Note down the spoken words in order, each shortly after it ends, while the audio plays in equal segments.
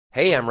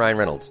Hey, I'm Ryan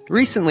Reynolds.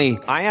 Recently,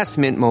 I asked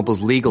Mint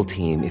Mobile's legal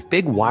team if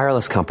big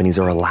wireless companies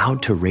are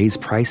allowed to raise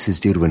prices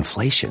due to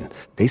inflation.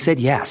 They said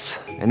yes.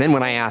 And then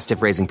when I asked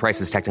if raising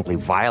prices technically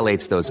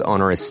violates those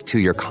onerous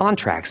two-year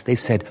contracts, they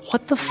said,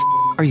 "What the f***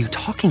 are you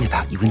talking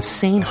about, you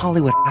insane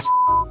Hollywood ass?"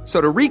 So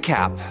to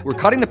recap, we're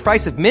cutting the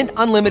price of Mint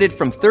Unlimited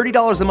from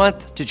 $30 a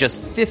month to just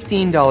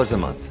 $15 a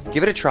month.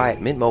 Give it a try at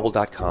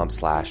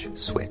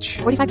mintmobile.com/switch.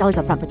 $45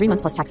 up front for 3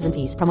 months plus taxes and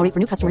fees. Promo rate for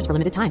new customers for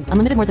limited time.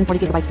 Unlimited more than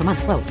 40 gigabytes per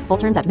month. Slows full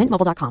terms at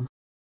mintmobile.com.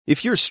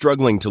 If you're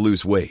struggling to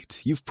lose weight,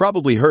 you've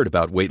probably heard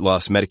about weight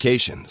loss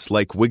medications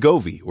like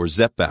Wegovy or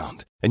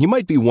Zepbound, and you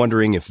might be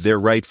wondering if they're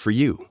right for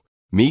you.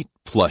 Meet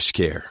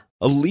PlushCare,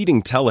 a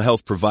leading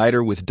telehealth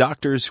provider with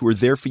doctors who are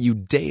there for you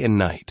day and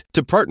night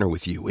to partner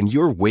with you in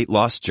your weight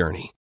loss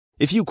journey.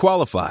 If you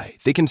qualify,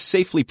 they can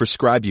safely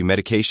prescribe you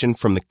medication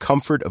from the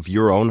comfort of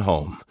your own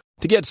home.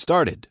 To get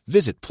started,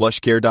 visit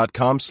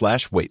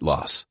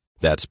plushcare.com/weightloss.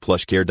 That's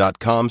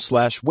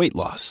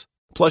plushcare.com/weightloss.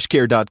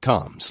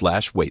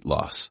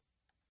 plushcare.com/weightloss.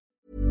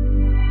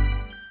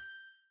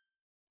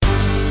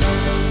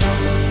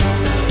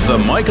 The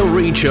Michael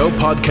Reid Show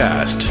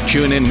podcast.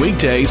 Tune in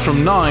weekdays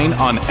from 9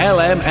 on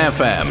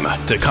LMFM.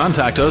 To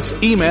contact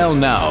us, email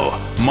now,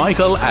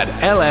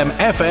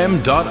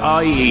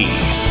 michael@lmfm.ie.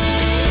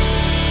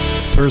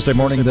 Thursday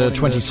morning, the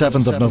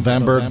 27th of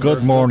November.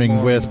 Good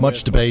morning, with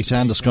much debate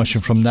and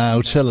discussion from now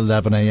till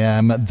 11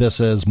 a.m. This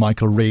is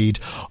Michael Reid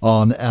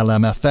on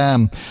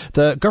LMFM.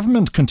 The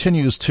government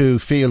continues to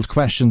field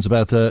questions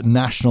about the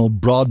National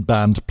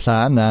Broadband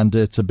Plan and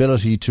its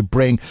ability to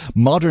bring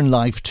modern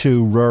life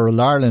to rural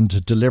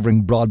Ireland,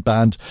 delivering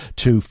broadband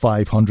to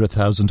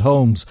 500,000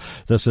 homes.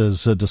 This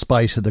is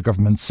despite the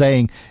government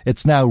saying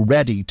it's now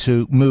ready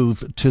to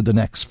move to the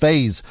next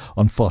phase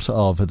on foot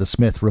of the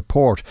Smith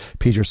report.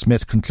 Peter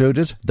Smith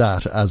concluded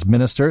that, as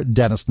Minister,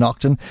 Denis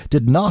Naughten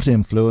did not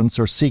influence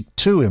or seek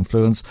to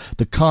influence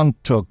the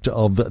conduct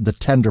of the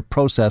tender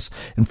process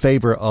in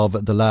favour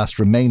of the last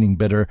remaining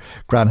bidder,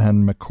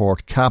 Granahan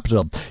McCourt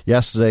Capital.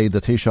 Yesterday, the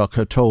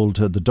Taoiseach told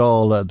the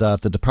Dáil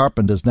that the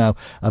department is now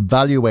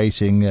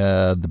evaluating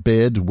the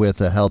bid with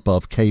the help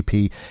of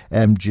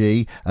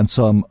KPMG and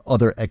some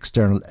other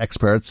external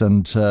experts,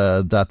 and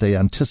that they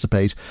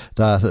anticipate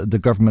that the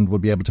government will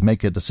be able to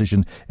make a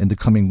decision in the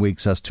coming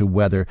weeks as to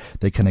whether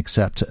they can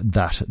accept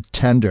that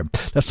tender.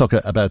 Let's talk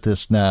about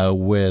this now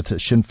with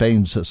Sinn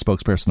Féin's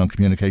spokesperson on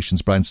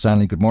communications, Brian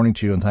Stanley. Good morning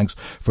to you, and thanks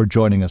for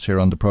joining us here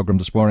on the programme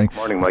this morning. Good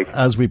morning, Mike.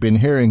 As we've been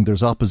hearing,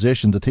 there's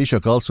opposition. The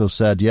Taoiseach also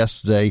said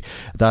yesterday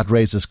that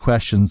raises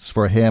questions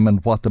for him and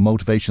what the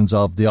motivations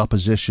of the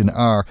opposition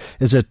are.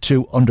 Is it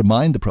to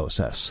undermine the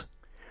process?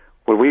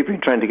 Well, we've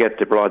been trying to get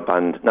the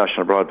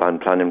National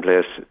Broadband Plan in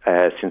place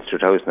since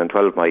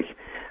 2012, Mike,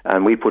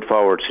 and we put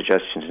forward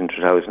suggestions in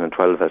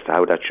 2012 as to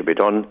how that should be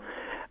done.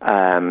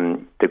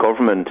 The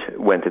government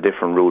went a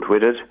different route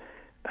with it.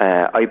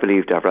 I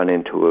believe they've run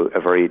into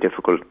a very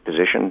difficult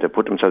position. They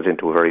put themselves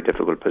into a very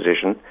difficult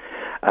position.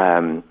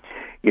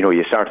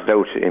 You started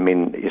out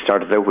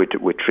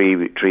with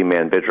three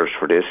main bidders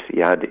for this.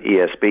 You had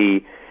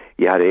ESB,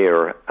 you had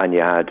AIR, and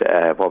you had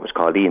what was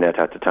called ENET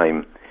at the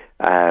time.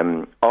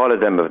 All of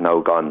them have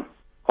now gone.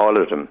 All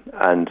of them.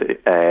 And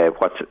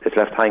it's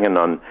left hanging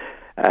on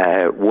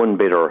one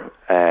bidder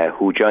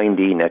who joined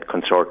the ENET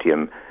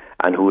consortium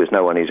and who is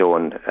now on his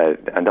own,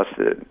 and that's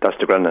the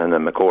Granahan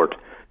and McCourt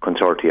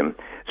consortium.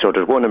 So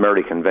there's one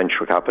American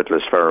venture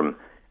capitalist firm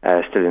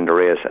still in the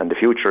race, and the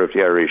future of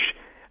the Irish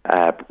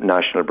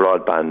National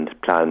Broadband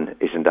Plan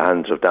is in the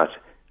hands of that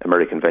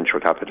American venture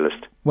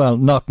capitalist. Well,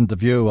 not in the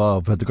view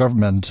of the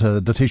government.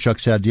 The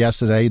Taoiseach said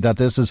yesterday that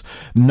this is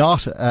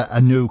not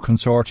a new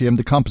consortium.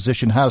 The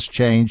composition has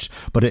changed,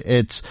 but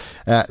it's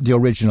the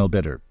original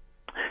bidder.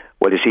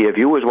 Well, you see, a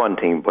view is one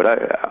thing, but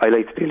I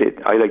like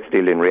to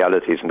deal in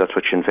realities, and that's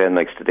what Sinn Féin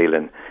likes to deal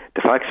in.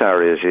 The facts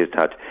are is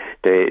that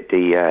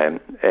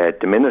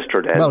the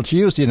minister then... Well, to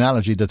use the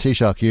analogy that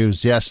Taoiseach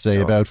used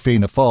yesterday about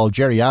Fianna Fáil,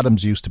 Gerry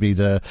Adams used to be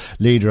the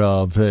leader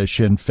of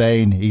Sinn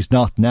Féin. He's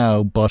not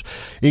now, but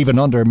even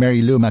under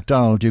Mary Lou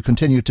MacDonald, you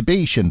continue to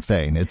be Sinn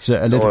Féin. It's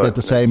a little bit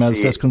the same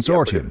as this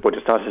consortium. Yeah, but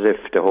it's not as if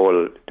the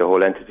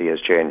whole entity has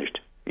changed.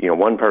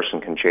 One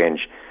person can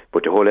change,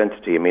 but the whole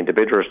entity, the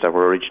bidders that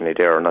were originally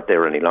there are not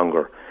there any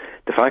longer.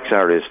 The facts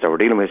are is that we're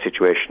dealing with a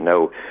situation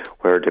now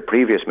where the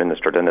previous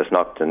minister, Denis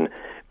Naughten,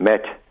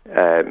 met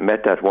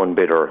that one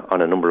bidder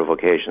on a number of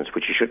occasions,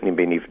 which he shouldn't have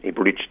been. He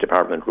breached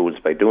department rules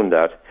by doing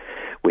that.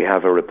 We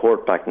have a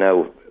report back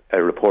now,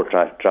 a report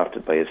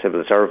drafted by a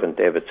civil servant,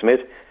 David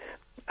Smith,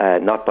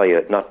 not by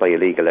a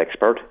legal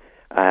expert.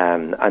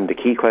 And the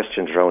key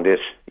questions around this,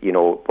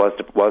 was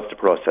the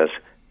process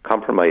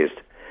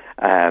compromised?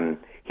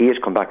 He has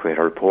come back with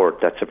a report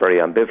that's very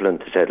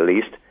ambivalent, to say the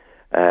least.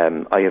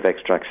 I have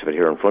extracts of it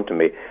here in front of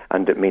me,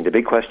 and the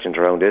big questions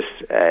around this,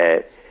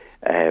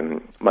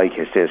 Mike,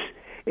 is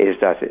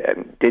that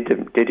did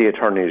the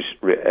Attorney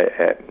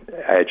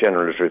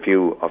General's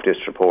review of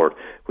this report,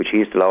 which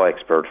he's the law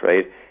expert,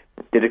 right?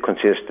 Did it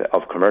consist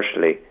of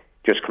commercial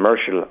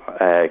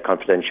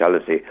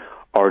confidentiality,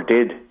 or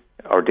did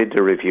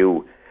the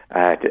review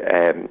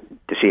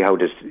to see how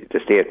the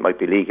state might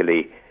be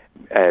legally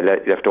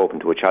left open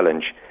to a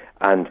challenge.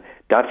 And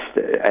that's,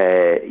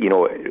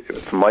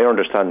 from my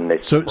understanding...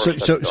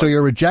 So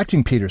you're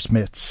rejecting Peter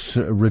Smith's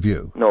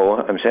review? No,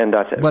 I'm saying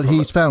that... Well,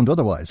 he's found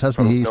otherwise,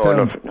 hasn't he?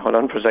 Hold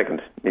on for a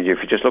second. If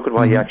you just look at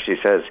what he actually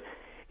says,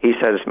 he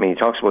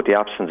talks about the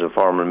absence of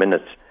formal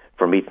minutes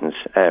for meetings,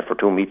 for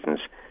 2 meetings.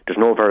 There's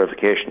no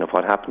verification of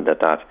what happened at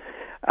that.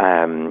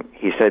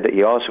 He said that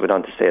he also went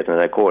on to state, and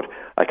I quote,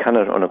 "I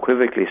cannot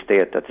unequivocally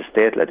state that the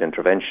state-led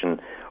intervention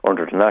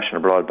under the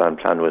National Broadband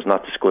Plan was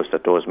not discussed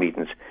at those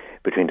meetings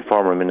between the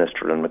former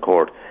minister and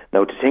McCord.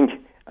 Now, to think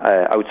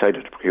outside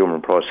of the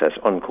procurement process,"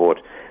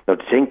 unquote. Now,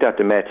 to think that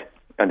they met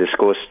and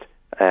discussed,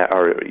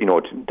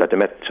 that they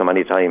met so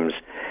many times,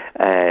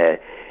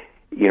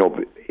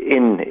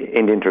 in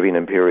the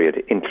intervening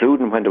period,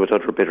 including when there was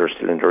other bidders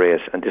still in the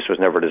race, and this was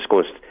never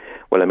discussed.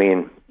 Well, I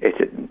mean,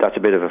 that's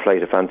a bit of a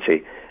flight of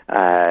fancy.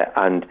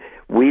 And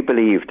we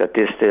believe that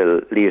this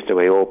still leaves the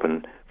way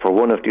open for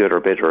one of the other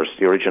bidders,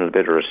 the original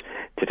bidders,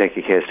 to take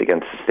a case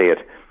against the state.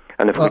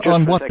 And if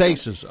on what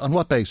basis? On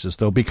what basis,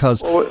 though?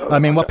 Because,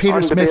 what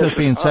Peter Smith has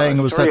been saying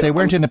was that they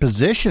weren't in a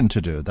position to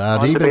do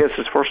that. On the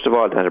basis, first of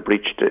all, that it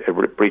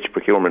breached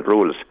procurement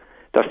rules.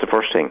 That's the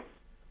first thing.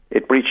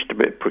 It breached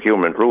the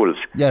procurement rules.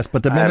 Yes,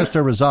 but the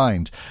minister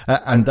resigned,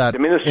 and that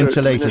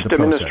insulated the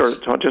process.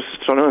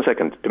 Just hold on a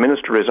second. The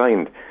minister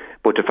resigned,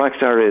 but the facts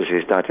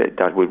is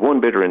that with one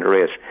bidder in the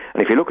race,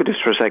 and if you look at this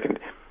for a second,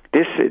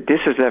 this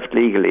is left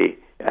legally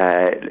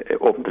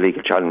open to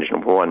legal challenge,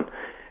 number one.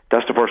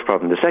 That's the first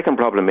problem. The second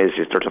problem is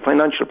there's a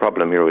financial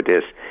problem here with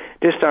this.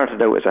 This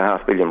started out as a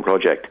 $500 million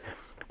project.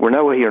 We're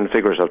now hearing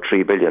figures of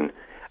 $3 billion.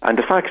 And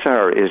the facts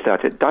is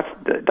that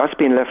that's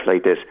been left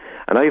like this.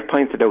 And I've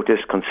pointed out this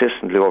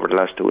consistently over the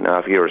last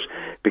 2.5 years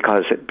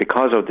because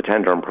of the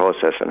tendering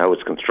process and how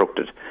it's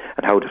constructed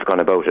and how they've gone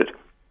about it.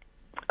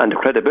 And the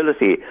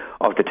credibility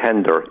of the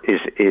tender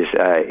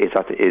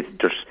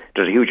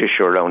there's a huge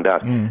issue around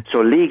that.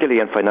 So legally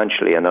and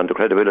financially, and on the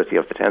credibility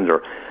of the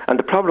tender. And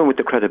the problem with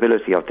the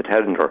credibility of the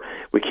tender,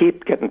 we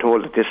keep getting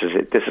told that this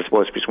is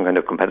supposed to be some kind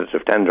of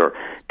competitive tender.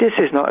 This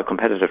is not a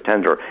competitive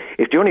tender.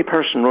 If the only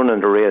person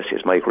running the race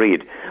is Mike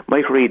Reid,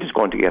 Mike Reid is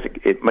going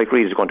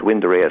to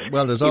win the race.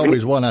 Well, there's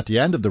always one at the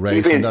end of the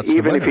race, and that's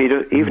even if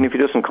he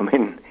doesn't come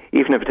in,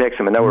 even if it takes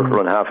him an hour to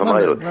run half a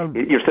mile,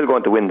 you're still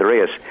going to win the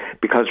race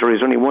because there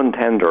is only one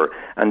tender,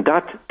 and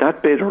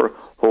that bidder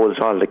holds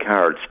all the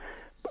cards.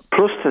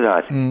 Plus to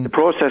that, the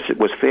process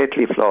was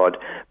fatally flawed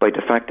by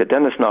the fact that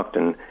Denis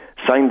Naughton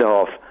signed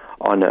off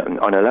on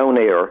allowing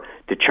Éire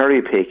to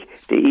cherry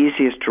pick the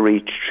easiest to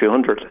reach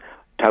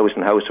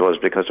 300,000 households,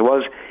 because there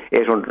was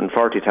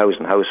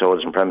 840,000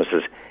 households and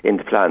premises in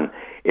the plan.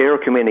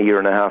 Éire came in a year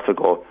and a half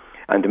ago,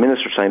 and the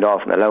minister signed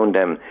off on allowing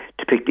them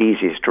to pick the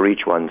easiest to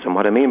reach ones. And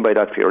what I mean by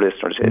that for your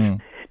listeners is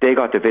they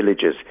got the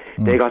villages,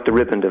 they got the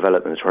ribbon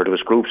developments where there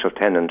was groups of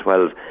 10 and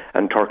 12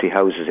 and 30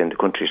 houses in the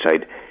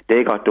countryside.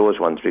 They got those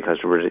ones because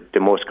they were the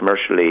most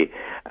commercially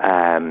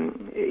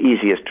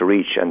easiest to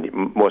reach and they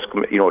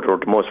were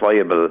the most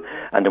viable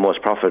and the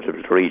most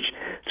profitable to reach.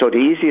 So the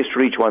easiest to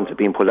reach ones have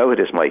been pulled out of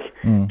this, Mike.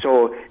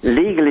 So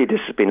legally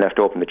this has been left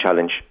open to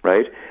challenge,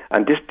 right?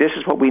 And this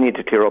is what we need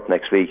to clear up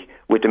next week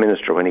with the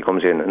minister when he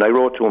comes in. And I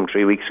wrote to him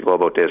 3 weeks ago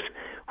about this.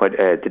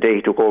 The day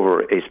he took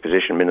over his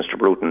position, Minister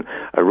Bruton,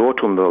 I wrote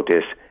to him about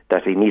this,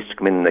 that he needs to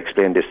come in and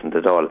explain this and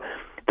that all.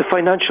 The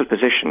financial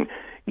position,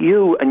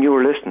 you and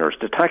your listeners,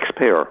 the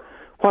taxpayer,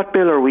 what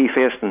bill are we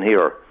facing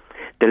here?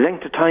 The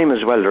length of time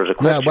as well, there's a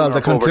question. Yeah, well,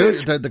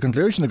 the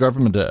conclusion the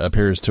government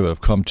appears to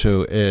have come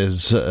to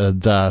is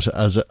that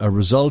as a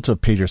result of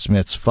Peter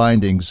Smith's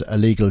findings, a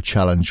legal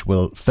challenge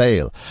will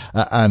fail.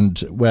 And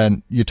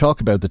when you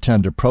talk about the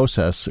tender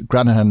process,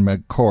 Granahan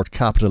McCord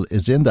Capital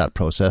is in that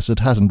process. It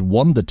hasn't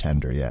won the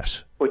tender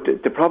yet. But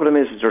the problem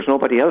is there's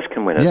nobody else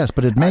can win it. Yes,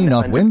 but it may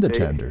not win the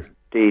tender.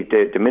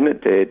 The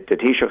minute the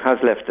Taoiseach has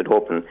left it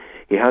open,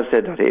 he has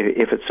said that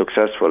if it's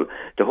successful,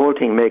 the whole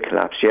thing may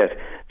collapse yet.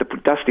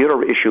 That's the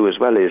other issue as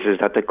well, is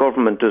that the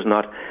government does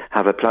not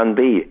have a plan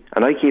B.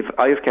 And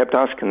I've kept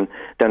asking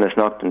Denis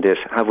Naughton this,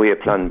 have we a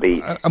plan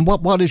B? And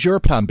what is your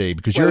plan B?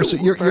 Because you're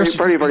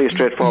very, very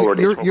straightforward.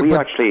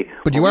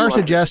 But you are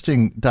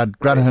suggesting that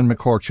Granahan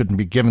McCord shouldn't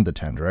be given the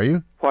tender, are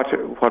you?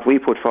 What we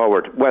put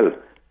forward, well,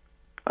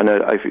 and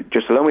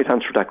just allow me to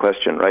answer that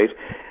question, right?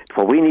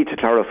 What we need to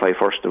clarify,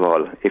 first of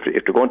all, if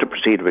they're going to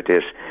proceed with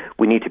this,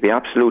 we need to be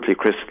absolutely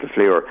crystal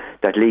clear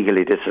that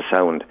legally this is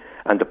sound.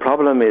 And the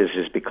problem is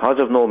because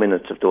of no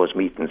minutes of those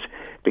meetings,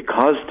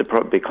 because the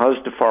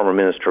former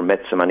minister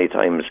met so many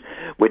times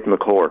with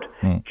McCord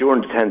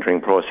during the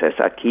tendering process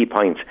at key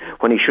points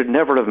when he should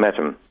never have met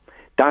him,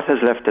 that has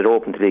left it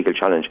open to legal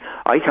challenge.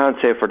 I can't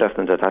say for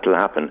definite that will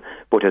happen,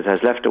 but it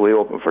has left the way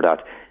open for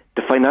that.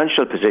 The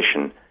financial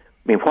position,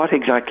 I mean, what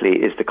exactly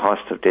is the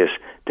cost of this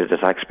to the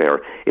taxpayer?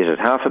 Is it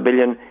 $500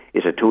 million?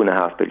 Is it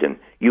 $2.5 billion?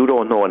 You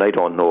don't know, and I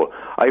don't know.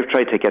 I've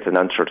tried to get an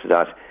answer to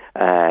that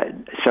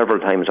several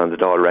times on the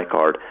Dáil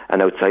record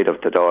and outside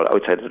of the Dáil,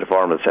 outside of the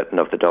formal setting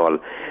of the Dáil.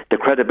 The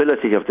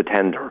credibility of the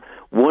tender.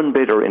 One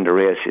bidder in the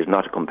race is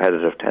not a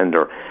competitive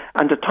tender.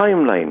 And the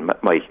timeline,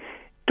 Mike,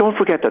 don't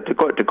forget that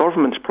the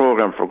government's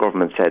programme for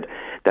government said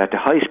that the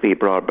high-speed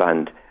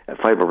broadband,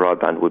 fibre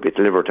broadband, would be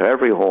delivered to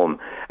every home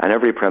and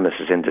every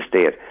premises in the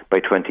state by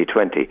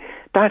 2020.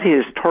 That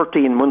is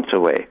 13 months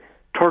away.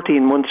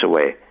 13 months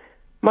away.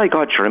 My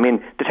God, sure. I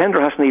mean, the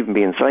tender hasn't even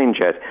been signed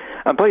yet.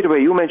 And by the way,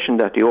 you mentioned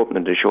at the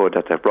opening of the show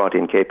that they've brought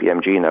in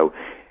KPMG now.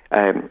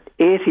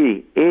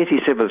 80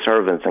 civil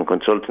servants and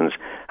consultants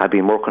have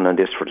been working on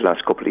this for the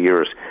last couple of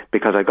years,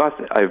 because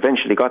I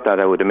eventually got that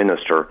out of the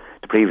minister,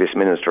 the previous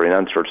minister, in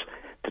answers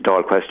to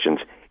Dáil questions.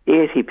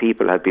 80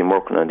 people have been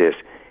working on this.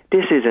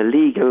 This is a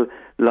legal,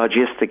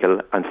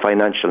 logistical and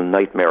financial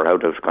nightmare how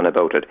they've gone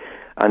about it.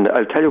 And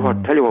I'll tell you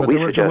what we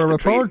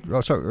suggested.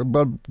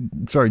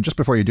 Sorry, just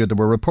before you do it, there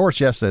were reports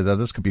yesterday that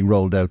this could be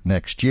rolled out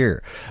next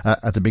year,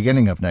 at the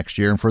beginning of next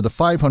year. And for the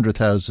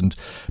 500,000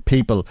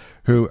 people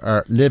who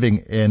are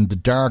living in the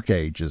dark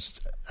ages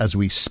as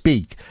we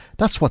speak,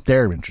 that's what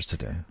they're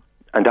interested in.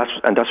 And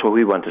that's what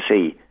we want to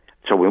see.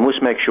 So we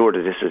must make sure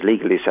that this is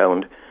legally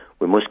sound.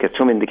 We must get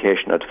some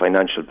indication of the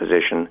financial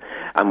position,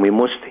 and we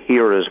must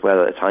hear as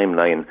well a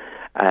timeline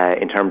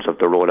in terms of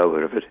the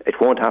rollout of it. It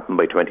won't happen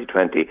by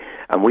 2020,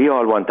 and we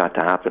all want that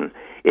to happen.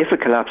 If it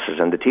collapses,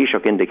 and the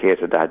Taoiseach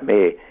indicated that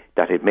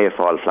it may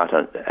fall flat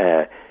on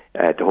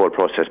the whole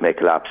process may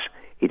collapse.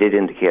 He did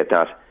indicate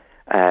that.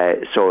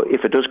 So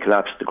if it does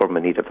collapse, the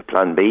government needs a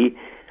plan B.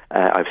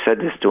 I've said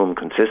this to him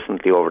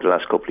consistently over the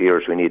last couple of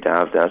years. We need to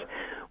have that.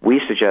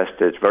 We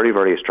suggested very,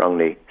 very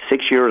strongly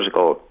 6 years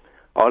ago.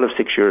 All of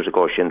 6 years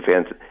ago, Sinn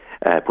Féin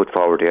put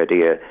forward the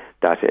idea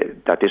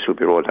that this would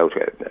be rolled out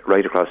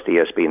right across the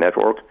DSB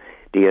network.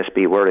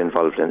 DSB were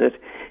involved in it.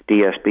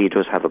 DSB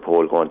does have a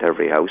pole going to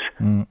every house.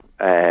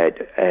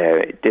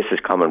 This is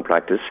common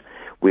practice.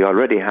 We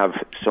already have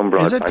some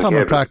broadband. Is it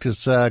common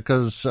practice?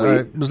 Because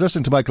I was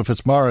listening to Michael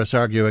Fitzmaurice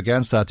argue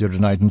against that the other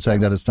night and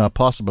saying that it's not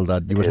possible,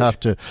 that you would have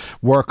to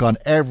work on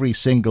every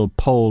single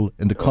pole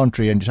in the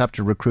country and you'd have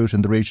to recruit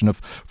in the region of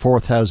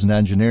 4,000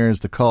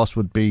 engineers. The cost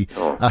would be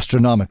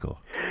astronomical.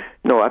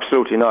 No,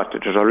 absolutely not.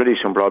 There's already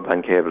some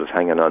broadband cables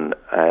hanging on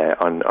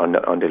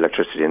the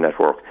electricity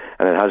network,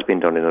 and it has been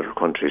done in other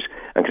countries.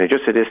 And can I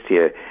just say this to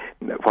you?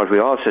 What we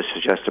also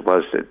suggested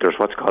was that there's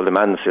what's called a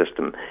MAN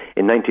system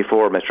in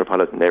 94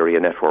 metropolitan area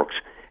networks.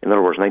 In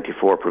other words,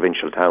 94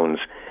 provincial towns.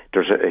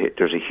 There's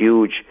a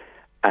huge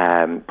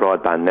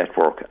broadband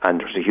network, and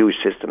there's a huge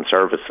system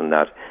service in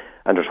that.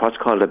 And there's what's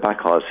called a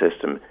backhaul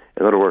system.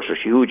 In other words,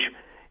 there's huge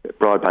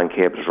broadband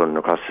cables running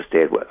across the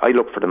state. I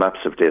looked for the maps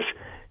of this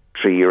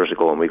 3 years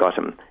ago, and we got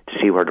them to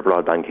see where the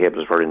broadband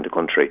cables were in the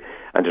country.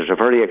 And there's a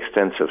very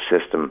extensive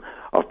system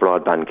of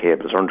broadband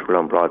cables,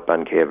 underground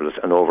broadband cables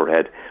and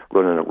overhead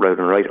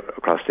running right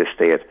across this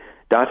state.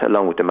 That,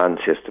 along with the MAN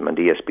system and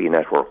DSB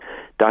network,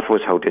 that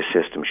was how this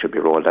system should be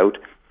rolled out.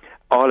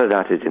 All of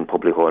that is in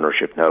public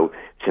ownership now,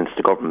 since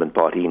the government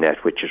bought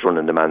ENET, which is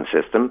running the MAN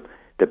system.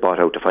 They bought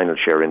out the final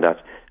share in that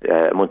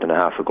a month and a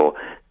half ago.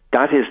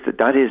 That is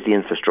the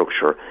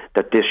infrastructure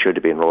that this should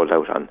have been rolled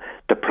out on.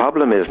 The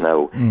problem is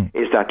now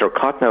is that they're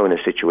caught now in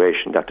a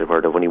situation that they've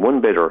heard of only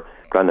one bidder,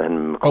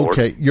 Granahan McCord.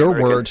 Okay,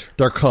 your word,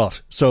 they're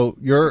caught. So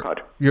you're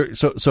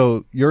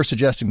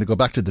suggesting to go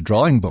back to the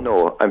drawing board?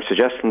 No, I'm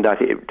suggesting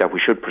that we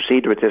should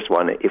proceed with this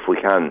one if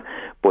we can,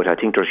 but I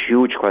think there's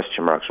huge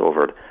question marks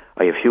over it.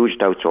 I have huge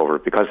doubts over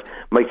it because,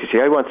 Mike, you see,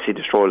 I want to see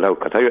this rolled out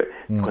because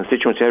the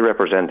constituency I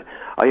represent,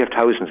 I have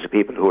thousands of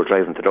people who are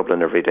driving to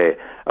Dublin every day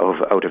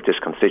out of this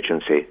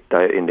constituency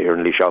here in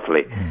Laois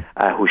Offaly,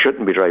 who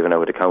shouldn't be driving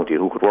out of the county,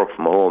 who could work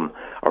from home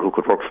or who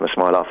could work from a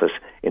small office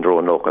in their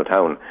own local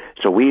town.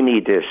 So we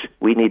need this.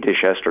 We need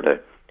this yesterday.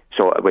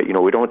 So, we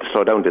don't want to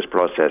slow down this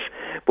process,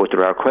 but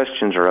there are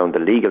questions around the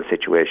legal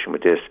situation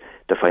with this,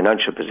 the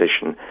financial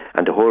position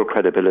and the whole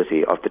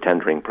credibility of the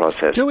tendering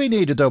process. Do we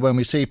need it, though, when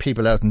we see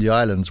people out in the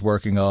islands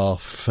working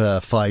off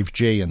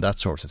 5G and that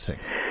sort of thing?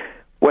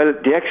 Well,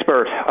 the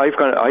expert,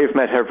 I've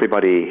met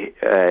everybody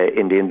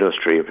in the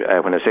industry.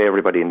 When I say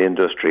everybody in the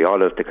industry,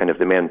 all of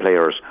the main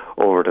players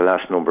over the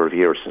last number of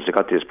years since I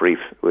got this brief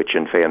with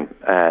Sinn Féin,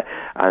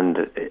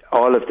 and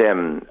all of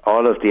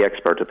the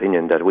expert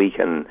opinion that we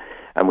can.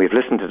 And we've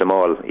listened to them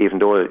all, even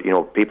though,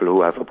 people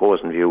who have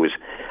opposing views.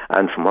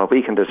 And from what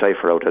we can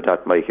decipher out of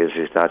that, Mike,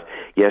 is that,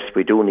 yes,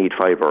 we do need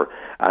fibre.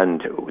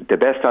 And the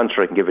best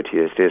answer I can give it to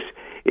you is this,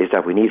 is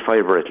that we need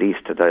fibre at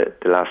least to the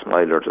last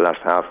mile or the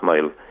last half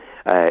mile.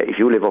 If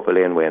you live up a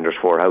laneway and there's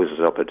 4 houses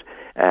up it,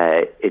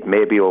 it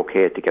may be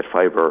okay to get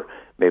fibre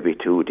maybe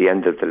to the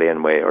end of the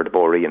laneway or the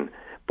boreen,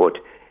 but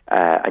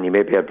and you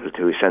may be able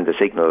to send a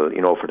signal,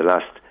 for the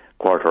last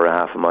quarter or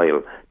half a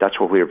mile. That's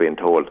what we're being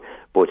told.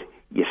 But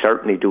you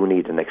certainly do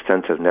need an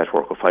extensive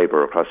network of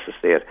fibre across the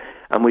state,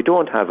 and we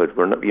don't have it.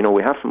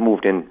 We haven't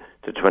moved in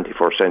to the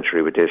 21st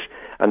century with this.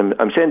 And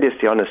I'm saying this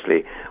to you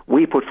honestly.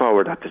 We put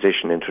forward that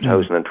position in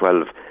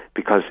 2012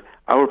 because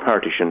our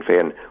party, Sinn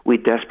Féin, we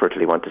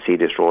desperately want to see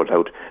this rolled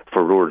out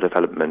for rural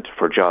development,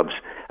 for jobs,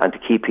 and to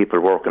keep people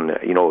working,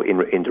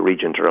 in the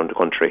regions around the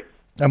country.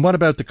 And what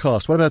about the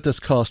cost? What about this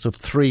cost of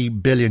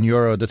 €3 billion?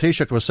 The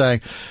Taoiseach was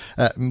saying,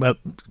 well,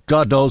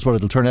 God knows what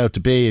it'll turn out to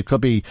be. It could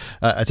be,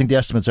 I think the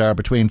estimates are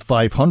between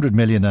 500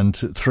 million and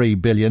 3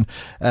 billion.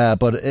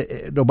 But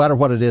no matter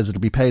what it is, it'll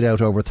be paid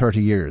out over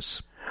 30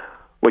 years.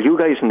 Well, you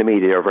guys in the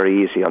media are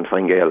very easy on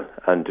Fine Gael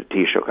and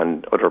Taoiseach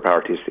and other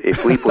parties.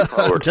 If we put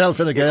forward... Tell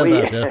Fine Gael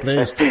that, yeah,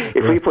 please.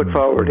 If we put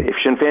forward, if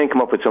Sinn Féin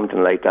come up with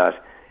something like that,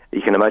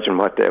 you can imagine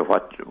what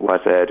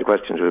the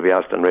questions will be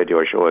asked on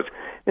radio shows.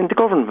 And the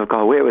government have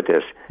got away with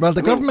this. Well,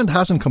 the government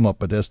hasn't come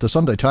up with this. The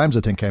Sunday Times,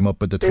 I think, came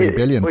up with the 3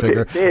 billion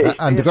figure.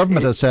 And the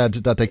government has said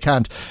that they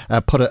can't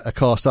put a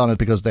cost on it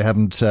because they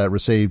haven't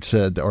received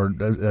or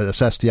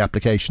assessed the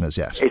application as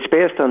yet. It's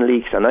based on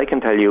leaks, and I can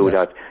tell you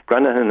that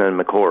Granahan and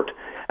McCourt,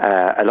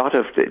 a lot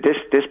of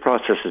this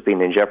process has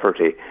been in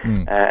jeopardy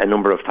a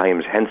number of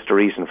times, hence the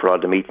reason for all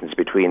the meetings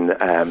between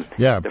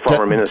the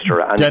former minister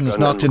and Dennis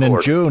Naughton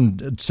in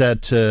June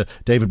said to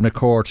David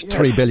McCourt,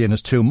 3 billion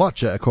is too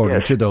much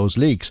according to those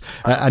leaks.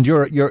 And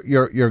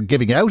you're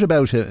giving out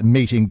about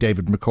meeting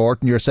David McCourt,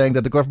 and you're saying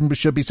that the government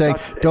should be saying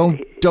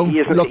don't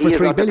look for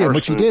 3 billion,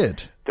 which he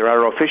did. There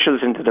are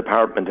officials in the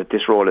department that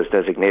this role is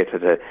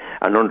designated,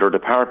 and under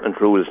department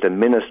rules, the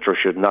minister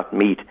should not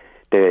meet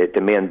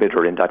the main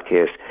bidder in that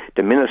case.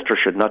 The minister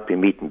should not be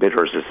meeting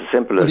bidders. It's as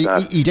simple as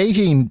that. He'd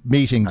 18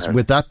 meetings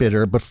with that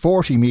bidder, but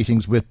 40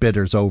 meetings with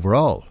bidders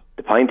overall.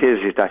 The point is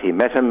that he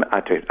met him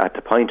at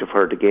the point of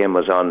where the game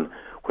was on,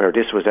 where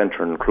this was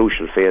entering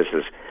crucial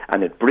phases,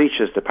 and it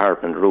breaches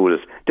department rules.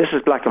 This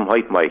is black and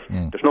white, Mike.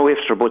 There's no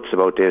ifs or buts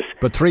about this.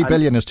 But 3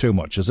 billion is too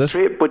much, is it?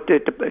 But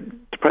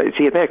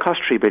see, it may cost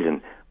 3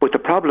 billion. But the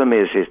problem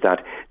is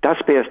that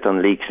that's based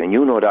on leaks, and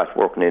you know that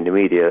working in the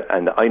media,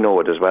 and I know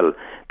it as well.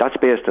 That's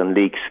based on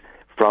leaks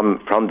from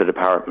the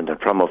department and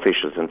from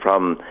officials and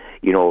from,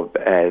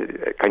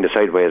 kind of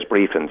sideways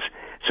briefings,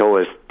 so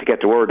as to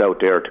get the word out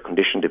there to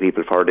condition the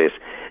people for this.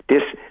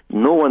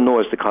 No one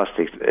knows the cost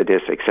of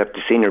this except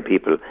the senior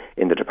people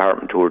in the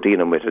department who are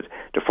dealing with it,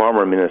 the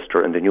former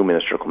minister and the new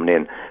minister coming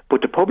in.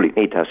 But the public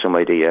need to have some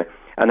idea,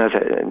 and as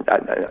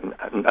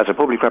a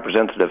public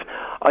representative,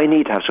 I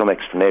need to have some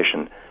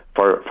explanation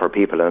for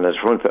people, and as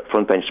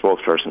front bench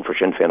spokesperson for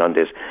Sinn Féin on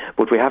this,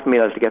 but we haven't been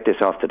able to get this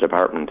off the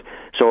department.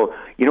 So,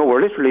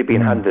 we're literally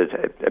being handed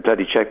a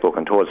bloody checkbook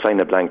and told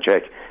sign a blank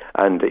check,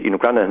 and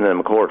Granahan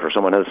and McCourt or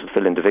someone else is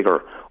filling the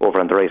figure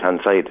over on the right hand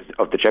side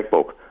of the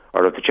checkbook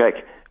or of the check.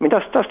 I mean,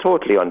 that's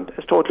totally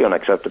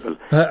unacceptable.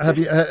 Have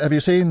you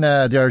seen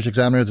the Irish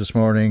Examiner this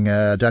morning?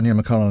 Daniel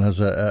McConnell has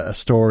a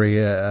story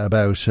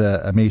about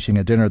a meeting,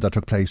 a dinner that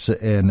took place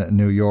in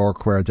New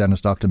York, where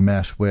Dennis Naughton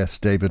met with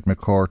David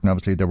McCourt, and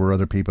obviously there were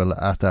other people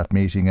at that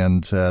meeting,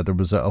 and there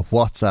was a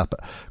WhatsApp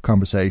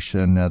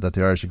conversation that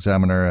the Irish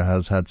Examiner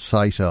has had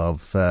sight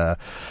of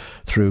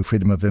through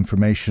Freedom of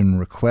Information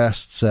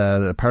requests.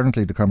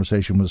 Apparently the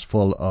conversation was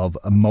full of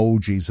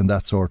emojis and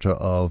that sort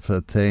of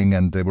thing,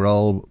 and they were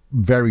all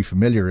very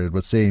familiar, it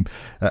would seem,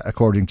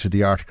 according to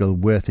the article,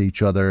 with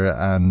each other,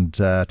 and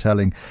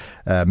telling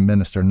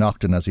Minister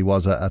Naughton, as he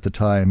was at the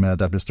time, that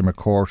Mr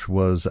McCourt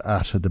was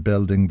at the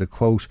building. The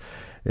quote,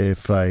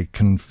 if I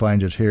can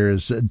find it here,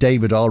 is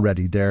David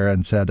already there,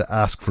 and said,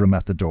 ask for him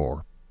at the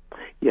door.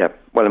 Yeah,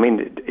 well, I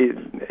mean,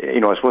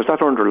 I suppose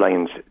that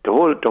underlines the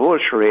whole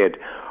charade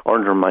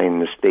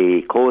undermines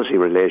the cosy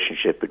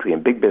relationship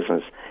between big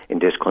business in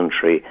this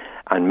country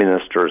and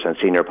ministers and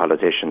senior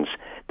politicians,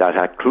 that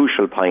at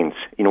crucial points,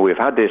 we've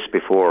had this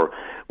before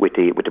with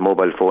the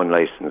mobile phone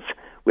licence.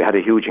 We had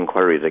a huge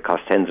inquiry that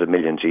cost tens of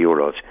millions of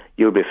euros.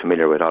 You'll be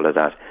familiar with all of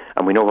that.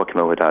 And we know what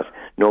came out with that.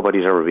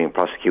 Nobody's ever been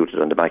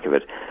prosecuted on the back of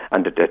it.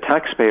 And the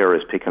taxpayer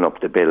is picking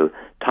up the bill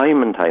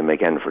time and time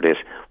again for this.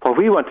 What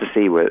we want to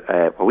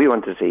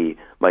see,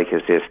 Mike,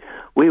 is this.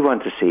 We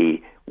want to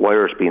see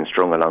wires being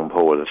strung along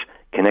poles,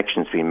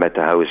 connections being met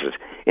to houses.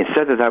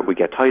 Instead of that, we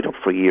get tied up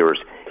for years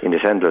in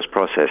this endless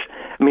process.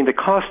 I mean, the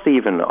cost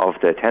even of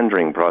the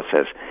tendering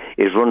process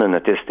is running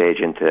at this stage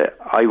into,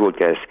 I would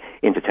guess,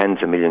 into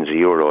tens of millions of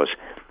euros.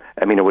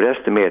 I mean, I would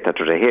estimate that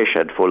there's a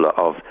hayshed full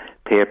of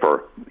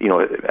paper,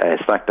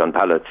 stacked on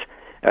pallets,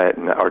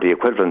 or the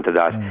equivalent to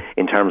that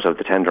in terms of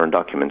the tender and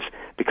documents.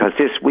 Because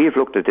we've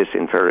looked at this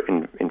in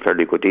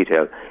fairly good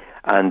detail,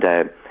 and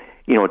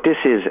this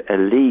is a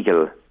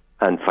legal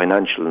and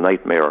financial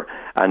nightmare,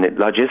 and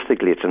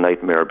logistically it's a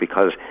nightmare,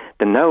 because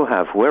they now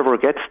have, whoever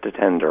gets the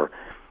tender,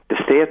 the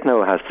state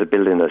now has to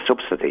build in a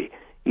subsidy.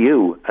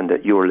 You and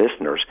your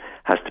listeners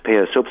has to pay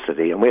a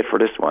subsidy, and wait for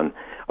this one,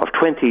 of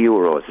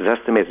 €20. It's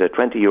estimated at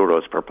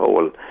 €20 per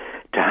pole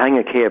to hang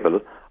a cable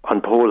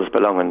on poles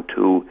belonging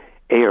to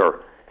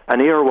AIR.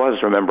 And AIR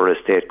was, remember, a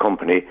state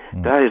company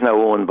that is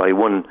now owned by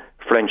one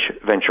French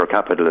venture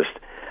capitalist.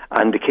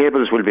 And the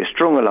cables will be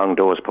strung along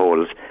those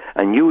poles,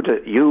 and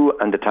you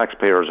and the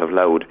taxpayers of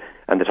Louth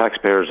and the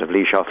taxpayers of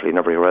Lee Shoffley and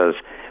everywhere else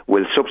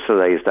will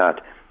subsidise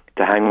that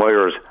to hang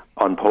wires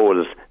on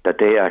poles that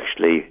they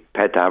actually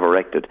paid to have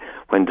erected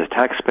when the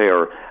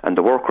taxpayer and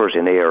the workers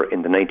in Ayr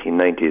in the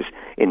 1990s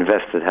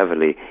invested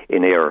heavily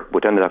in Ayr,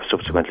 but ended up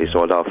subsequently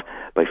sold off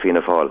by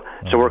Fianna Fáil.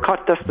 So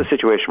that's the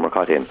situation we're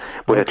caught in.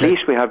 But at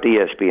least we have the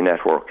ESB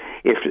network,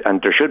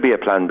 and there should be a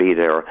plan B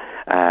there.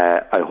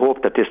 I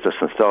hope that this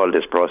doesn't stall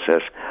this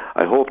process.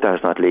 I hope that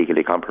it's not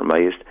legally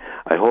compromised.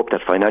 I hope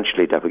that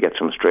financially that we get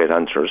some straight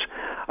answers.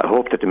 I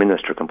hope that the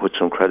Minister can put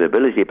some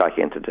credibility back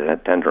into the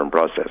tendering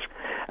process.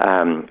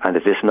 And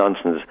that this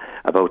nonsense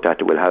about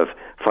that we'll have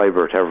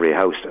fibre to every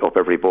house, up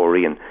every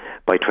boreen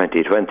by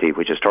 2020,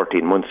 which is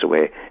 13 months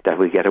away, that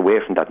we get away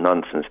from that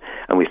nonsense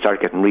and we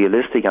start getting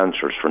realistic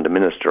answers from the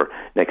Minister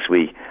next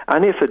week.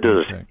 And if it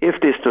does,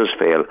 if this does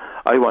fail,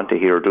 I want to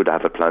hear, do they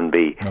have a plan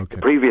B? The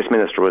previous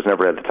Minister was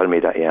never able to tell me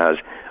that he has.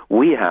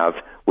 We have.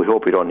 We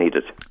hope we don't need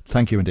it.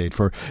 Thank you indeed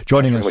for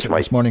joining us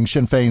this morning.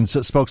 Sinn Féin's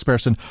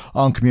spokesperson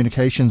on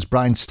communications,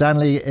 Brian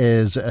Stanley,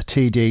 is a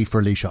TD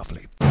for Laois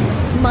Offaly.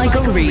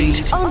 Michael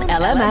Reid on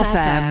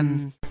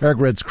LMFM.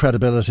 EirGrid's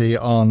credibility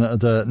on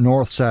the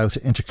North-South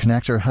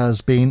interconnector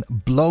has been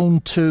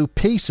blown to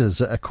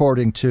pieces,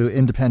 according to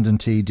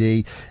independent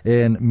TD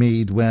in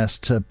Meath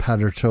West,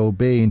 Peadar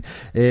Tóibín.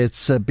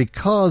 It's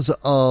because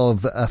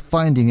of a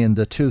finding in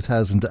the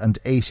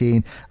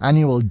 2018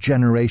 annual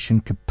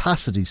generation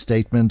capacity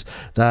statement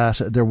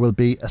that there will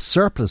be a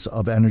surplus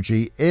of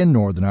energy in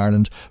Northern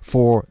Ireland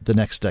for the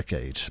next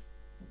decade.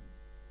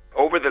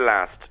 Over the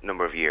last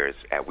number of years,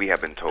 we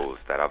have been told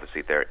that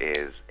obviously there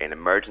is an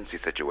emergency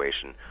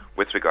situation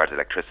with regard to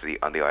electricity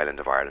on the island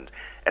of Ireland,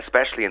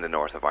 especially in the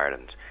north of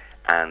Ireland.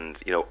 And,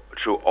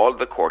 through all of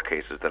the court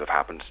cases that have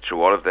happened,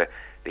 through all of the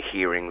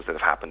hearings that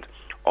have happened,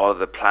 all of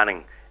the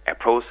planning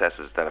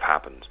processes that have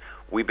happened,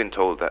 we've been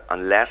told that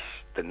unless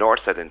the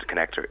North-South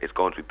interconnector is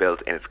going to be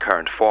built in its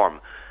current form,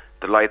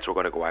 the lights were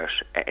going to go out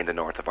in the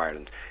north of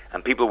Ireland.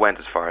 And people went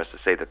as far as to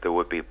say that there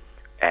would be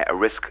a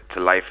risk to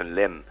life and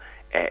limb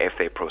if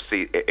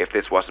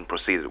this wasn't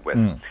proceeded with.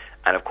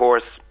 And of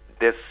course,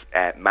 this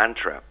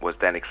mantra was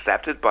then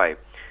accepted by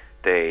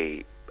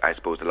a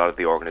lot of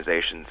the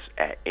organisations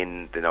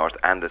in the north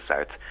and the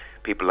south.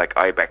 People like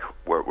IBEC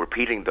were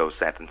repeating those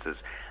sentences,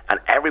 and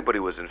everybody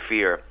was in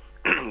fear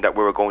that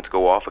we were going to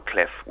go off a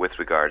cliff with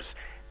regards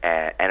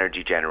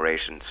energy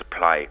generation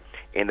supply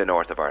in the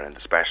north of Ireland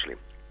especially.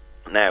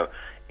 Now,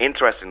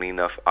 interestingly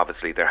enough,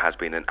 obviously there has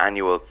been an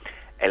annual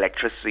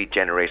electricity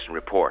generation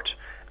report.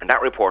 And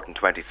that report in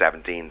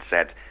 2017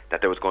 said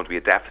that there was going to be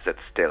a deficit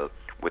still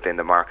within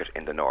the market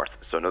in the north.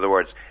 So in other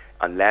words,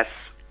 unless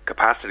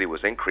capacity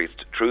was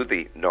increased through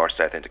the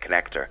north-south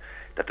interconnector,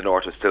 that the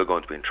north was still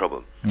going to be in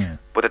trouble. Yeah.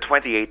 But the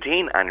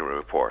 2018 annual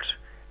report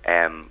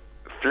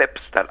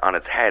flips that on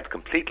its head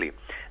completely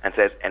and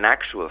says, in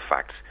actual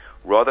fact,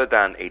 rather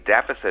than a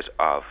deficit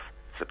of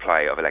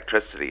supply of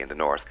electricity in the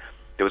north,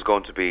 there was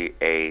going to be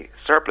a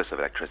surplus of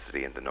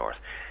electricity in the north.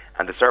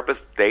 And the surplus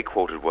they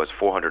quoted was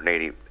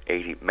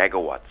 480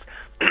 megawatts.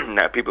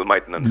 Now, people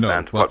mightn't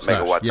understand what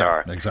megawatts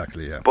are.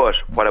 Exactly, yeah. But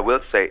what I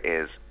will say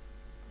is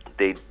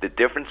the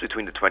difference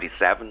between the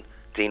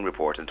 2017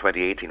 report and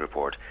 2018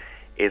 report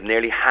is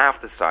nearly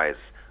half the size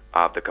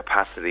of the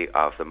capacity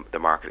of the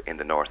market in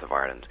the north of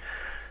Ireland.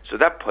 So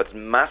that puts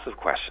massive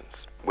questions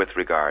with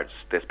regards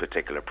to this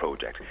particular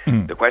project.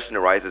 The question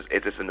arises,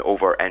 is this an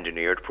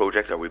over-engineered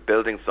project? Are we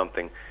building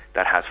something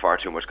that has far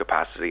too much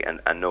capacity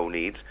and no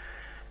needs?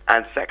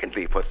 And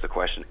secondly, puts the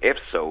question, if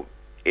so,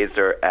 is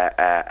there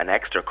an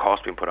extra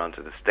cost being put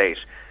onto the state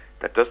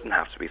that doesn't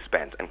have to be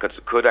spent? And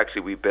could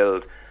actually we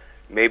build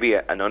maybe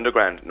an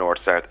underground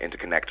north-south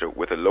interconnector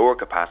with a lower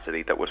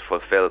capacity that would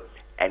fulfill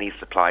any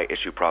supply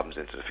issue problems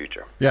into the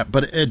future? Yeah,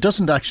 but it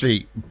doesn't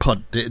actually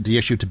put the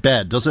issue to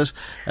bed, does it?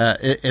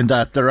 In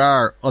that there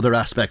are other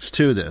aspects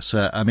to this.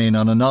 On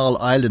an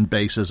all-island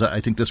basis, I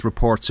think this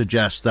report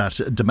suggests that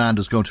demand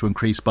is going to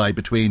increase by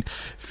between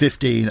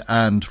 15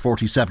 and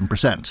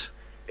 47%.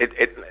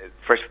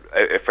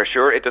 For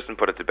sure, it doesn't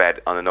put it to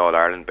bed on an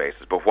all-Ireland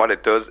basis. But what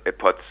it does, it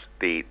puts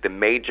the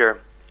major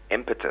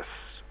impetus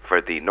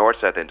for the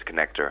North-South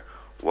interconnector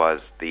was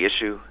the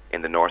issue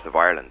in the north of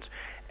Ireland,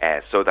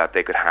 so that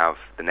they could have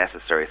the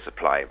necessary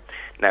supply.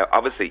 Now,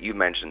 obviously, you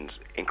mentioned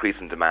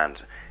increasing demand.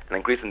 And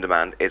increasing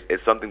demand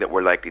is something that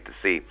we're likely to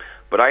see.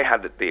 But I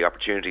had the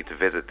opportunity to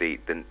visit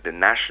the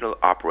national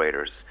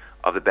operators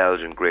of the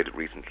Belgian grid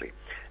recently.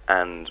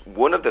 And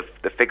one of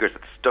the figures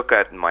that stuck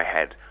out in my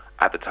head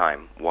at the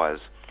time was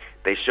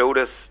they showed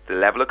us the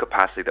level of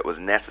capacity that was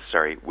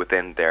necessary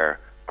within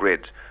their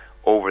grid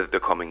over the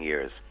coming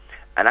years.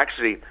 And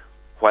actually,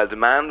 while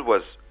demand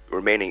was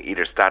remaining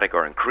either static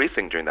or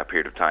increasing during that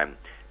period of time,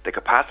 the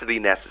capacity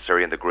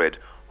necessary in the grid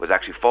was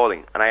actually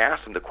falling. And I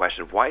asked them the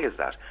question, why is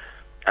that?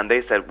 And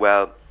they said,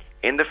 well,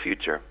 in the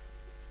future,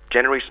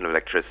 generation of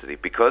electricity,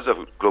 because of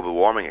global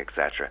warming,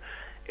 etc.,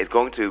 is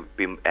going to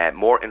be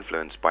more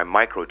influenced by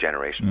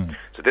micro-generation.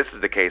 So this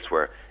is the case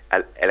where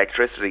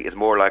electricity is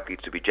more likely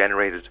to be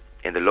generated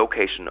in the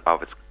location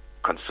of its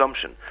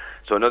consumption.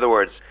 So in other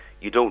words,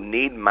 you don't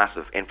need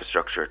massive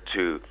infrastructure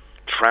to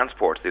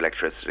transport the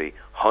electricity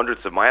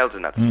hundreds of miles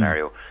in that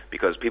scenario,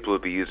 because people will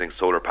be using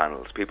solar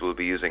panels, people will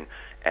be using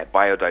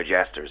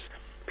biodigesters,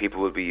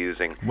 people will be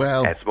using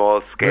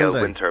small-scale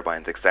wind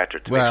turbines, etc.,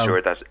 to make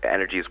sure that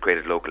energy is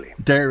created locally.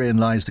 Therein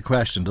lies the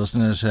question,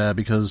 doesn't it?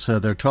 Because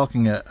they're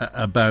talking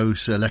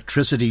about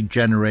electricity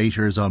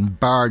generators on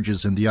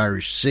barges in the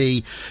Irish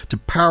Sea to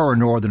power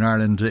Northern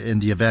Ireland in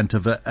the event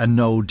of a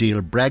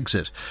no-deal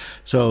Brexit.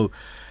 So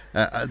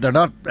they're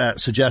not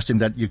suggesting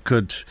that you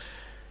could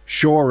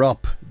shore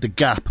up the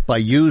gap by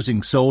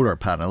using solar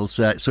panels,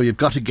 so you've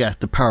got to get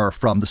the power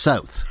from the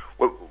south.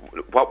 Well,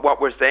 what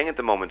we're saying at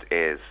the moment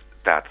is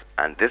that,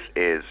 and this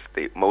is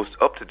the most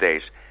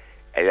up-to-date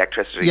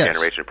electricity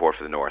generation report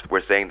for the North,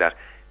 we're saying that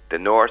the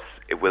North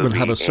will be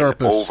have a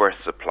surplus. In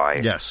oversupply.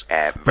 Yes,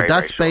 but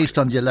that's based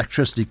on the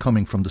electricity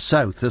coming from the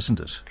south, isn't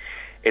it?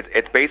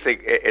 It's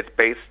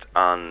based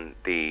on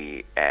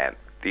the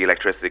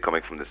electricity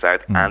coming from the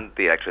south and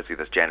the electricity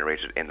that's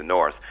generated in the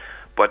North.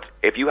 But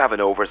if you have an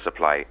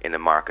oversupply in a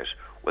market,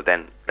 well,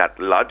 then that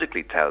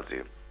logically tells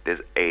you there's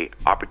a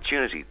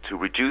opportunity to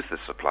reduce the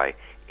supply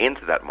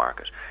into that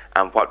market.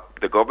 And what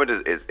the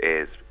government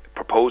is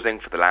proposing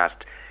for the last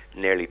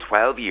nearly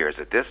 12 years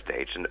at this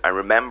stage, and I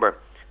remember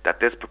that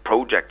this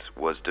project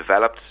was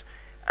developed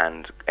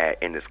and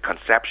in its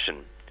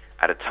conception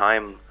at a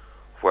time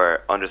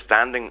where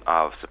understanding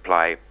of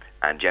supply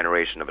and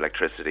generation of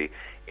electricity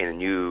in a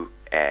new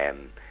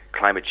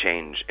climate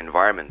change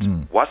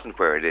environment wasn't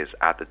where it is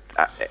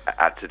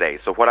at today.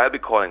 So what I'll be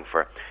calling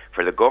for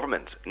the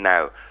government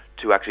now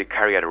to actually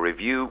carry out a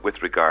review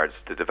with regards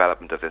to the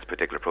development of this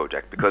particular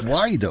project. Because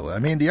why, though? I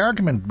mean, the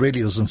argument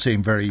really doesn't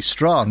seem very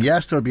strong.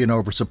 Yes, there'll be an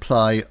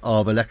oversupply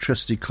of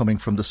electricity coming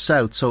from the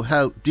south, so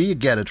how do you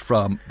get it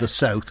from the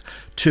south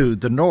to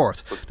the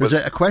north? There's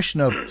a question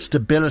of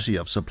stability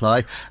of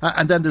supply,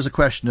 and then there's a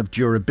question of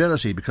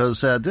durability, because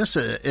this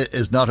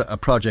is not a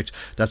project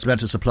that's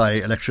meant to supply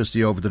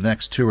electricity over the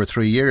next 2 or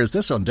 3 years.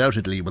 This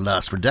undoubtedly will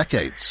last for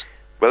decades.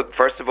 Well,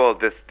 first of all,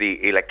 the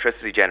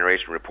electricity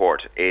generation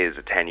report is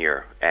a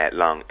 10-year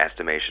long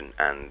estimation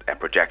and a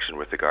projection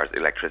with regards to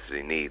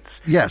electricity needs.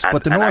 Yes,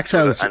 but the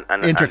North-South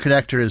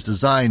interconnector is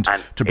designed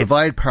to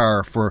provide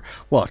power for,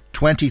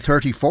 20,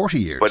 30, 40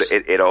 years? But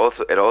it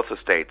also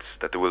states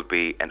that there will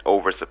be an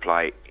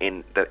oversupply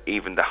in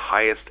even the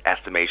highest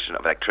estimation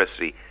of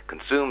electricity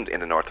consumed in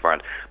the north of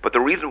Ireland. But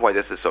the reason why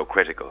this is so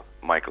critical,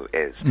 Michael,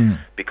 is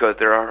because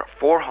there are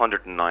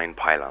 409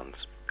 pylons,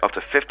 up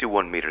to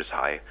 51 metres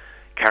high,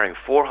 carrying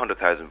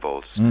 400,000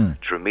 volts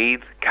through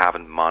Meath,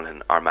 Cavan,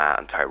 Monaghan, Armagh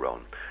and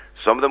Tyrone.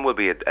 Some of them will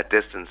be at a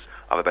distance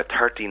of about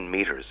 13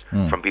 metres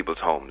from people's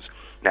homes.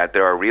 Now,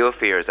 there are real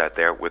fears out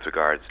there with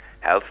regards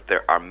health.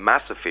 There are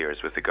massive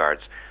fears with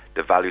regards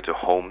the value to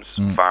homes,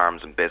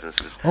 farms and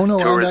businesses. Oh no,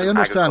 tourism, I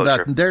understand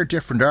that. And they're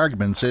different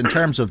arguments. In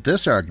terms of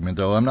this argument,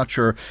 though, I'm not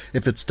sure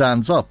if it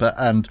stands up.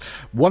 And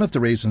one of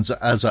the reasons,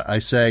 as I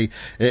say,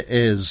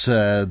 is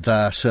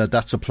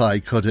that supply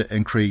could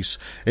increase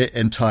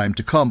in time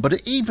to come.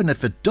 But even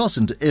if it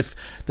doesn't, if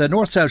the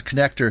North-South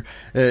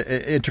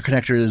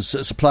interconnector is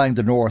supplying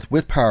the North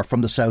with power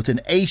from the South in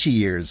 80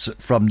 years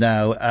from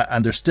now,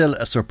 and there's still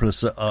a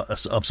surplus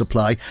of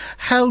supply,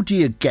 how do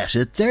you get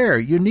it there?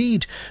 You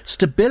need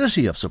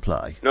stability of supply.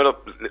 No,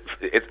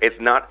 it's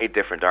not a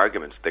different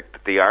argument.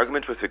 The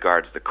argument with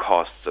regards to the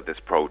costs of this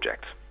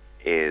project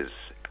is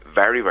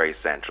very, very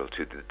central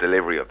to the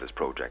delivery of this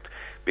project,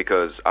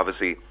 because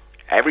obviously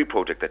every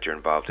project that you're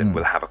involved in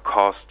will have a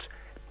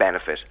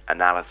cost-benefit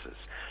analysis.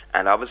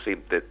 And obviously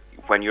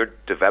when you're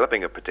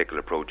developing a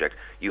particular project,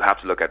 you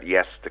have to look at,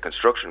 yes, the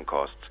construction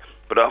costs,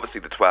 but obviously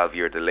the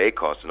 12-year delay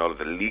costs and all of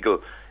the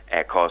legal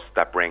costs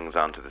that brings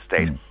onto the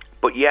state.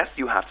 But yes,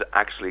 you have to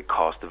actually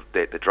cost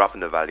the drop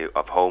in the value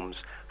of homes,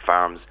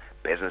 farms,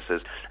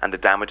 businesses, and the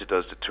damage it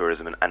does to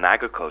tourism and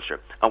agriculture.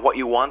 And what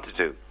you want to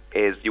do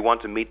is you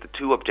want to meet the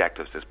two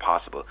objectives as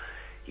possible.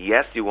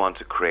 Yes, you want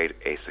to create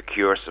a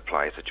secure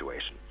supply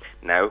situation.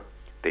 Now,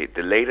 the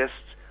latest,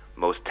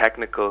 most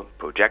technical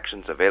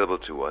projections available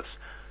to us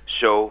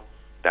show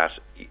that,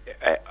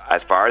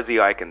 as far as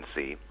the eye can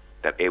see,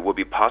 that it would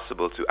be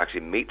possible to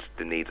actually meet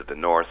the needs of the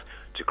North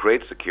to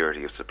create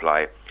security of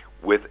supply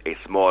with a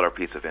smaller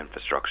piece of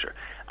infrastructure.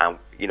 And,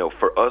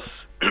 for us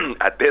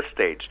at this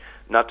stage,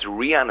 not to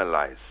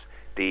reanalyze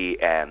the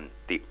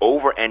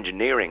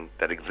over-engineering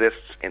that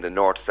exists in the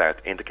North-South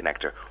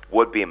interconnector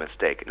would be a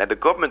mistake. Now, the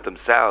government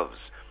themselves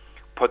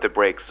put the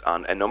brakes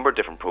on a number of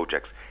different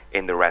projects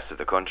in the rest of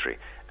the country.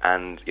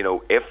 And,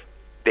 if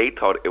they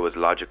thought it was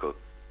logical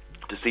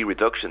to see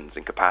reductions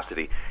in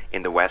capacity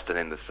in the West and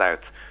in the South,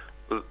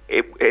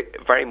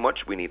 very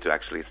much we need to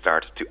actually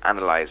start to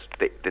analyse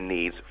the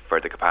needs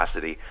for the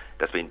capacity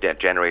that's been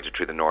generated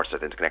through the North-South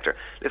interconnector.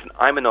 Listen,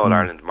 I'm an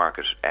all-Ireland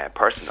market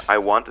person. I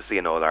want to see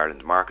an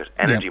all-Ireland market,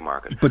 energy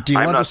market. But do you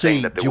want to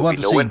see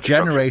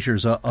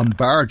generators on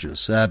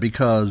barges?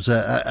 Because,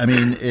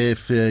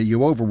 if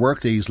you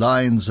overwork these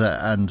lines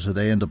and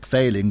they end up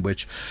failing,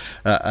 which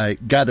I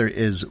gather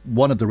is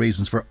one of the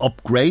reasons for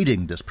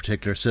upgrading this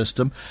particular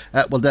system,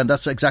 well then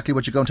that's exactly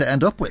what you're going to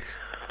end up with.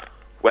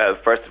 Well,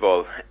 first of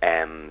all,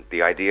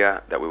 The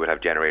idea that we would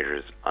have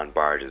generators on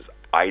barges,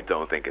 I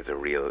don't think is a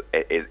real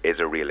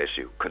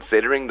issue,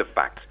 considering the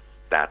fact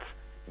that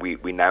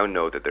we now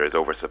know that there is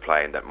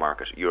oversupply in that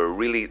market. You're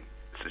really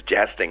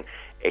suggesting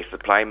a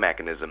supply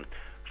mechanism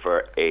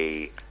for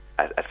a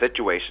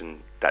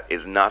situation that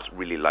is not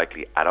really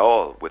likely at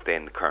all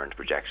within current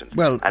projections.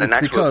 Well, and it's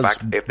because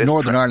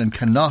Northern Ireland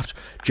cannot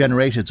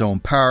generate its own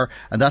power,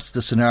 and that's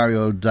the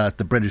scenario that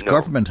the British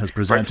government has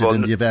presented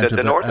in the event of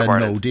a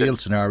no-deal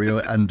scenario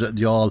and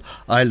the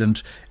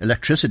all-island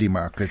electricity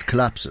market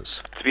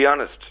collapses. To be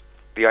honest,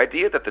 the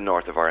idea that the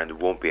north of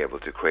Ireland won't be able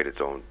to create its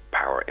own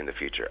power in the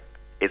future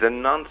is a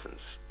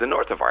nonsense. The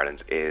north of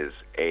Ireland is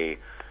a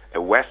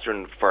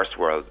Western first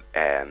world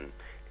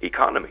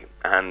economy,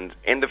 and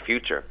in the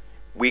future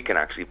we can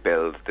actually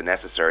build the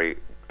necessary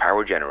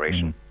power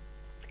generation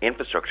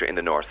infrastructure in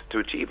the north to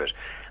achieve it.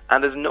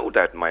 And there's no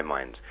doubt in my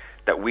mind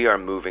that we are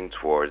moving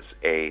towards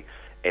a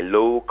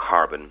low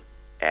carbon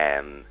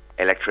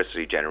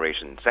electricity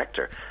generation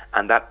sector,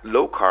 and that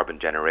low carbon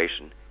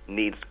generation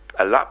needs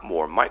a lot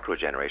more micro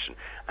generation.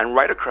 And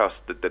right across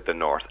the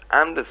north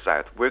and the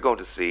south, we're going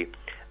to see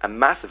a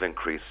massive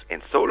increase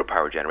in solar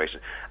power generation.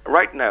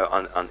 Right now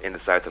in the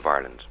south of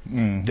Ireland,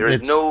 there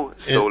is no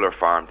solar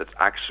farm that's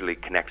actually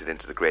connected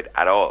into the grid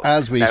at all.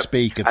 As we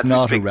speak, it's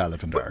not a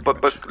relevant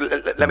argument.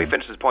 But let me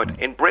finish this point.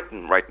 In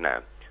Britain right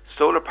now,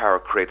 solar power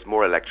creates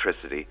more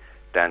electricity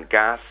than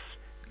gas,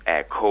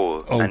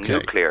 coal and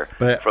nuclear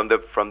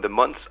from the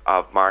months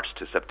of March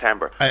to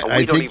September.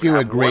 I think you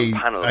agree.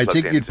 I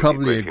think you'd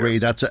probably agree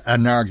that's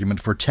an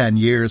argument for 10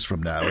 years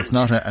from now. It's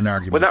not an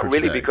argument for today. Well, not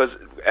really, because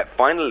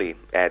finally,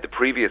 the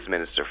previous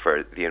Minister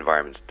for the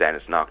Environment,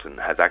 Denis Naughton,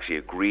 has actually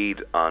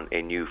agreed on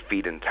a new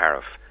feed-in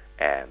tariff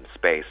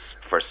space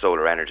for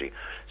solar energy.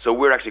 So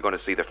we're actually going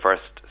to see the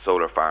first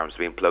solar farms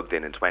being plugged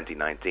in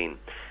 2019.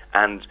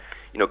 And,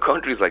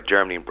 countries like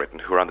Germany and Britain,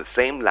 who are on the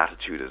same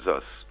latitude as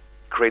us,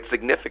 create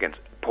significant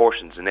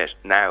portions in it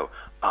now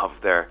of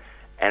their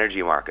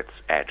energy markets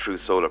through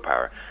solar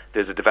power.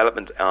 There's a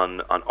development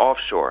on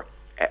offshore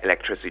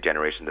electricity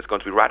generation that's going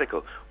to be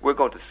radical. We're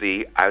going to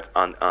see out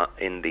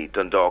in the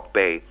Dundalk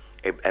Bay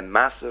a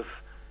massive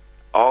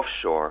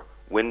offshore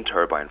wind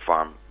turbine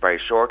farm very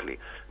shortly.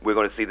 We're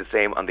going to see the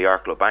same on the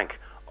Arklow Bank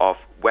off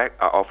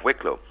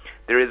Wicklow.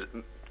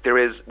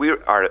 We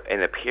are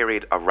in a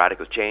period of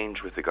radical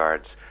change with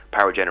regards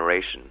power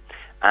generation,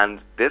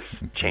 and this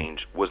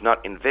change was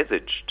not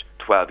envisaged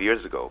 12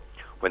 years ago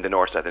when the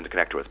North-South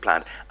Interconnector was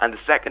planned. And the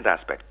second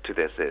aspect to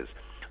this is,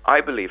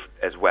 I believe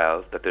as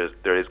well that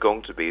there is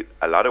going to be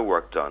a lot of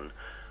work done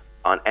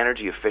on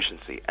energy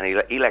efficiency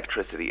and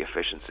electricity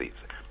efficiencies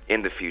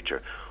in the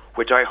future,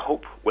 which I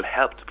hope will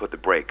help to put the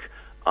brake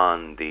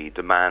on the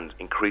demand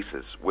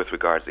increases with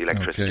regards to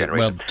electricity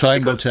generation. Well,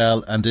 time will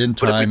tell, and in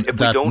time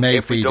that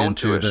may feed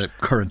into the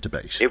current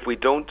debate. If we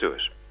don't do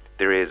it,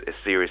 there is a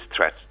serious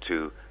threat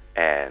to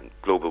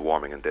global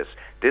warming in this.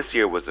 This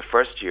year was the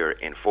first year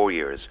in 4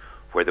 years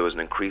where there was an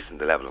increase in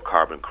the level of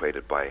carbon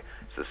created by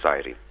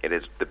society. It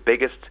is the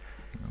biggest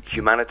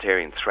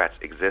humanitarian threat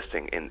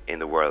existing in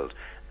the world,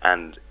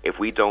 and if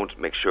we don't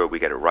make sure we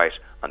get it right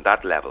on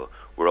that level,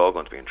 we're all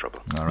going to be in trouble.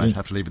 All right,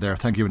 have to leave it there.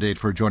 Thank you indeed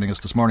for joining us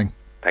this morning.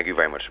 Thank you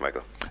very much,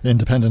 Michael.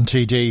 Independent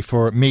TD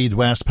for Meath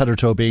West, Peadar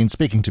Tóibín,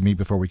 speaking to me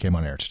before we came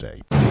on air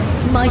today.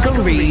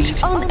 Michael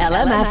Reid on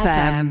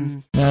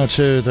LMFM. Now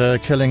to the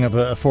killing of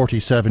a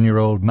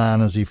 47-year-old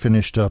man as he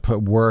finished up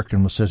at work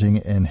and was sitting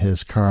in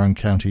his car in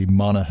County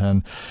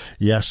Monaghan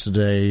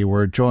yesterday.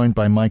 We're joined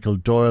by Michael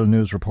Doyle,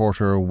 news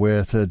reporter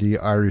with the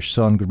Irish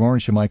Sun. Good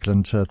morning to you, Michael,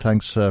 and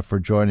thanks for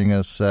joining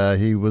us.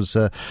 He was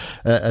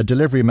a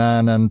delivery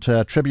man, and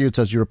tributes,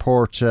 as you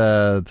report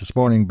this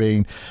morning,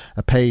 being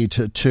paid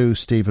to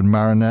Stephen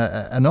Marin.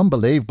 An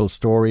unbelievable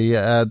story.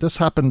 This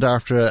happened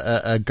after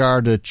a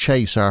Garda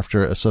chase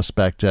after a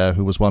suspect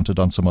who was wanted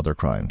on some other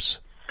crimes.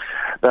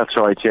 That's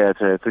right, yeah.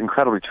 It's an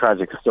incredibly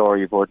tragic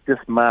story, but this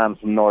man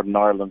from Northern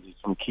Ireland, he's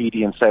from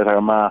Keady in South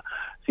Armagh,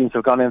 seems to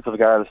have gone into the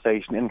Garda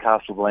station in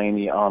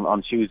Castleblaney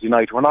on Tuesday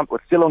night.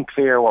 It's still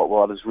unclear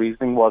what his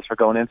reasoning was for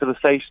going into the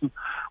station,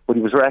 but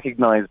he was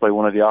recognised by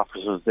one of the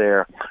officers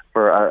there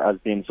as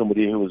being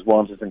somebody who was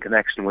wanted in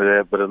connection with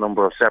a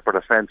number of separate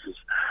offences.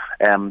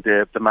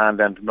 The man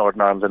then from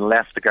Northern Ireland then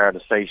left the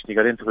Garda station. He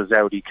got into his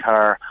Audi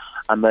car,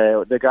 and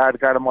the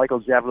Garda Michael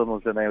Devlin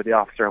was the name of the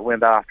officer who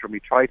went after him.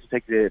 He tried to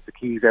take the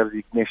keys out of the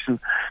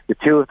ignition. The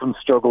two of them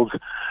struggled.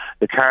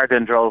 The car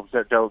then drove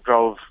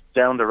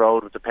down the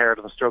road with the pair of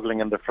them struggling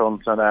in the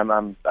front,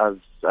 and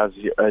as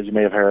you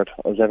may have heard,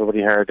 as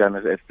everybody heard, then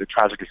it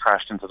tragically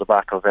crashed into the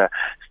back of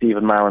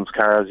Stephen Marin's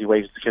car as he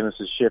waited to finish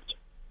his shift.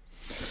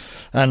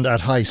 And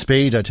at high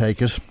speed, I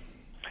take it?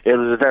 It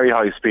was a very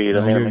high speed.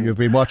 You've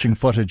been watching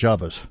footage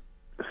of it.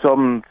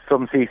 Some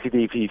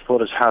CCTV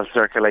footage has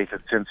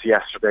circulated since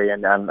yesterday,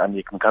 and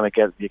you can kind of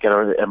get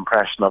an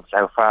impression of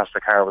how fast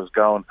the car was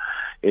going.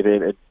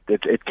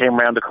 It came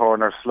around the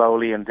corner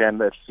slowly, and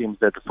then it seems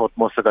that the foot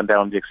must have gone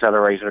down the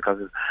accelerator because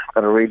it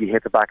kind of really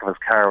hit the back of his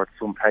car with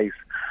some pace.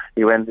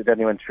 He went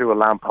through a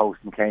lamppost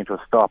and came to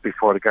a stop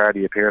before the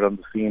Gardaí appeared on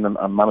the scene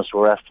and managed to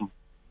arrest him.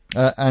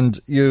 And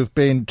you've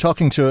been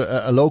talking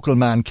to a local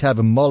man,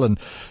 Kevin Mullen,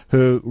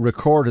 who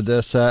recorded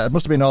this. It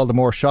must have been all the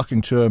more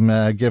shocking to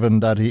him, given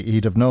that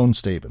he'd have known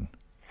Stephen.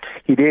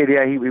 He did,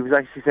 yeah. He was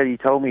actually said, he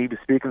told me he was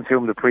speaking to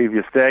him the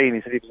previous day, and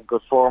he said he was in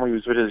good form. He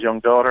was with his young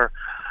daughter,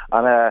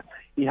 and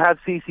he had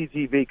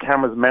CCTV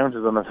cameras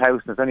mounted on his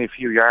house, and it's only a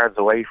few yards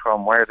away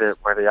from where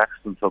the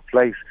accident took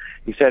place.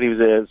 He said he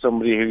was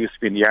somebody who used to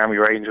be in the Army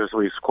Rangers, so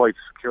he was quite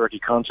security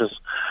conscious,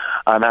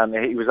 and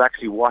he was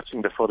actually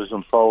watching the footage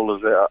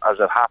unfold as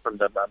it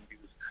happened, and he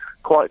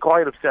was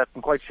quite upset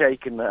and quite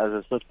shaken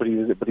as such, but he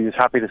was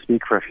happy to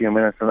speak for a few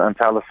minutes and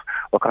tell us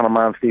what kind of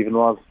man Stephen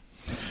was.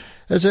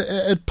 Is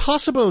it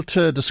possible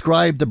to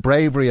describe the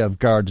bravery of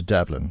Garda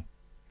Devlin?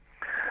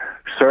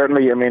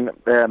 Certainly. I mean,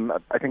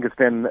 I think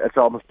it's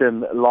almost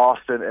been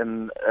lost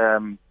in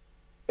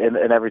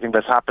everything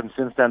that's happened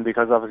since then,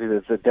 because obviously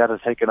the debt has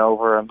taken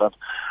over and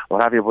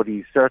what have you. But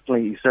he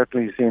certainly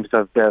seems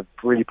to have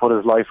really put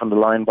his life on the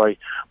line by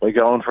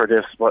going for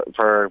this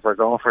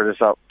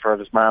for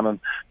this man. And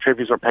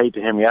tributes were paid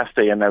to him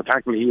yesterday, and now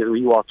thankfully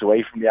he walked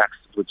away from the accident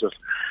with just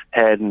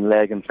head and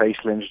leg and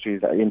facial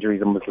injuries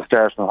and was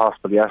discharged from the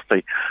hospital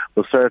yesterday.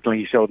 But certainly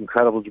he showed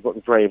incredible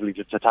bravery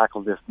to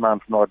tackle this man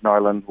from Northern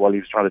Ireland while he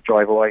was trying to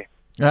drive away.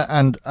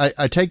 And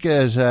I take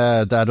it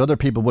that other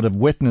people would have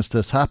witnessed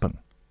this happen.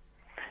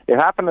 It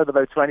happened at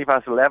about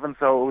 11:20,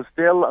 so it was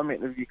still, I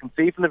mean, you can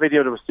see from the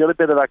video, there was still a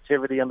bit of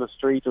activity on the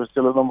street. There was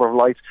still a number of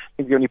lights. I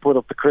think they only put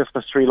up the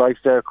Christmas tree lights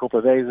there a couple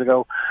of days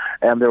ago.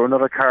 There were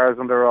other cars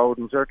on the road,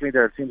 and certainly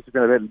there seems to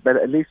have been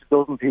at least a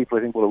dozen people,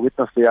 I think, will have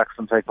witnessed the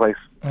accident take place.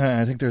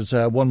 I think there's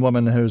one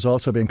woman who's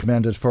also been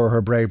commended for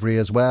her bravery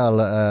as well,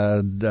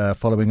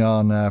 following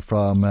on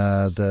from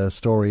the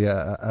story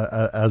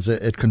as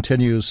it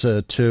continues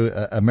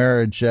to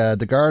emerge.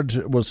 The guard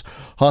was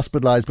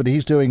hospitalised, but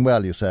he's doing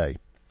well, you say?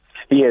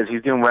 He is.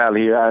 He's doing well.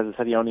 As I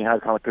said, he only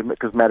had kind of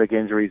cosmetic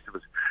injuries to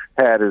his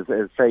head,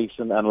 his face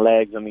and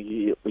legs, and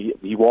he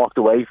walked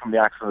away from the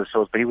accident,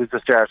 but he was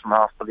discharged from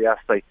hospital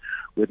yesterday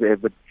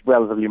with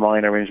relatively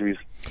minor injuries.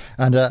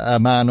 And a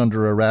man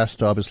under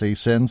arrest, obviously,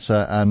 since,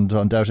 and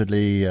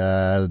undoubtedly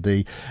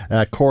the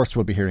courts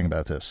will be hearing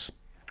about this.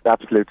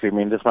 Absolutely. I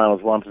mean, this man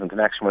was wanted in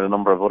connection with a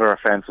number of other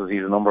offences.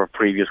 He's a number of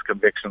previous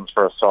convictions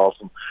for assault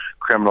and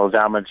criminal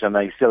damage, and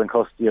he's still in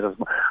custody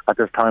at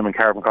this time in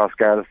Carbon Cross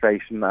Garda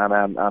Station,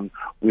 and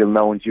we'll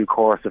know in due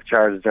course if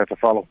charges are to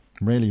follow.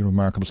 Really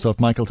remarkable stuff.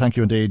 Michael, thank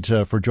you indeed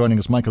for joining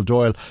us. Michael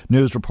Doyle,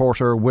 news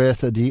reporter with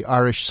the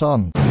Irish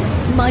Sun.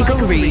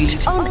 Michael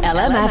Reid on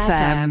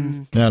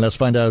LMFM. Now let's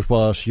find out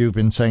what you've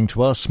been saying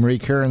to us. Marie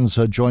Kearns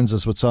joins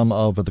us with some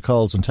of the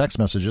calls and text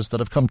messages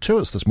that have come to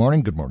us this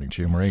morning. Good morning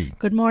to you, Marie.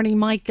 Good morning,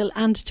 Michael,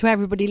 and to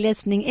everybody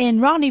listening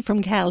in. Ronnie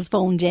from Kells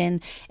phoned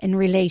in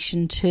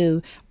relation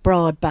to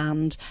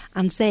broadband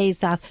and says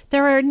that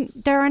there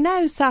are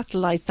now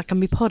satellites that can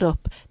be put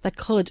up that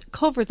could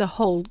cover the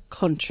whole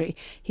country.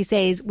 He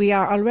says we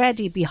are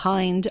already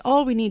behind.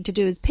 All we need to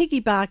do is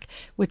piggyback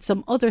with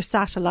some other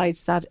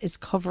satellites that is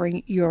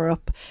covering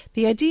Europe.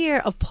 The idea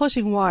of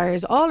putting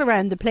wires all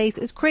around the place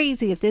is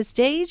crazy at this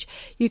stage.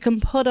 You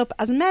can put up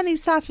as many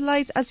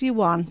satellites as you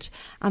want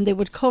and they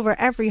would cover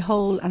every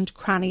hole and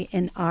cranny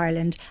in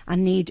Ireland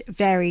and need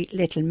very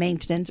little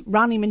maintenance.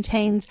 Ronnie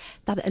maintains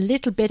that a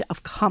little bit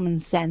of common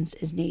sense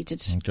is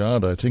needed.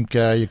 God, I think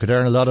you could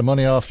earn a lot of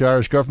money off the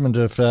Irish government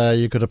if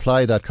you could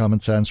apply that common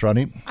sense,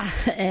 Ronnie.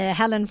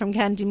 Helen from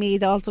County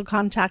Meath also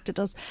contacted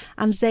us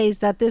and says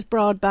that this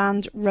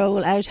broadband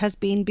rollout has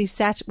been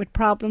beset with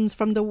problems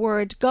from the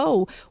word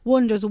go.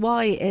 Wonders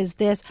why is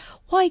this?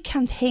 Why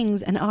can't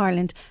things in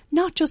Ireland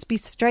not just be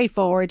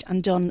straightforward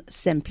and done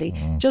simply?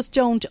 Just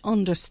don't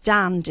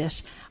understand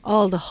it.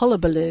 All the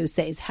hullabaloo,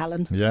 says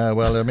Helen. Yeah,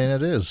 well, I mean,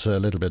 it is a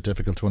little bit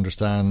difficult to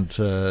understand.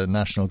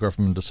 National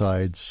government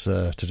decides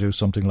to do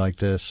something like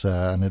this,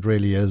 and it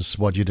really is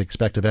what you'd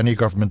expect of any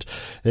government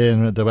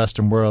in the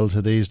Western world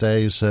these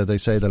days. They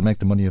say they'll make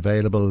the money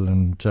available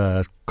and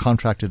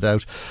contract it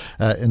out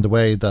in the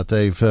way that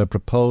they've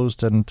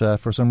proposed, and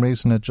for some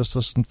reason it just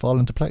doesn't fall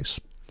into place.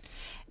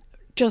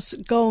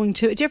 Just going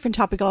to a different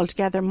topic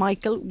altogether,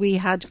 Michael, we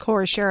had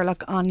Cora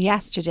Sherlock on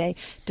yesterday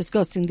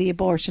discussing the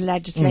abortion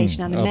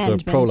legislation and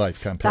amendment. The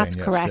pro-life campaign. That's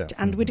correct.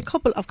 Yeah. And with a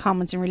couple of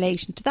comments in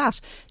relation to that.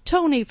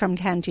 Tony from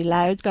County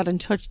Louth got in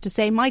touch to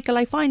say, Michael,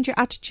 I find your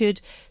attitude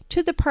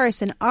to the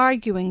person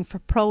arguing for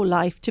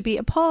pro-life to be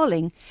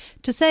appalling.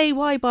 To say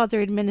why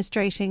bother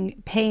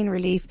administrating pain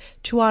relief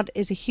to what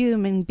is a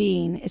human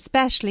being,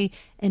 especially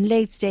in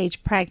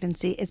late-stage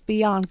pregnancy, is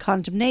beyond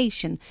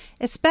condemnation,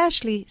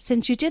 especially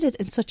since you did it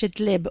in such a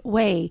glib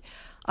way.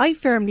 I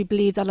firmly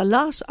believe that a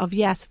lot of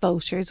yes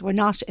voters were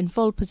not in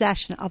full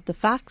possession of the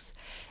facts.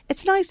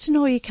 It's nice to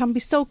know you can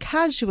be so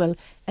casual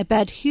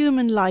about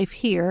human life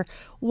here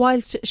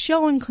whilst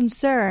showing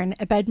concern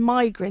about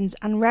migrants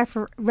and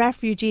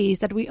refugees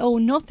that we owe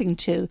nothing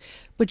to,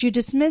 but you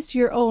dismiss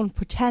your own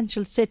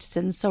potential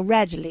citizens so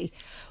readily.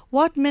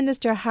 What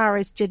Minister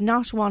Harris did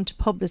not want to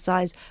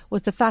publicise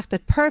was the fact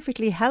that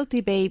perfectly healthy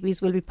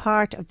babies will be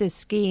part of this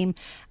scheme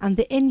and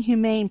the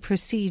inhumane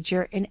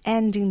procedure in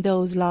ending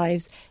those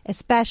lives,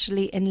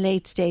 especially in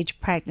late-stage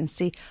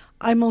pregnancy.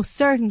 I most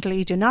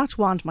certainly do not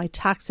want my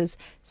taxes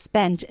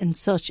spent in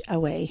such a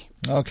way.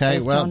 Okay,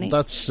 well, Tony.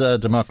 That's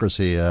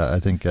democracy, I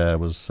think,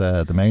 was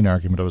the main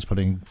argument I was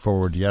putting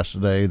forward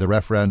yesterday. The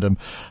referendum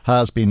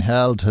has been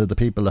held. The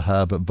people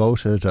have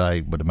voted. I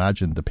would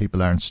imagine the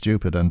people aren't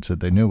stupid and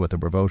they knew what they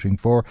were voting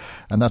for,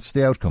 and that's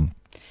the outcome.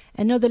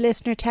 Another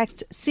listener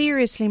texts,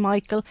 seriously,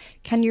 Michael,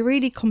 can you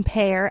really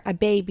compare a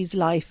baby's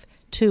life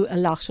to a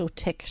lotto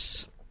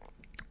ticket?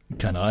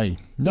 Can I?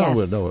 No,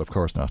 Yes. no, of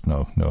course not.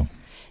 No.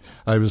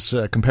 I was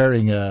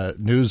comparing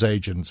news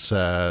agents,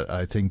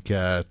 I think,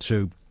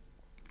 to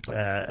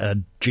a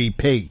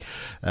GP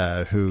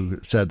who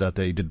said that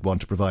they did want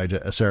to provide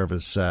a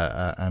service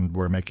and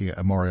were making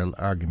a moral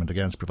argument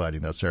against providing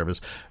that service.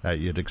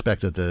 You'd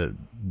expect that the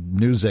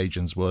news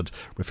agents would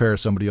refer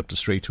somebody up the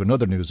street to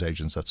another news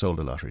agent that sold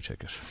a lottery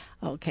ticket.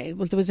 Okay,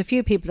 well, there was a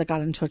few people that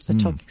got in touch that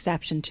took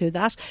exception to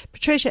that.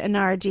 Patricia in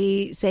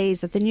RD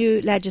says that the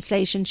new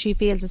legislation she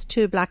feels is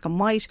too black and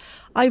white.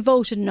 I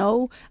voted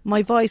no.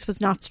 My voice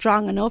was not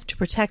strong enough to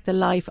protect the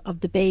life of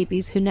the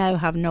babies who now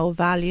have no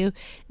value.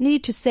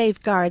 Need to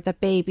safeguard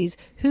that babies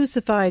who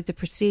survive the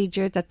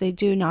procedure, that they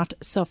do not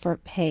suffer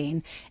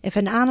pain. If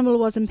an animal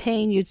was in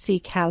pain, you'd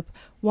seek help.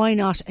 Why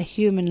not a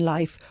human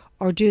life?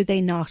 Or do they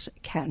not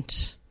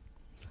count?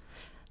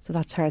 So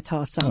that's her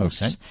thoughts on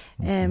it.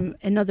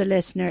 Another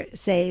listener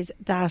says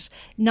that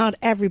not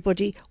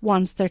everybody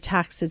wants their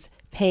taxes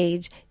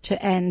paid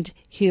to end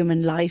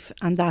human life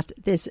and that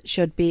this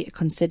should be a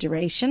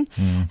consideration.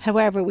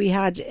 However, we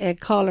had a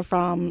caller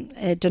from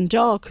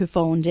Dundalk who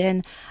phoned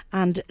in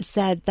and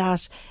said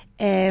that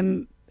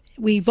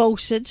we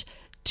voted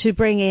to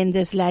bring in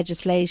this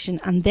legislation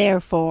and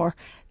therefore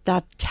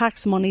that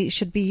tax money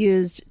should be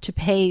used to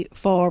pay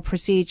for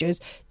procedures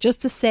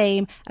just the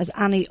same as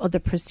any other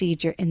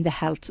procedure in the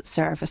health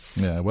service.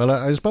 Yeah, well,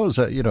 I suppose,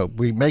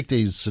 we make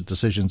these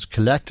decisions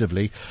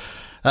collectively.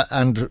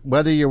 And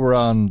whether you were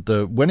on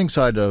the winning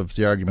side of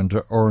the argument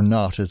or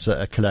not, it's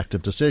a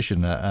collective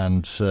decision.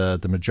 And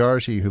the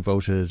majority who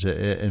voted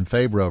in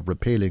favour of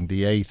repealing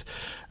the 8th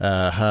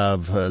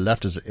have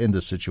left us in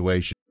this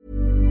situation.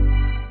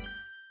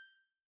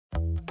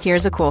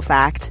 Here's a cool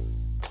fact.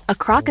 A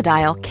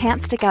crocodile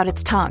can't stick out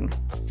its tongue.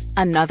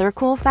 Another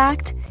cool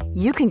fact,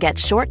 you can get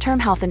short-term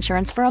health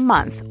insurance for a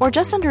month or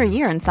just under a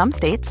year in some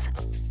states.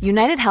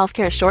 United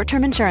Healthcare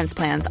short-term insurance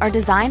plans are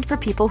designed for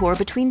people who are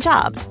between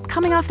jobs,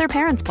 coming off their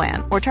parents'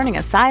 plan, or turning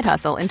a side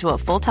hustle into a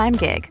full-time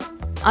gig.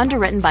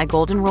 Underwritten by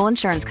Golden Rule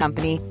Insurance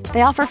Company,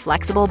 they offer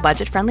flexible,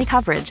 budget-friendly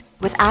coverage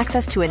with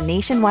access to a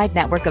nationwide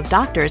network of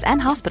doctors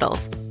and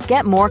hospitals.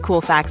 Get more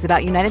cool facts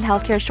about United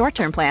Healthcare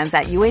short-term plans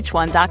at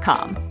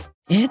uh1.com.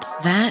 It's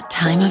that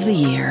time of the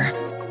year.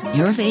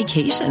 Your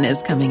vacation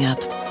is coming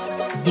up.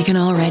 You can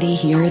already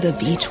hear the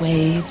beach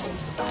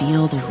waves,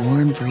 feel the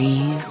warm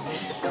breeze,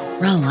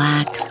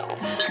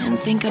 relax, and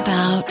think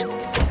about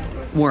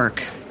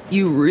work.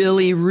 You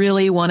really,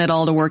 really want it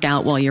all to work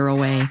out while you're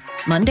away.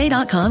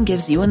 Monday.com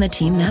gives you and the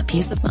team that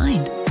peace of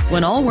mind.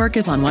 When all work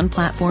is on one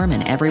platform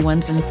and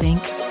everyone's in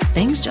sync,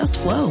 things just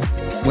flow.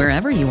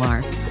 Wherever you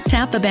are,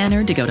 tap the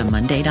banner to go to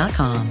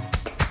Monday.com.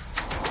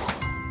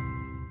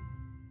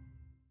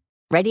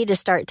 Ready to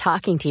start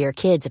talking to your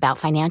kids about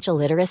financial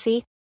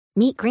literacy?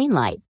 Meet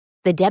Greenlight,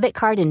 the debit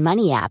card and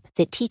money app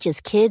that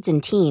teaches kids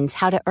and teens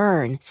how to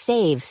earn,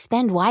 save,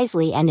 spend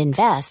wisely, and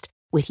invest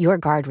with your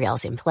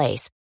guardrails in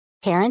place.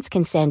 Parents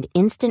can send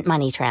instant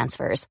money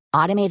transfers,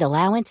 automate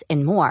allowance,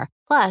 and more.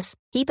 Plus,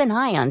 keep an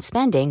eye on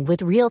spending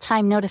with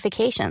real-time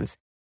notifications.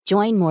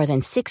 Join more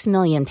than 6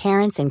 million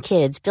parents and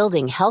kids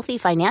building healthy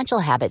financial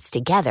habits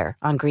together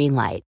on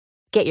Greenlight.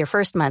 Get your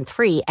first month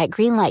free at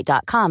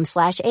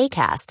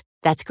greenlight.com/ACAST.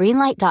 That's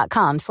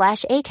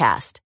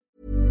greenlight.com/ACAST.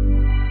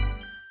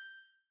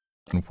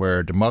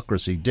 Where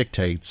democracy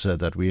dictates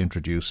that we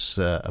introduce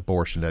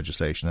abortion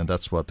legislation, and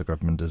that's what the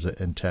government is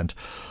intent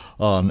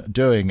on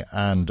doing.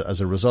 And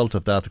as a result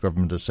of that, the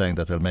government is saying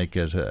that they'll make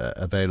it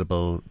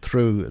available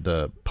through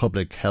the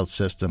public health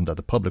system, that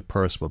the public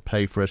purse will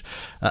pay for it.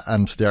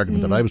 And the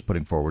argument that I was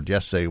putting forward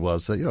yesterday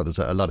was that, there's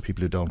a lot of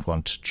people who don't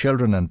want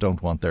children and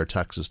don't want their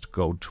taxes to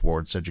go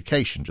towards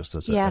education, just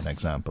as an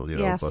example.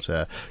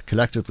 But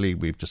collectively,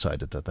 we've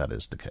decided that that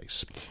is the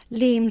case.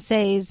 Liam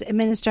says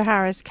Minister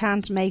Harris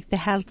can't make the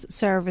health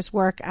service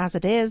work as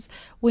it is.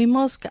 We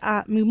must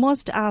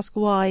ask,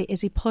 why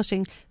is he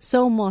putting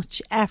so much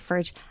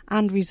effort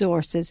and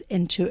resources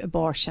into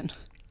abortion?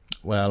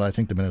 Well, I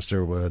think the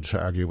Minister would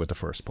argue with the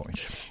first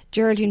point.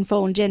 Geraldine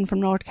phoned in from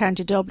North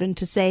County Dublin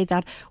to say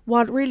that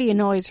what really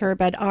annoys her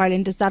about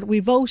Ireland is that we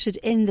voted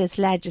in this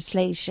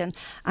legislation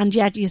and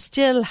yet you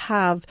still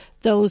have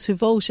those who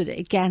voted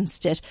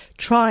against it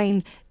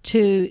trying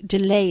to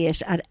delay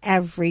it at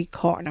every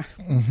corner.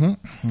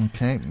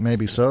 Okay,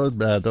 maybe so.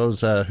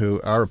 Those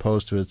who are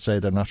opposed to it say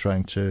they're not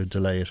trying to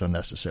delay it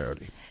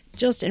unnecessarily.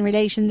 Just in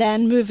relation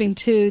then, moving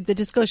to the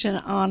discussion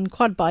on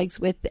quad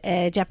bikes with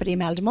Deputy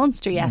Imelda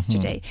Munster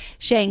yesterday,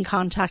 Shane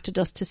contacted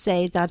us to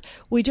say that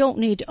we don't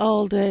need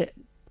all the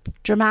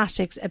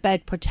dramatics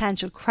about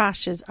potential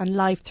crashes and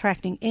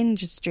life-threatening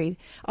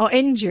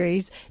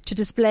injuries to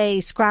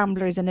display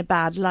scramblers in a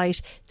bad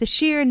light. The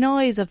sheer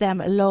noise of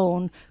them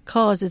alone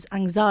causes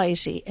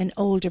anxiety in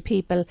older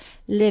people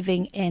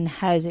living in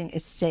housing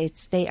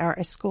estates. They are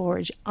a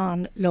scourge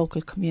on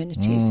local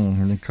communities.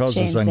 And it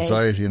causes Shane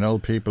anxiety says. in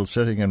old people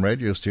sitting in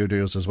radio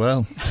studios as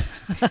well.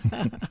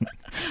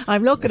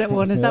 I'm looking at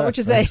one, is that what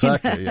you're saying?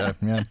 Exactly, yeah,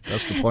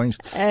 that's the point.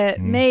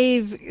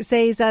 Maeve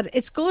says that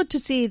it's good to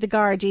see the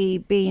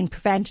Gardaí being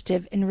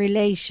preventative in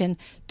relation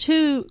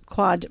to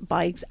quad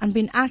bikes and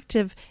being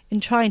active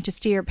in trying to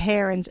steer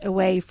parents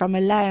away from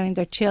allowing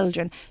their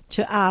children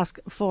to ask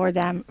for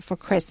them for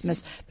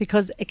Christmas,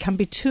 because it can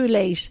be too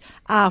late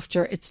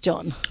after it's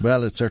done.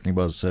 Well, it certainly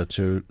was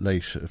too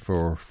late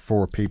for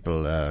 4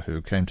 people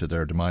who came to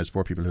their demise,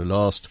 4 people who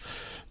lost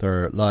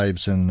their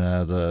lives in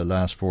the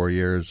last 4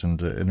 years,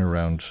 and in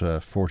around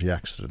 40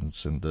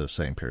 accidents in the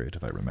same period,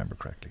 if I remember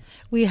correctly.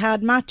 We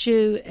had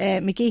Matthew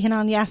McGeehan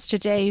on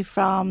yesterday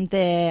from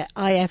the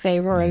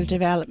IFA Rural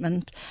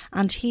Development,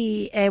 and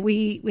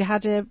we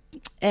had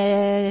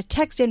a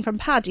text in from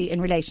Paddy in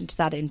relation to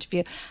that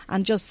interview,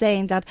 and just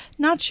saying that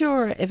not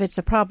sure if it's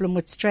a problem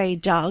with stray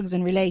dogs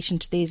in relation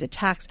to these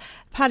attacks.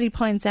 Paddy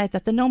points out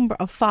that the number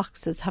of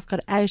foxes have got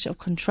out of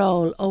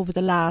control over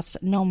the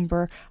last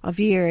number of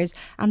years,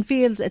 and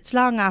feels it's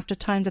long after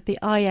time that the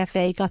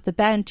IFA got the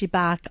bounty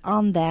back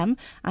on them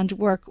and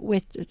work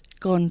with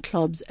gun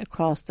clubs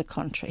across the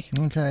country.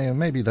 Okay,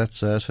 maybe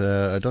that's it.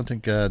 I don't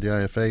think the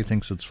IFA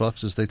thinks it's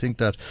foxes. They think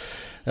that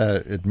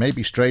it may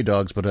be stray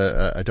dogs, but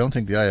I don't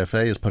think the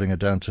IFA is putting it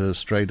down to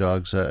stray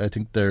dogs. I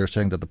think they're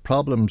saying that the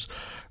problems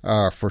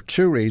are for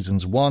 2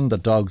 reasons. One,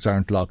 that dogs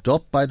aren't locked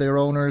up by their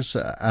owners,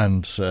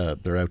 and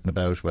they're out and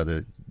about,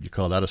 whether you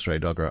call that a stray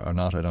dog or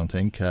not, I don't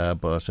think.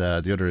 But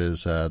the other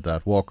is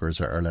that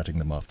walkers are letting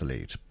them off the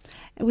lead.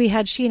 We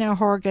had Sheena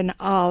Horgan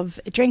of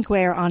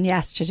Drinkware on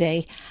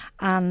yesterday,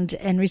 and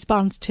in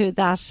response to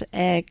that,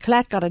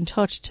 Colette got in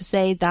touch to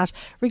say that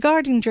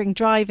regarding drink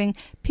driving,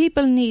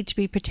 people need to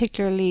be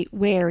particularly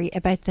wary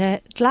about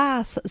the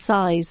glass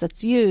size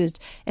that's used,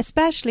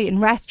 especially in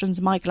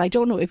restaurants, Michael. I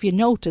don't know if you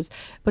notice,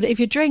 but if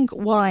you drink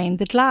wine,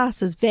 the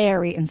glasses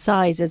vary in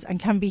sizes and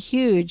can be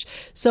huge.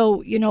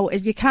 So, you know,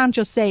 you can't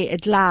just say a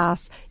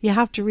glass. You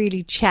have to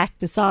really check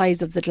the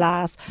size of the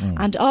glass.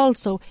 And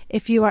also,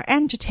 if you are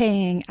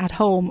entertaining at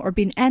home or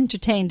being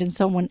entertained in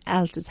someone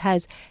else's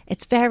house,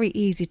 it's very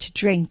easy to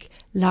drink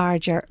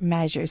larger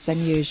measures than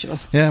usual.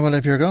 Yeah, well,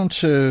 if you're going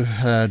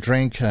to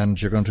drink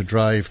and you're going to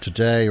drive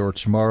today or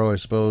tomorrow, I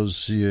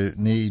suppose you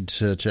need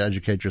to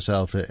educate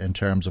yourself in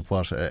terms of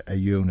what a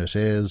unit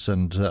is.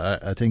 And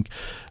I think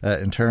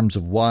in terms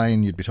of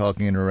wine, you'd be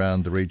talking in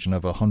around the region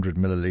of 100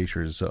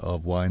 millilitres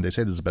of wine. They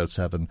say there's about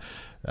 7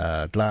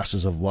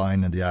 glasses of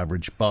wine in the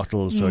average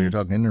bottle, so you're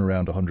talking in and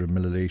around 100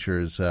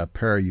 millilitres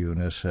per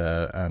unit,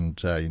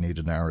 and you need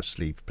an hour's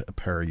sleep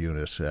per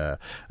unit.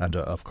 And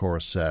of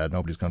course,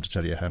 nobody's going to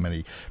tell you how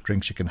many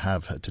drinks you can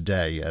have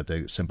today.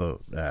 The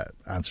simple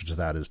answer to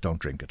that is don't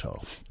drink at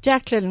all.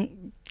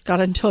 Jacqueline got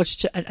in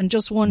touch and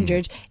just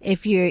wondered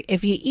if you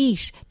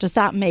eat, does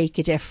that make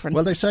a difference?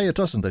 Well, they say it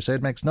doesn't. They say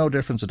it makes no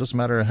difference. It doesn't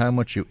matter how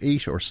much you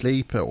eat or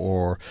sleep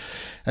or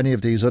any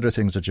of these other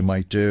things that you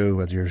might do,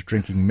 whether you're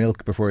drinking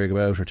milk before you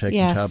go out or taking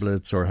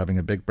tablets or having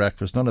a big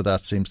breakfast. None of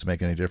that seems to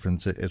make any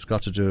difference. It's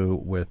got to do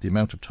with the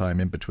amount of time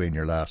in between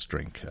your last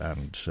drink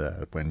and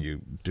when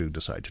you do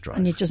decide to drive.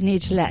 And you just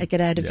need to let it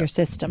get out of your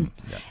system.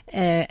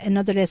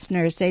 Another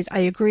listener says, I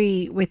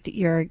agree with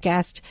your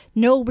guest.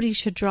 Nobody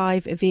should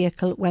drive a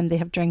vehicle when they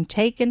have drink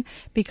taken,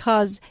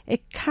 because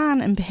it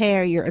can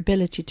impair your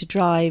ability to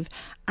drive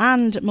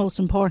and, most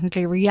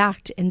importantly,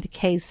 react in the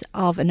case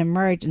of an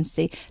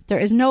emergency. There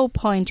is no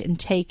point in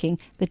taking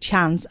the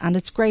chance, and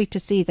it's great to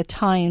see the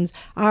times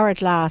are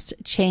at last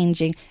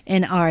changing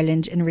in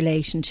Ireland in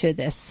relation to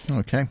this.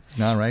 Okay,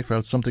 all right. Well,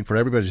 it's something for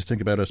everybody to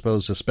think about, I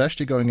suppose,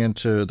 especially going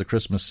into the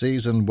Christmas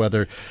season,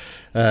 whether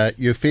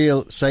you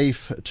feel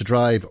safe to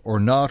drive or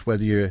not,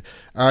 whether you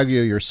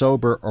argue you're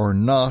sober or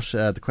not.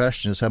 The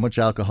question is how much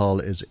alcohol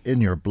is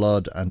in your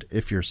blood, and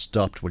if you're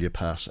stopped, will you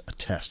pass a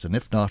test? And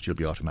if not, you'll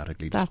be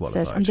automatically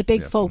disqualified. That's it. And the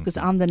big focus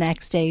on the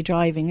next day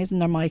driving, isn't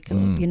there, Michael?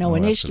 You know,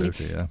 initially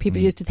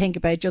people used to think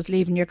about just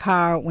leaving your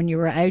car when you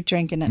were out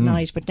drinking at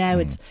night, but now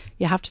it's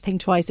you have to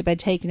think twice about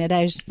taking it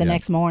out the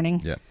next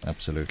morning. Yeah,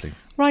 absolutely.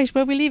 Right,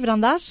 well, we leave it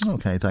on that.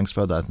 Okay, thanks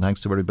for that. And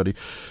thanks to everybody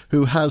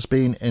who has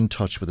been in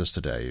touch with us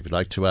today. If you'd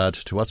like to add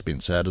to what's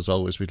been said, as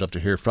always, we'd love to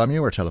hear from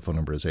you. Our telephone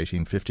number is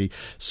 1850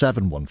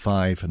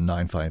 715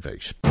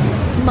 958.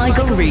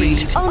 Michael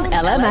Reid on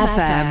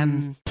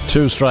LMFM.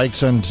 2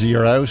 strikes and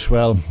you're out.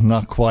 Well,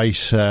 not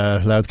quite.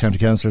 Louth County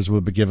councillors will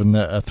be given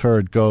a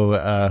third go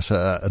at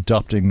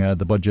adopting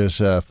the budget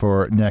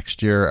for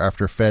next year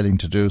after failing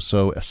to do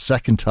so a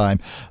second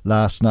time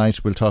last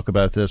night. We'll talk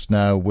about this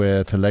now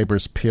with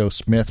Labour's Pio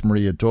Smith,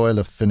 Maria Doyle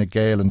of Fine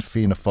Gael and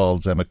Fianna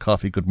Fáil's Emma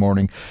Coffey. Good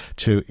morning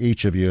to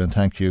each of you and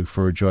thank you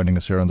for joining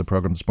us here on the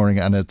programme this morning.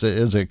 And it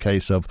is a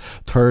case of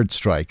third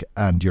strike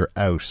and you're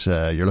out.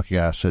 You're looking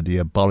at the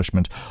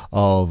abolishment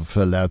of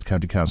Louth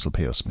County Council,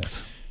 Pio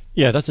Smith.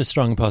 Yeah, that's a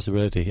strong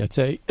possibility. I'd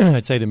say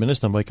the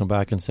Minister might come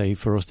back and say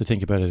for us to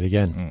think about it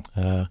again.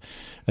 I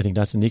think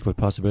that's an equal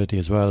possibility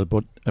as well.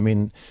 But, I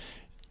mean,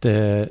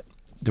 the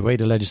way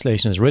the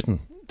legislation is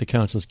written, the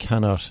councils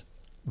cannot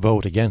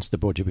vote against the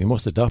budget. We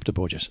must adopt a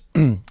budget.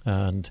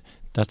 And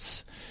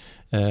that's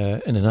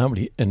an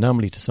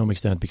anomaly to some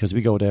extent because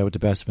we go there with the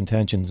best of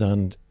intentions,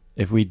 and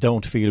if we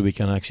don't feel we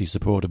can actually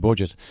support a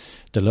budget,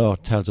 the law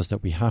tells us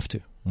that we have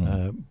to.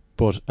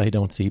 But I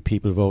don't see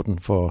people voting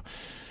for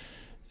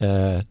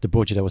the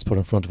budget that was put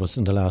in front of us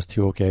in the last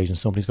 2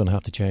 occasions. Something's going to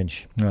have to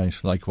change. Right,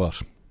 like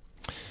what?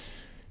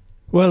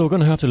 Well, we're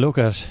going to have to look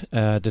at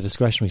the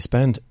discretionary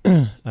spend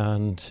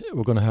and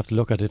we're going to have to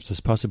look at if there's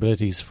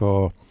possibilities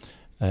for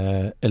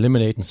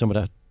eliminating some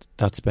of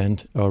that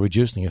spend or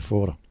reducing it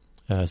further.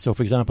 So,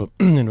 for example,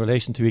 in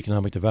relation to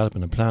economic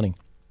development and planning,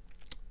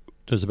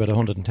 there's about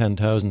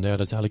 110,000 there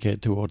that's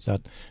allocated towards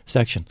that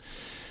section.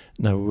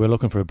 Now, we're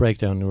looking for a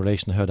breakdown in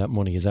relation to how that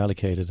money is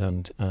allocated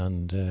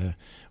and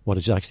what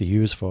it's actually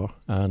used for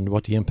and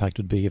what the impact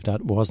would be if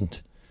that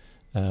wasn't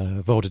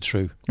voted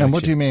through. And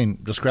what do you mean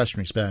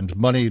discretionary spend?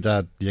 Money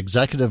that the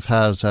executive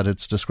has at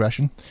its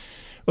discretion?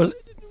 Well,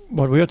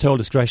 what we are told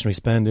discretionary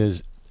spend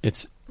is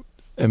it's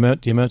the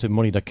amount of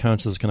money that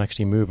councils can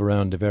actually move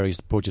around the various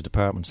budget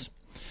departments.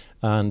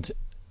 And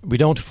we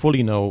don't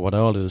fully know what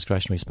all the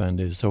discretionary spend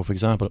is. So, for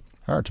example,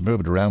 hard to move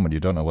it around when you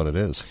don't know what it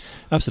is.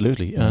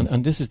 Absolutely,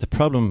 and this is the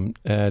problem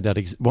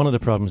one of the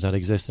problems that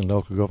exists in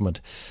local government.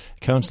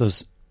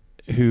 Councillors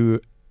who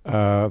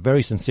are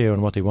very sincere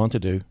in what they want to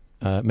do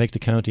make the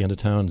county and the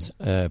towns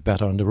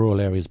better and the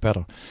rural areas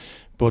better.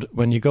 But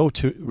when you go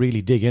to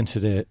really dig into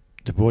the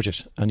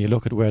budget and you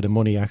look at where the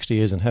money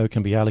actually is and how it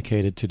can be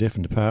allocated to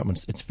different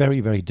departments, it's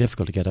very, very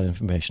difficult to get that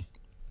information.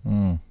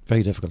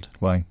 Very difficult.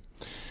 Why?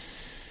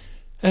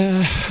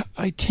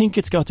 I think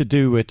it's got to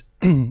do with,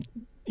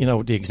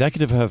 the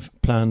executive have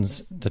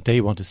plans that they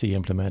want to see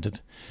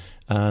implemented,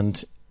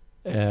 and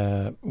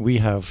we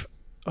have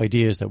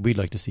ideas that we'd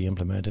like to see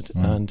implemented,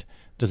 and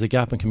there's a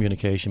gap in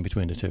communication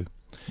between the two,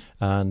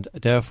 and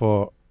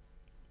therefore,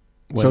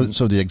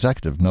 so the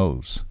executive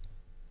knows.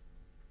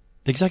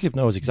 The executive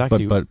knows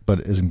exactly, but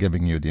isn't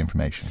giving you the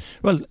information.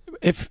 Well,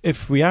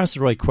 if we ask the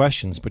right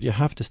questions, but you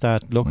have to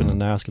start looking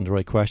and asking the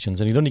right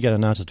questions, and you'll only get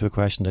an answer to a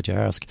question that you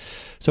ask.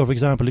 So, for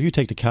example, if you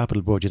take the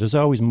capital budget, there's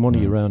always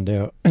money around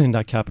there in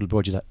that capital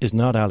budget that is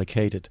not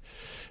allocated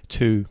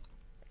to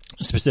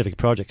specific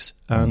projects.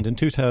 And in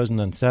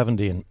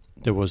 2017,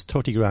 there was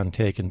 30 grand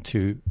taken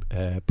to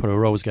put a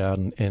rose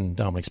garden in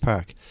Dominic's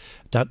Park.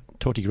 That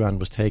 30 grand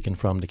was taken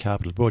from the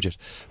capital budget,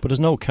 but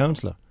there's no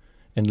councillor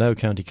in Louth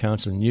County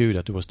Council knew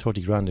that there was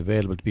 30 grand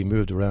available to be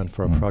moved around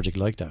for a project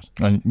like that.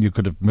 And you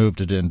could have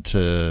moved it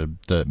into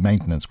the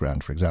maintenance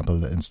grant, for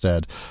example,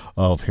 instead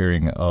of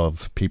hearing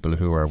of people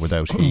who are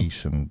without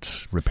heat and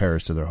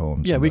repairs to their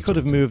homes. Yeah, we could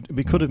have moved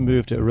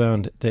it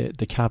around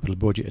the capital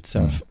budget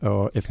itself,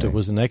 or if there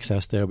was an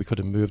excess there, we could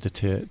have moved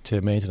it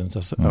to maintenance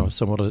or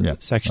some other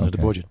section of the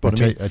budget.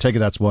 But I take it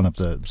that's one of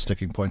the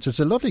sticking points.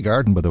 It's a lovely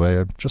garden, by the way.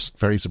 I'm just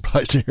very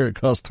surprised to hear it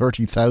cost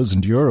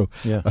 €30,000.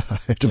 Yeah,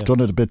 I'd have done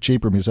it a bit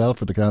cheaper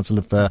myself for the council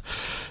if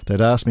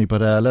they'd asked me.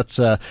 But let's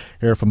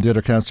hear from the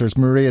other councillors.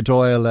 Maria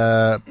Doyle,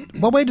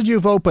 what way did you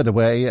vote, by the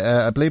way?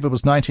 I believe it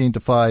was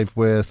 19-5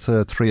 with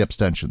 3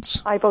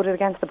 abstentions. I voted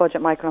against the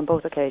budget, Michael, on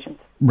both occasions.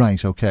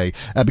 Right, OK.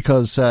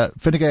 Because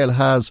Fine Gael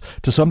has,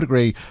 to some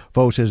degree,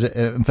 voted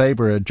in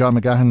favour. John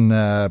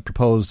McGahan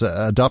proposed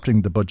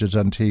adopting the budget,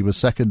 and he was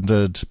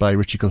seconded by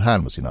Richie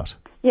Culhane, was he not?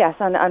 Yes,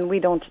 and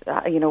we don't,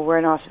 we're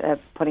not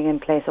putting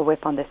in place a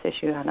whip on this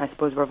issue, and I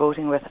suppose we're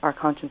voting with our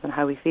conscience and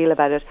how we feel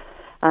about it.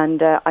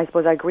 And I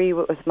suppose I agree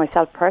with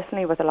myself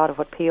personally with a lot of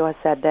what Pio has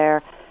said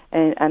there.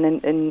 And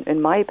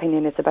in my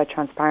opinion, it's about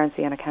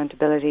transparency and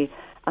accountability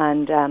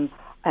and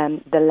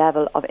the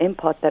level of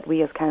input that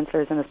we as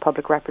councillors and as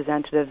public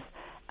representatives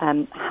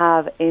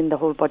have in the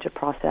whole budget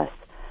process.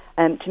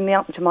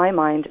 To my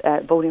mind,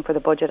 voting for the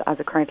budget as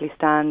it currently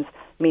stands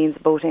means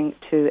voting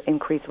to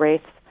increase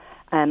rates.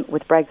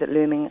 With Brexit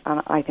looming,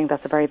 and I think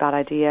that's a very bad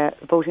idea.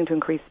 Voting to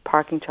increase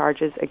parking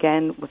charges,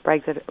 again, with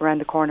Brexit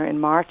around the corner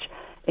in March,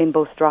 in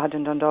both Drogheda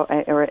and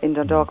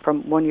Dundalk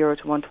from €1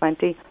 to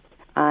 €1.20,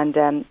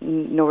 and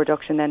no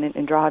reduction then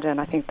in Drogheda,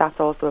 and I think that's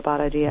also a bad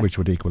idea. Which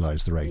would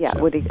equalise the rates. Yeah,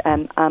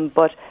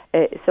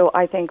 so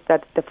I think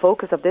that the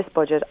focus of this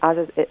budget,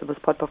 as it was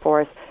put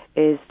before us,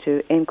 is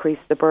to increase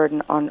the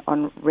burden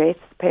on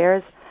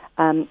ratepayers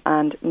and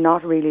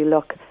not really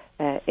look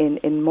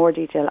in more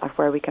detail at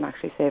where we can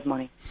actually save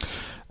money.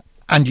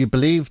 And you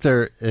believe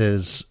there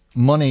is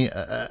money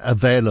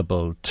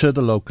available to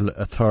the local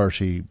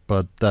authority,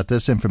 but that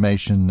this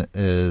information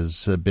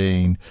is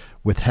being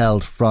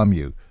withheld from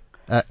you.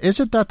 Is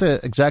it that the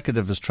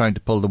executive is trying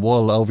to pull the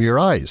wool over your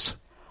eyes?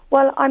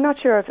 Well, I'm not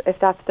sure if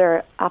that's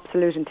their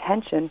absolute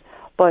intention,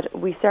 but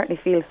we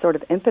certainly feel sort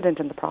of impotent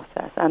in the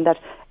process, and that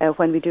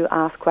when we do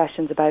ask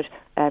questions about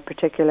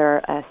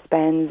particular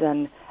spends,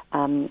 and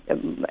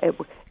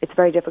it's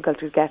very difficult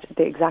to get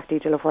the exact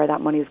detail of where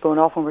that money is going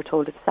off when we're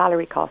told it's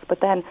salary costs. But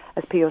then,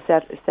 as Pio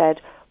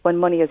said, when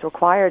money is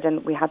required,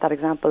 and we had that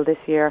example this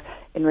year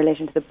in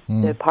relation to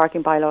the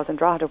parking bylaws in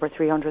Drogheda, where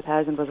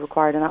 300,000 was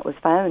required and that was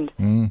found,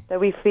 that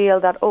we feel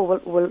that,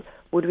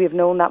 would we have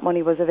known that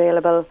money was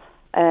available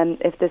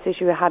if this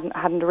issue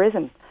hadn't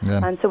arisen? Yeah.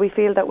 And so we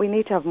feel that we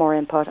need to have more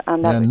input.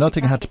 And that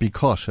nothing had to be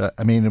cut.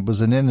 I mean, it was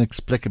an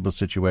inexplicable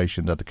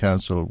situation that the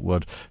council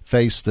would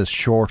face this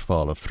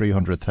shortfall of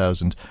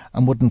 300,000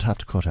 and wouldn't have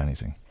to cut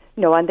anything.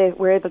 No, and they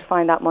were able to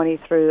find that money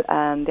through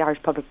the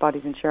Irish Public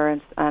Bodies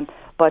Insurance.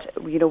 But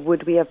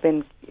would we have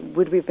been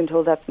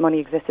told that money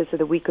existed so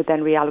that we could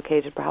then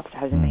reallocate it perhaps to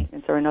housing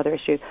maintenance or another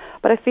issue?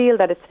 But I feel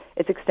that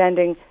it's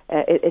extending,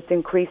 it's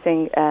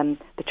increasing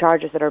the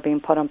charges that are being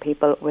put on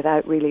people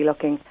without really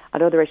looking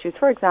at other issues.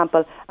 For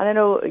example, and I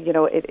know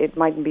it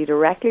mightn't be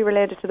directly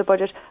related to the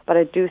budget, but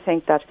I do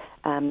think that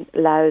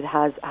Louth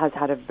has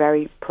had a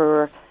very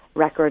poor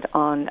record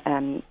on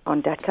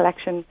debt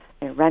collection,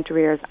 rent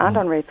arrears, and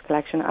on rates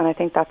collection, and I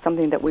think that's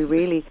something that we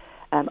really.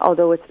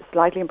 Although it's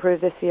slightly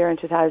improved this year in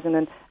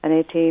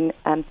 2018,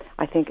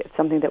 I think it's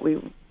something that we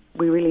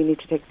really need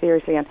to take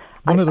seriously. And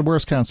one of the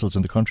worst councils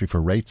in the country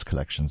for rates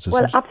collections,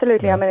 isn't it?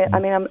 Absolutely. Yeah.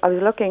 I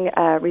was looking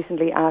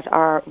recently at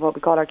what we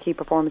call our key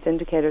performance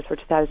indicators for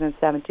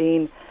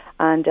 2017,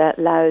 and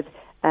Louth,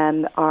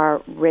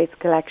 our rates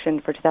collection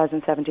for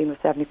 2017 was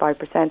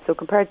 75%. So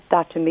compared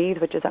that to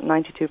Meath, which is at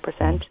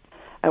 92%,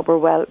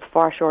 we're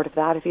far short of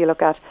that. If you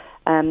look at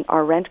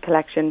our rent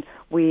collection,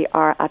 we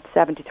are at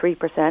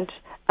 73%.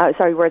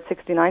 We're at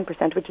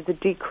 69%, which is a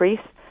decrease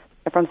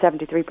from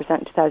 73% in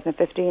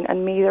 2015,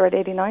 and Meath are at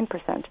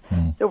 89%.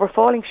 So we're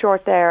falling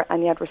short there,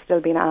 and yet we're still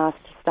being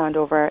asked to stand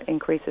over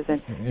increases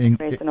in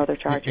rates and other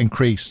charges.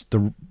 Increase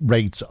the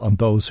rates on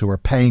those who are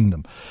paying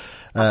them.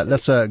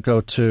 Let's go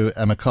to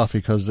Emma Coffey,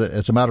 because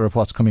it's a matter of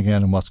what's coming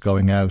in and what's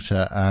going out.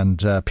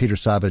 And Peter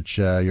Savage,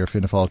 your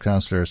Fianna Fáil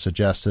councillor,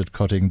 suggested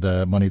cutting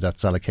the money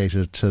that's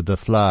allocated to the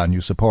FLA, and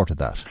you supported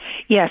that.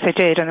 Yes, I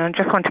did, and I'm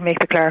just going to make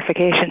the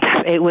clarification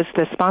that it was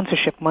the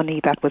sponsorship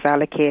money that was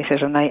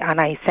allocated, and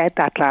I said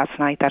that last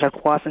night, that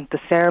it wasn't the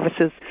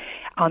services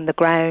on the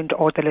ground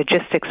or the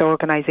logistics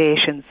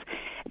organisations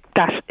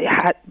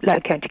that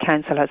Louth County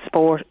Council has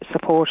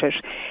supported.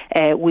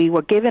 We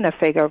were given a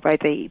figure by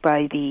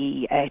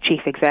the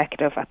Chief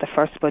Executive at the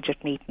first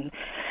budget meeting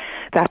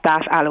that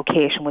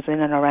allocation was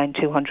in and around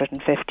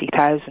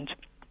 250,000.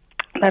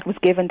 That was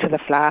given to the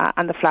FLA,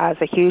 and the FLA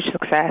is a huge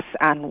success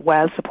and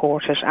well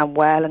supported and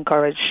well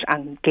encouraged,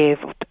 and gave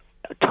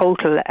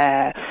total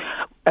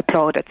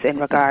plaudits in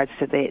regards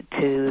to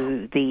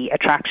the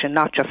attraction,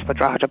 not just for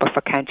Drogheda but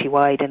for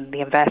county-wide, and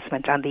the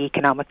investment and the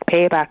economic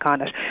payback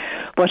on it.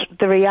 But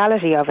the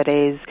reality of it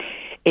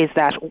is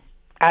that,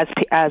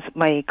 as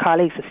my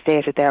colleagues have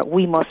stated there,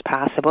 we must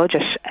pass a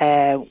budget.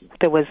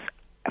 There was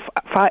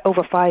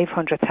over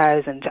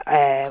 500,000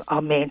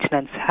 on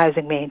maintenance,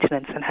 housing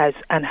maintenance,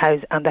 and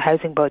the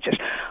housing budget.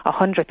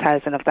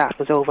 100,000 of that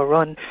was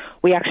overrun.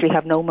 We actually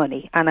have no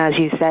money, and as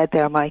you said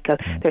there, Michael,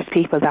 there's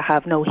people that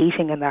have no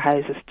heating in their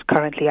houses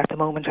currently at the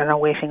moment and are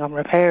waiting on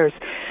repairs.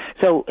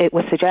 So it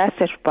was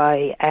suggested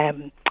by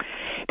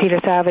Peter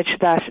Savage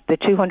that the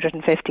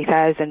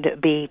 250,000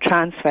 be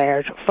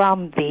transferred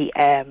from the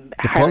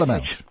full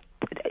amount.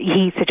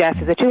 He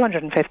suggested the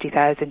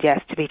 250,000,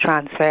 yes, to be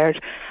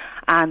transferred,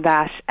 and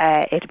that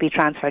it be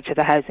transferred to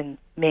the housing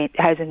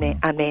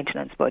and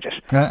maintenance budget.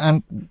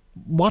 And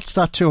what's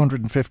that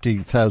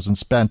 250,000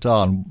 spent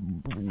on?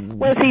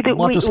 Well, see,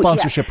 what does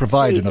sponsorship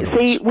provide, in other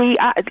words?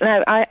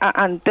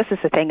 And this is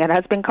the thing, it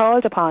has been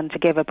called upon to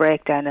give a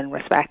breakdown in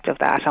respect of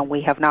that, and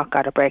we have not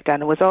got a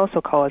breakdown. It was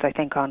also called, I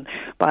think, on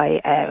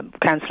by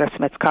Councillor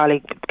Smith's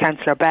colleague,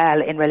 Councillor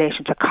Bell, in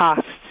relation to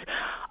costs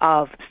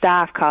of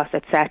staff costs,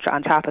 etc.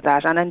 on top of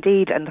that. And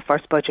indeed, in the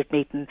first budget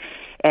meeting,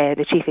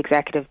 the Chief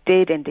Executive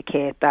did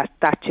indicate that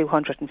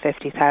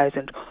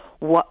 250,000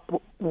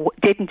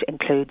 didn't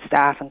include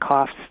staff and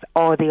costs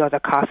or the other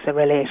costs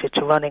related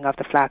to running of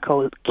the FLA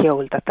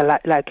Keol that the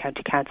Louth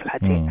County Council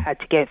had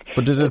to give.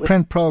 But did it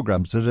print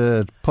programmes? Did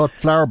it put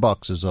flower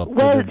boxes up?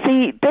 Well,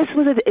 see, this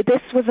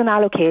was an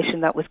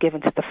allocation that was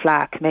given to the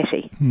FLA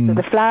committee. So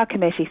the FLA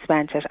committee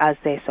spent it as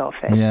they saw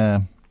fit. Yeah.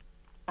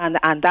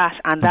 And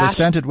they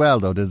spent it well,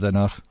 though, did they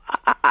not?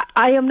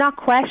 I am not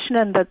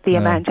questioning the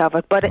amount of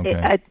it, but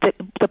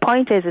the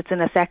point is, it's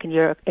in a second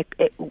year.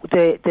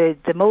 The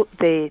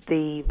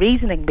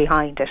reasoning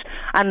behind it,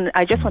 and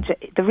I just want to.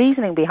 The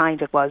reasoning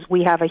behind it was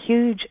we have a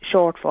huge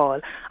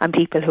shortfall on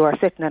people who are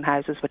sitting in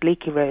houses with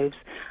leaky roofs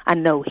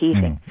and no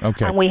heating,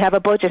 and we have a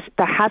budget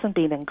that hasn't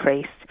been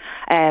increased.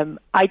 I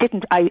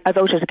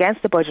voted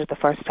against the budget the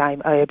first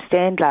time. I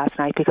abstained last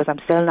night because I'm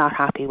still not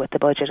happy with the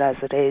budget as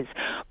it is,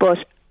 but.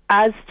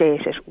 As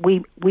stated,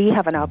 we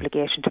have an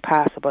obligation to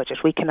pass a budget.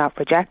 We cannot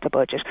reject a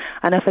budget.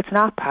 And if it's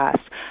not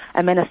passed,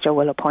 a minister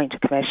will appoint a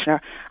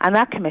commissioner, and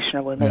that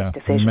commissioner will make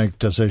decisions. Will make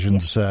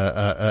decisions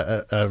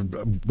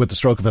with the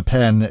stroke of a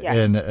pen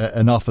in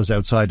an office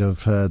outside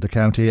of the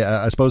county.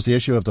 I suppose the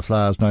issue of the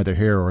FLA is neither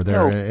here or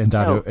there in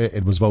that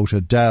it was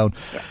voted down.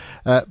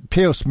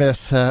 Pio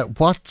Smith,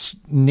 what's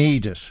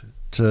needed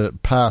to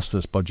pass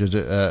this budget?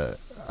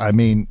 I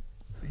mean,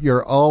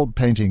 you're all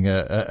painting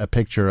a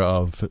picture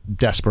of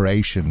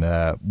desperation,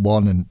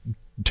 one in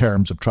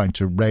terms of trying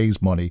to raise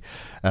money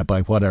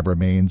by whatever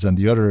means, and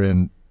the other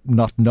in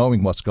not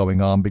knowing what's going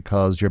on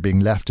because you're being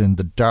left in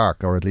the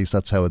dark, or at least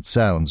that's how it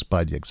sounds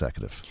by the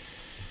executive.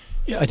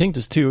 Yeah, I think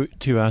there's two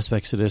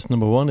aspects to this.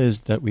 Number one is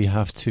that we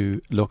have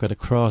to look at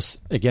across,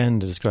 again,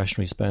 the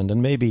discretionary spend.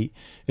 And maybe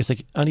it's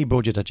like any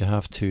budget that you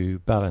have to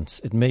balance.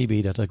 It may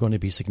be that there are going to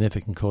be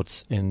significant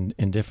cuts in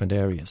different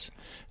areas.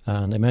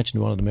 And I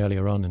mentioned one of them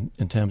earlier on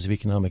in terms of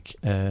economic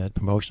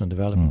promotion and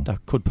development.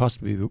 That could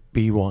possibly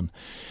be one.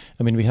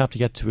 I mean, we have to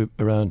get to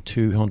around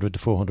 200 to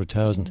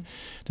 400,000.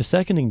 The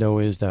second thing, though,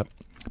 is that...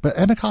 But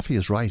Emma Coffey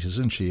is right,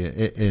 isn't she,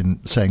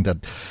 in saying that,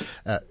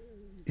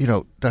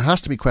 there has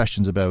to be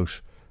questions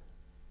about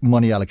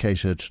money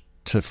allocated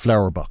to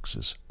flower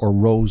boxes or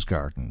rose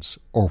gardens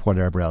or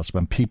whatever else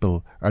when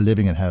people are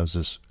living in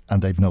houses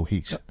and they've no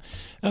heat.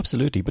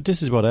 Absolutely, but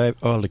this is what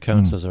all the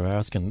councillors are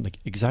asking, like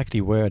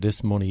exactly where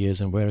this money is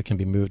and where it can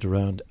be moved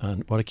around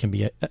and what it can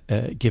be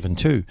given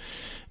to.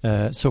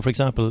 So, for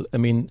example, I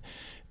mean,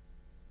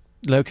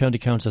 Louth County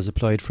Council has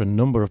applied for a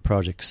number of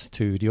projects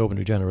to the Urban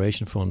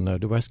Regeneration Fund. Now,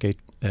 the Westgate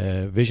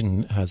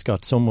Vision has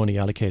got some money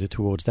allocated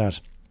towards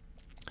that.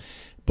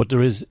 But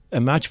there is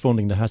a match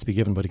funding that has to be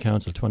given by the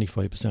council,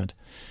 25%.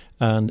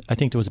 And I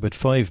think there was about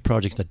 5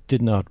 projects that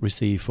did not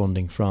receive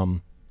funding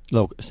from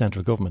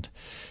central government.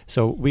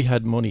 So we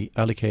had money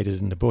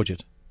allocated in the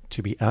budget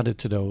to be added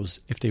to those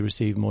if they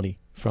receive money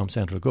from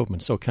central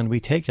government. So can we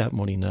take that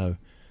money now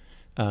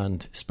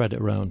and spread it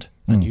around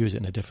and use it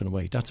in a different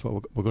way? That's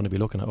what we're going to be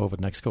looking at over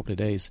the next couple of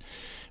days.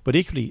 But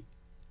equally,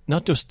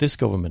 not just this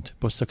government,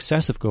 but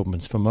successive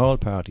governments from all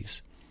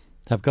parties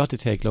have got to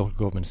take local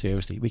government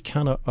seriously. We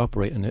cannot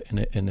operate in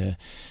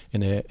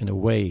a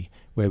way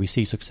where we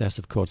see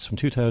successive cuts. From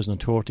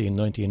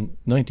 2014,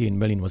 19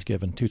 million was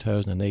given.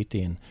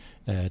 2018,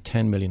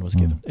 10 million was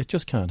given. It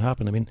just can't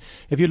happen. I mean,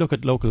 if you look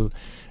at local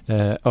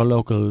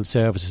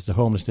services, the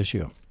homeless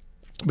issue,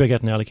 we're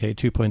getting allocated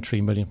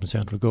 2.3 million from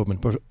central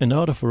government. But in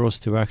order for us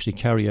to actually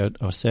carry out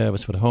our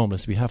service for the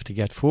homeless, we have to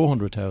get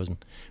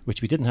 400,000,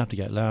 which we didn't have to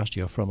get last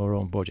year from our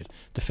own budget.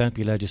 The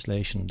FEMPI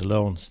legislation, the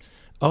loans.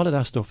 All of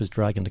that stuff is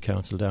dragging the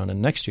council down, and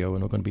next year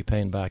when we're going to be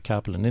paying back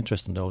capital and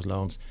interest on those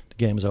loans, the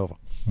game is over.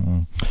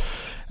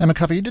 Emma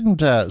Coffey, you didn't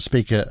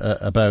speak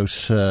about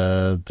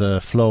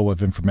the flow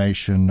of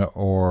information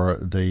or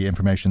the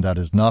information that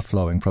is not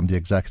flowing from the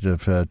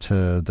executive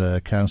to the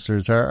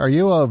councillors. Are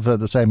you of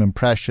the same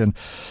impression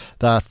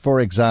that, for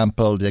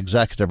example, the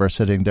executive are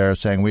sitting there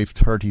saying we've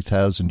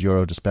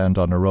 €30,000 to spend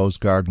on a rose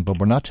garden, but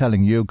we're not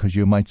telling you because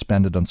you might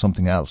spend it on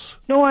something else?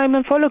 No, I'm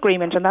in full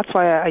agreement, and that's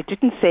why I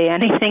didn't say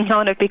anything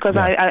on it, because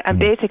I'm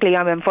basically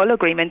I'm in full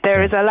agreement.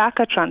 There is a lack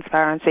of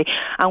transparency,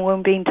 and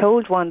when being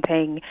told one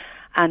thing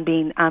and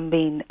then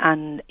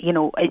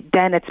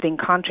it's been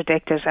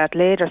contradicted at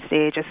later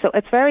stages. So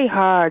it's very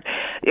hard.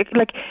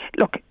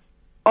 Look,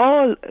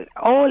 all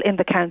in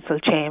the council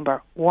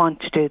chamber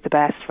want to do the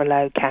best for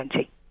Louth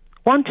County.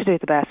 And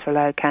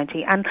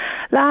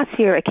last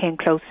year it came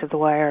close to the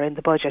wire in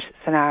the budget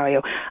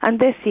scenario, and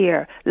this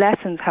year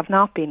lessons have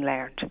not been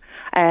learned.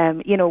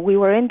 We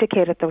were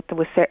indicated that there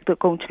was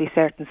going to be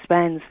certain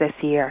spends this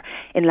year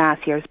in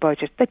last year's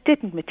budget that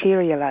didn't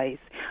materialise.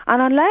 And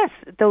unless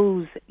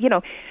those, we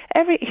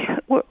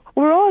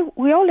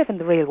all live in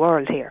the real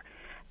world here.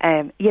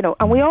 And we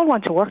all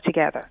want to work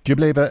together. Do you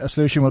believe a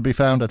solution will be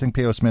found? I think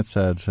Pio Smith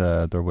said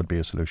there would be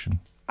a solution.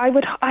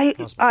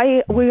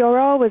 We are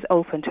always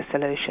open to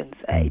solutions,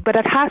 but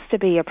it has to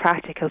be a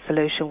practical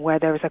solution where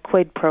there is a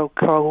quid pro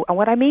quo. And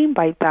what I mean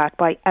by that,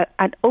 by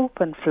an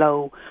open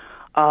flow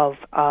of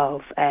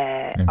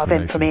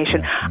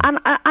information.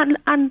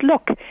 And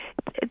look,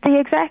 the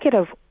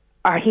executive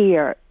are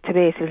here to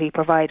basically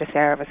provide a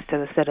service to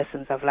the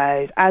citizens of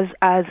Louth,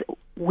 as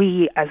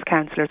we as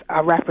councillors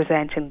are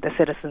representing the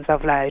citizens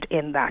of Louth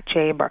in that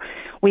chamber.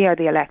 We are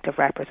the elected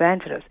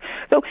representatives.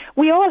 So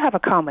we all have a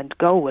common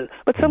goal,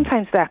 but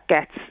sometimes that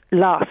gets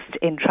lost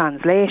in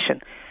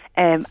translation.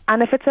 And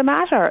if it's a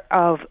matter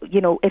of,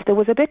 if there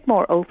was a bit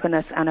more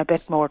openness and a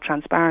bit more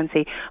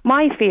transparency,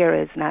 my fear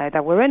is now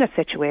that we're in a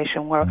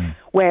situation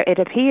where it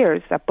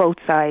appears that both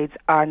sides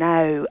are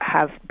now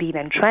have been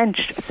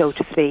entrenched, so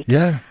to speak.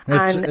 Yeah,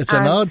 it's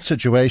an odd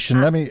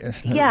situation.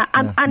 It's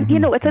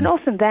an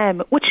us and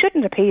them, which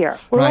shouldn't appear.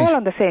 We're all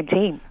on the same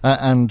team.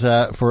 And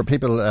for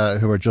people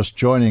who are just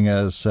joining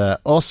us,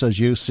 us, as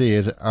you see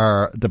it,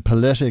 are the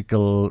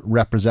political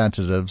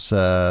representatives,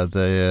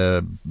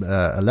 the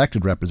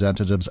elected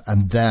representatives,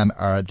 and them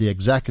are the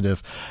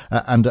executive.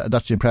 And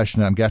that's the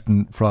impression I'm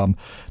getting from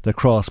the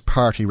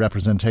cross-party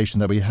representation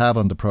that we have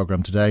on the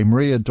programme today.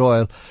 Maria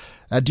Doyle,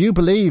 do you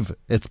believe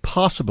it's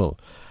possible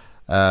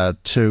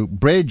to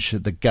bridge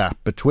the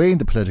gap between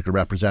the political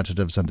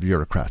representatives and the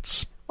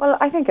bureaucrats? Well,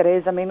 I think it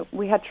is. I mean,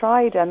 we had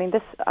tried. I mean,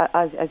 this,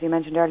 as you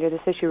mentioned earlier, this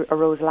issue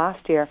arose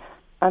last year.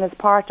 And as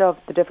part of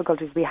the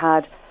difficulties we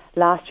had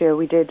last year,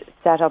 we did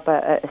set up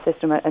a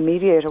system. A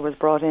mediator was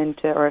brought in,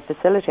 or a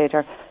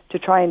facilitator, to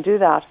try and do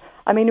that.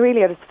 I mean,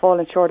 really, it has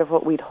fallen short of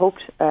what we'd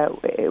hoped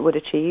it would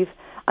achieve,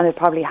 and it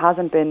probably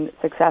hasn't been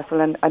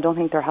successful, and I don't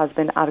think there has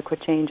been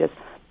adequate changes.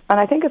 And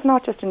I think it's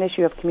not just an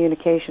issue of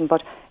communication,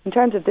 but in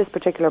terms of this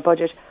particular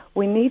budget,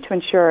 we need to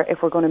ensure,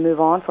 if we're going to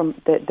move on from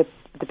the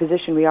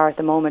position we are at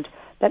the moment,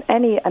 that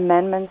any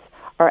amendments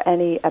or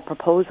any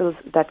proposals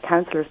that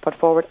councillors put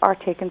forward are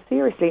taken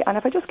seriously. And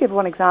if I just give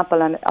one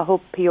example, and I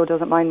hope P.O.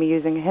 doesn't mind me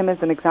using him as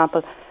an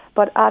example,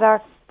 but at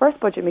our first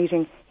budget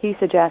meeting, he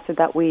suggested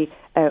that we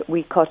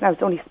cut, now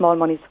it's only small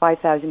money, it's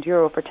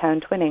 €5,000 for town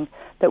twinning,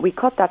 that we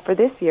cut that for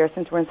this year,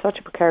 since we're in such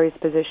a precarious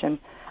position,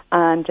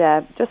 and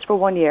just for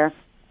 1 year,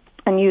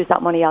 and use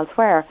that money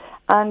elsewhere.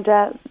 And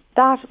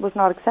that was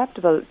not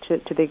acceptable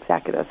to the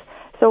executive.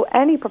 So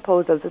any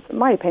proposals, it's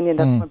my opinion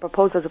that when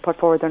proposals are put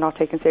forward, they're not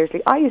taken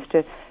seriously. I used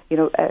to,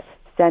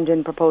 send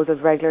in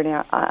proposals regularly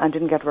and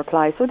didn't get a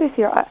reply. So this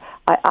year,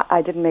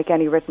 I didn't make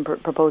any written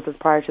proposals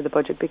prior to the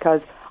budget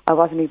because I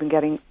wasn't even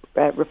getting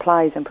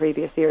replies in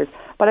previous years.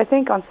 But I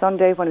think on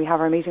Sunday, when we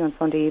have our meeting on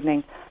Sunday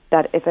evening,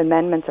 that if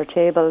amendments are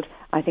tabled,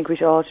 I think we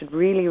should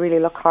really, really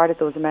look hard at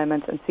those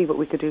amendments and see what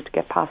we could do to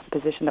get past the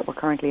position that we're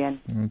currently in.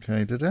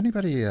 Okay. Did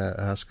anybody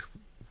ask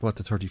what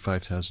the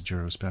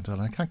 €35,000 spent on?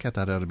 I can't get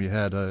that out of my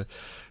head.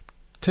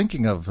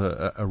 Thinking of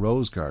a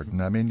rose garden,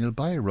 I mean, you'll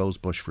buy a rose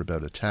bush for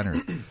about a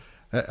tenner.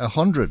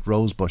 100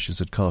 rose bushes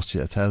would cost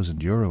you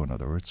 €1,000, in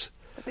other words.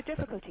 But the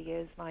difficulty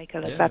is,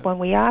 Michael, is that when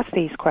we ask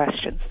these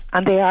questions,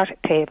 and they are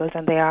tabled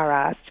and they are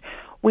asked,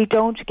 we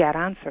don't get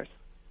answers.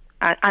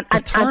 And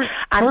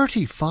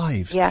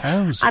 35,000.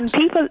 Yeah. And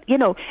people,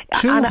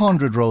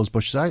 200 rose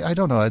bushes. I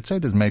don't know. I'd say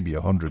there's maybe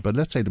 100, but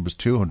let's say there was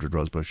 200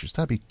 rose bushes.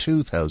 That'd be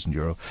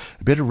 €2,000.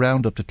 A bit of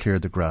Roundup to clear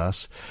the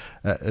grass.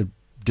 A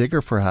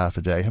digger for half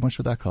a day. How much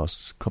would that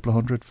cost? A couple of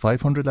hundred,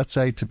 500, let's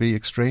say, to be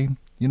extreme.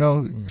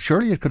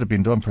 Surely it could have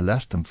been done for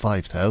less than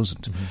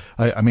 5,000.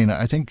 I mean,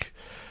 I think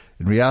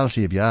in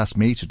reality, if you asked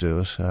me to do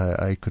it,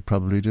 I could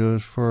probably do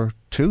it for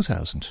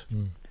 2,000.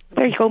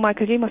 There you go,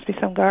 Michael. You must be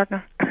some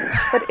gardener.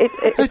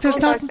 But there's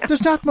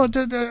not much.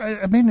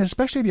 I mean,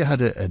 especially if you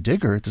had a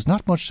digger, there's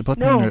not much to put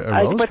in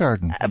a rose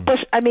garden. But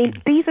I mean,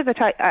 these are the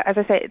type. As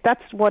I say,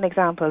 that's one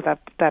example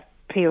that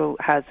Pio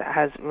has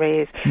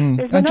raised.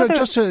 And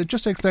just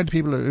to explain to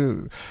people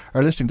who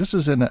are listening, this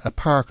is in a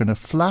park on a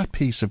flat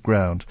piece of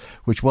ground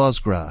which was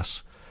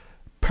grass,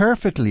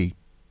 perfect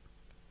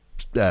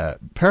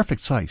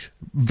site,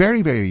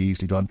 very, very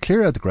easily done.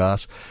 Clear out the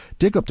grass,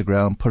 dig up the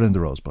ground, put in the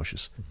rose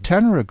bushes.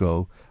 Tenner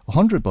ago,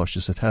 100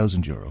 bushes,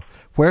 €1,000.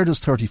 Where does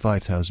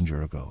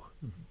 €35,000 go?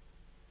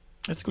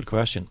 That's a good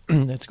question.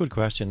 That's a good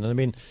question. And I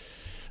mean,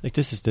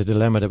 this is the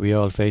dilemma that we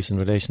all face in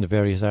relation to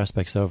various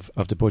aspects of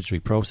the budgetary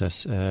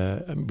process.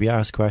 We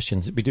ask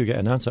questions, we do get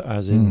an answer,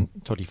 as in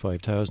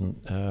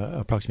 35,000,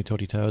 approximately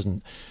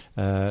 30,000.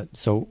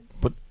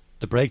 But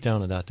the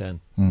breakdown of that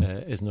then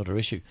is another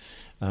issue.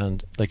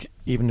 And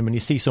even when you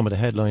see some of the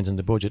headlines in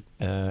the budget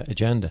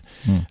agenda,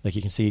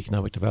 you can see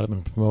economic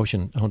development and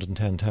promotion,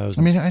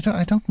 110,000. I mean,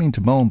 I don't mean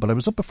to moan, but I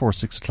was up before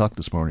 6 o'clock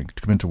this morning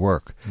to come into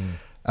work,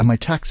 and my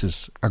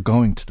taxes are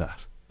going to that.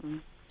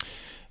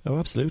 Oh,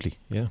 absolutely,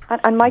 yeah.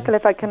 And Michael,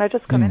 can I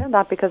just come in on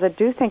that, because I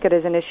do think it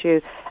is an issue,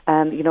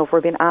 if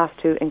we're being asked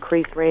to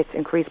increase rates,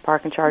 increase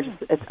parking charges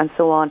and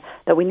so on,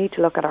 that we need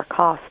to look at our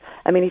costs.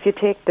 I mean, if you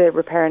take the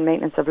repair and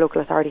maintenance of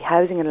local authority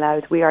housing in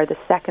Louth, we are the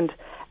second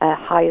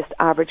highest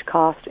average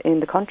cost in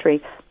the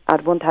country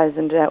at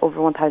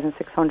over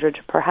 1,600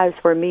 per house,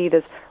 where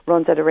Meath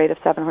runs at a rate of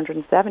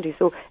 770.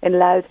 So in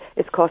Louth,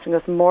 it's costing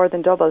us more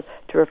than double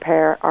to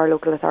repair our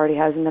local authority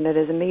housing than it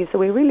is in Meath. So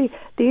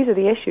these are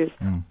the issues.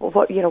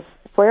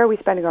 Where are we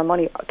spending our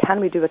money? Can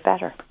we do it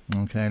better?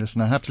 Okay,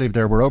 listen, I have to leave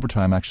there. We're over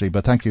time, actually,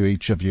 but thank you,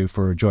 each of you,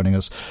 for joining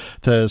us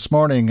this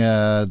morning.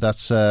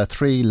 That's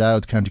 3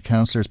 Louth County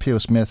Councillors: Pio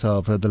Smith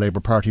of the Labour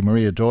Party,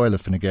 Maria Doyle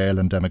of Fine Gael,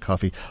 and Emma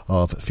Coffey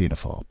of Fianna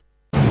Fáil.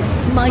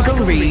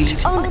 Michael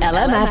Reid on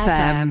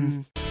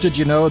LMFM. Did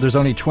you know there's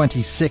only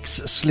 26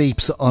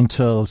 sleeps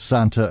until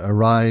Santa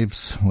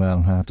arrives?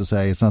 Well, I have to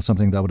say it's not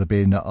something that would have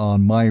been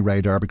on my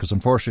radar because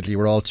unfortunately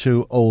we're all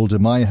too old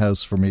in my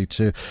house for me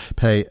to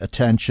pay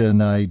attention.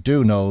 I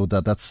do know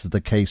that that's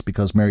the case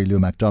because Mary Lou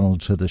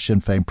McDonald, the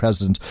Sinn Féin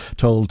president,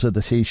 told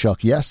the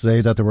Taoiseach yesterday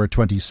that there were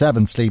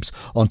 27 sleeps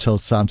until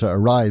Santa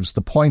arrives.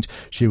 The point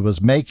she was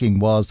making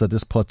was that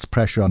this puts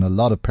pressure on a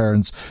lot of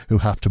parents who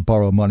have to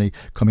borrow money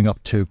coming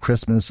up to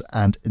Christmas,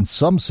 and in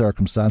some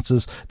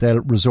circumstances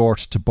they'll resort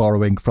to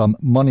borrowing from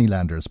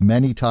moneylenders.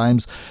 Many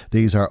times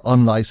these are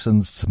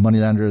unlicensed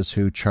moneylenders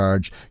who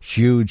charge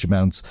huge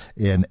amounts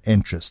in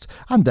interest.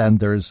 And then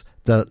there's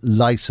the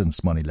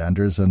licensed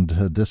moneylenders, and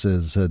this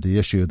is the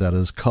issue that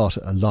has caught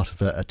a lot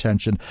of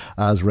attention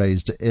as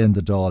raised in the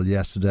Dáil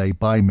yesterday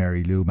by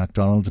Mary Lou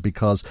McDonald,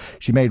 because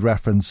she made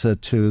reference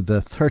to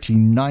the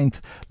 39th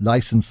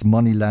licensed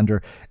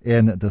moneylender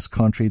in this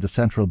country. The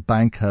central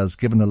bank has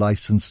given a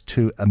licence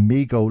to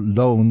Amigo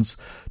Loans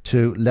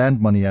to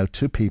lend money out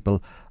to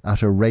people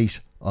at a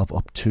rate of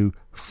up to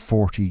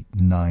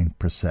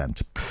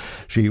 49%.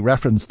 She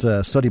referenced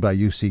a study by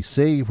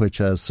UCC which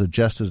has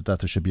suggested that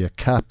there should be a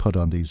cap put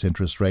on these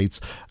interest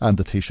rates, and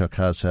the Taoiseach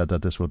has said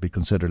that this will be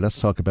considered.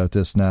 Let's talk about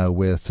this now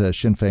with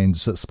Sinn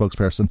Féin's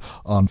spokesperson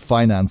on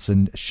finance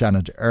in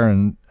Shannon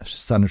Erin,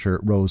 Senator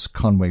Rose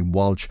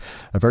Conway-Walsh.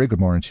 A very good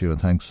morning to you, and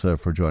thanks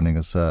for joining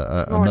us.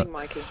 Morning,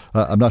 Mikey.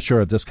 I'm not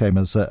sure if this came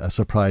as a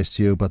surprise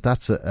to you, but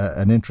that's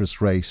an interest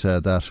rate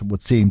that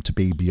would seem to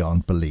be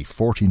beyond belief.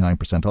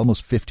 49%,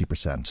 almost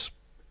 50%.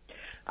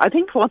 I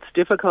think what's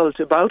difficult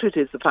about it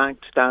is the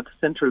fact that the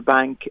central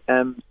bank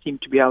seem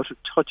to be out of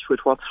touch with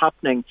what's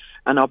happening,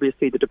 and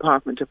obviously the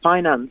Department of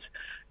Finance.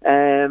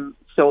 So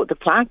the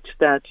fact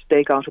that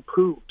they got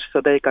approved, so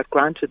they got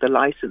granted the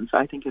licence,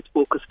 I think it's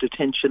focused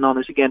attention on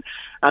it again.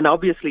 And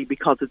obviously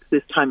because it's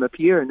this time of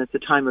year, and it's a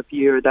time of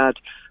year that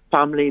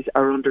families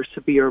are under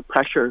severe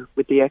pressure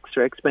with the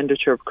extra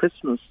expenditure of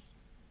Christmas.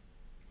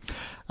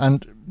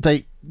 And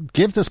they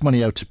give this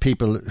money out to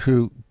people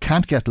who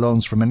can't get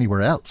loans from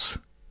anywhere else.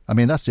 I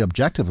mean, that's the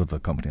objective of a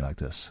company like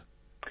this.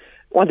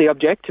 Well, the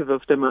objective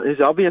of them is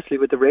obviously,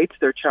 with the rates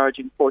they're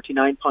charging,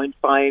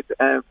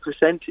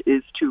 49.5%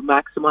 is to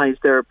maximise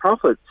their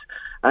profits.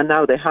 And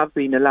now they have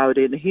been allowed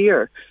in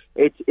here.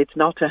 It's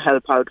not to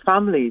help out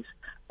families.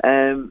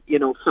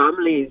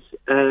 Families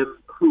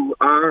who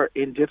are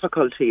in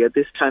difficulty at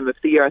this time of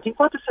the year. I think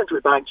what the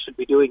central bank should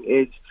be doing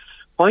is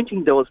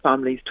pointing those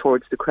families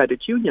towards the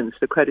credit unions.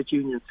 The credit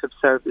unions have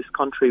served this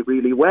country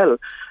really well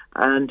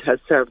and has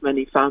served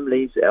many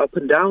families up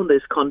and down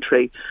this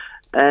country.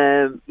 They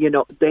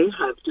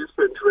have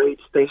different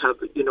rates. They have,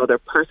 they're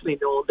personally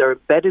known, they're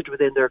embedded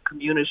within their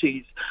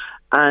communities,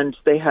 and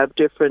they have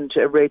different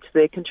rates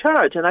they can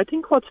charge. And I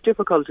think what's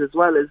difficult as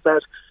well is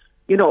that,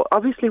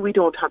 obviously we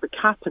don't have a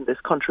cap in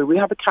this country. We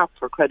have a cap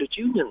for credit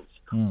unions,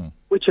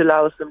 which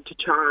allows them to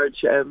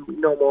charge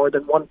no more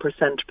than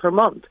 1% per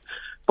month.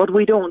 But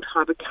we don't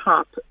have a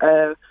cap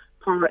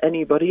for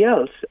anybody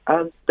else.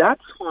 And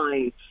that's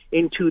why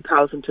in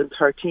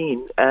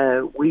 2013,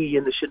 we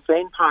in the Sinn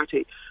Féin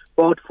party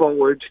brought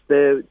forward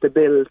the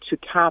bill to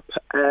cap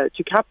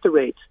the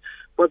rates.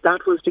 But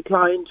that was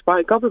declined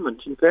by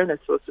government. In fairness,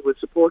 it was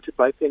supported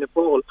by Fianna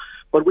Fáil.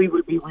 But we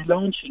will be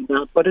relaunching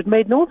that. But it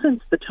made no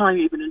sense at the time,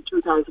 even in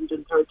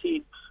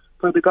 2013,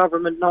 for the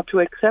government not to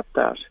accept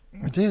that.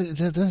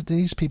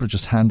 These people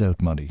just hand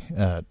out money.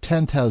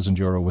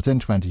 €10,000 within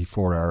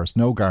 24 hours,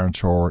 no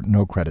guarantor,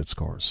 no credit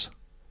scores.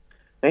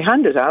 They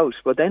hand it out,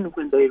 but then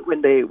when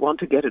they want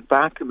to get it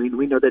back,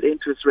 we know that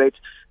interest rates,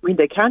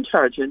 they can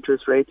charge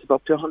interest rates of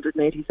up to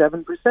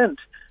 187%.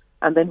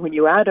 And then when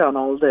you add on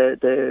all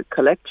the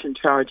collection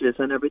charges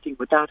and everything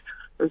with that,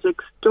 there's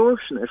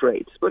extortionate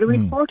rates. But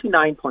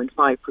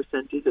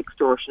 49.5% is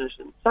extortionate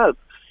in itself.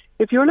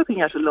 If you're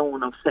looking at a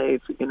loan of, say,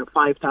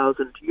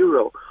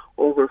 €5,000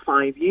 over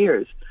 5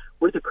 years,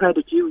 with a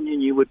credit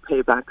union you would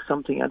pay back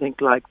something, I think,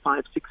 like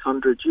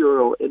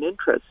 €500-600 in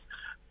interest.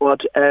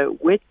 But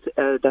with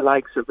the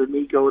likes of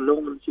Amigo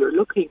Loans, you're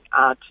looking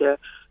at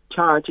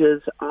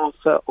charges of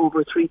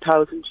over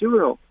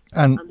 €3,000.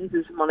 And this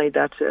is money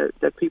that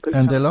people...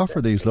 And they'll offer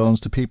these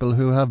loans to people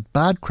who have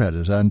bad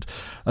credit, and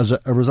as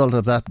a result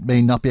of that may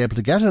not be able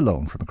to get a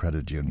loan from a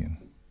credit union.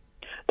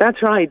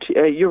 That's right.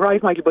 You're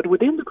right, Michael. But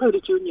within the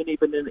credit union,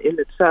 even in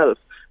itself,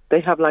 they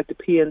have like the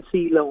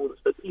PNC loans,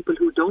 the people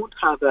who don't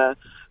have a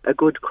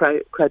good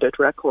credit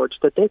record,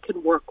 that they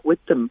can work with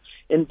them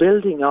in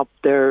building up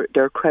their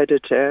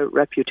credit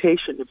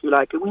reputation, if you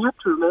like. And we have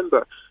to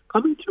remember,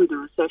 coming through the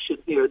recession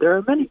here, there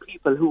are many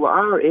people who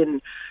are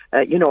in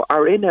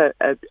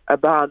a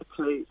bad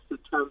place in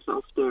terms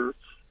of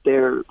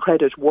their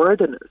credit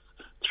worthiness.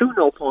 Through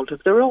no fault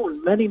of their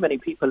own, many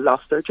people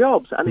lost their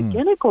jobs. And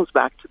again, it goes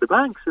back to the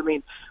banks.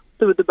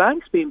 The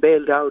banks being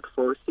bailed out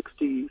for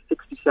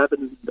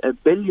 67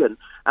 billion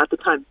at the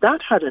time,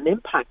 that had an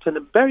impact, and a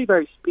very,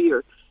 very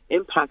severe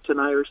impact on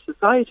Irish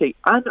society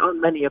and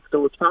on many of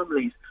those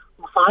families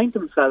who find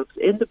themselves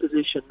in the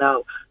position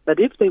now that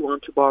if they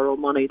want to borrow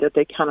money, that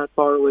they cannot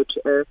borrow it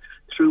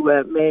through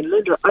a main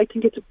lender. I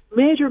think it's a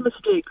major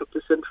mistake of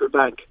the central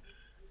bank.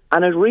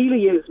 And it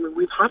really is. I mean,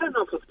 we've had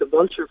enough of the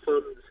vulture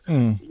funds,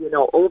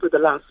 over the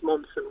last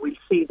months, and we'll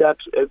see that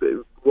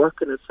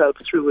working itself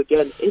through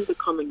again in the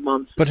coming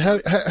months. But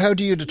how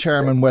do you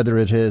determine whether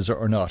it is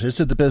or not? Is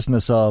it the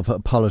business of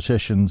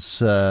politicians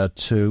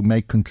to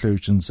make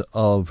conclusions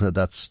of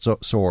that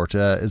sort?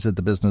 Is it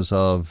the business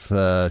of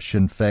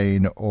Sinn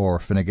Féin or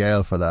Fine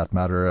Gael, for that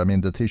matter? I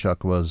mean, the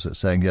Taoiseach was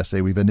saying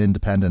yesterday we've an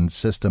independent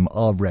system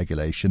of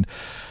regulation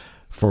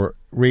for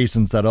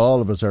reasons that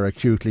all of us are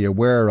acutely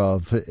aware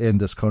of in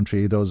this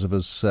country, those of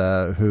us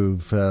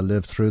who've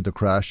lived through the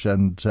crash,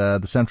 and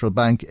the central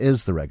bank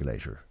is the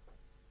regulator.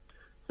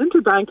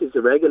 Central bank is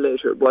the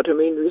regulator, but I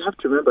mean, we have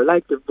to remember,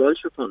 like the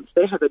vulture funds,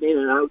 they have it in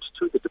and out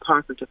to the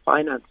Department of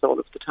Finance all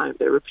of the time.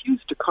 They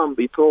refuse to come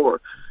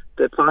before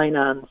the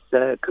Finance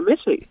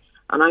Committee.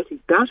 And I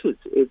think that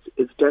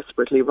is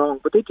desperately wrong.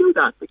 But they do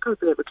that because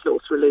they have a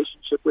close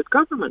relationship with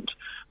government.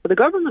 But the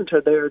government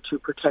are there to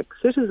protect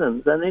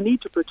citizens, and they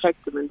need to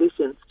protect them in this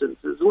instance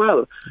as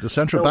well. The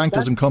central bank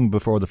doesn't come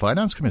before the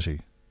Finance Committee.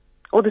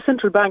 Oh, the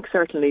central bank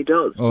certainly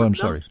does. Oh, I'm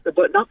sorry.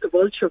 But not the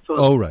vulture fund.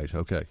 Oh, right,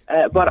 okay.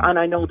 And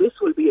I know this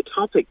will be a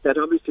topic that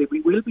obviously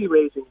we will be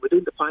raising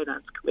within the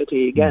Finance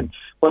Committee again.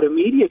 But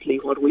immediately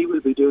what we will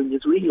be doing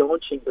is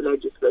relaunching the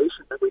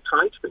legislation that we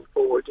tried to bring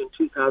forward in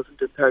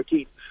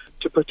 2013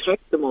 to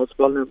protect the most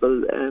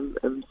vulnerable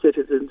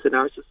citizens in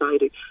our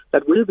society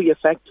that will be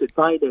affected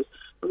by this.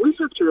 And we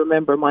have to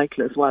remember,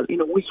 Michael, as well,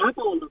 we have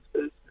all of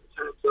this in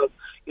terms of,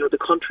 the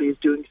country is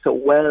doing so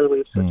well, we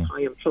have such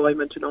high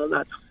employment and all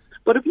that.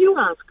 But if you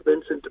ask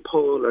Vincent de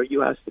Paul or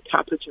you ask the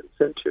Capuchin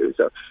centres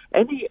or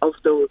any of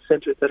those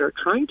centres that are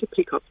trying to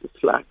pick up the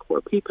slack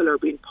where people are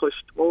being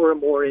pushed more and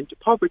more into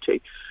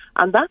poverty,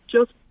 and that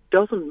just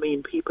doesn't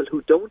mean people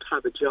who don't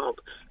have a job.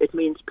 It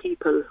means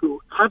people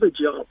who have a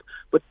job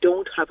but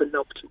don't have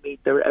enough to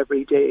meet their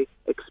everyday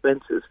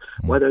expenses,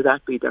 whether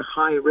that be their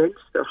high rents,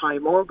 their high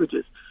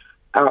mortgages,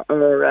 or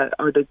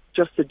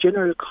just the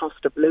general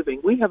cost of living.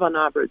 We have on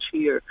average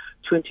here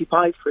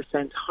 25%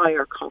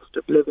 higher cost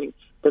of living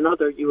than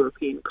other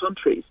European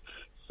countries.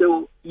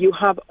 So you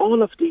have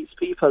all of these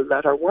people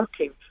that are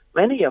working,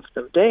 many of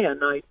them day and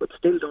night, but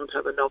still don't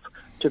have enough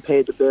to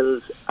pay the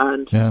bills.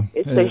 And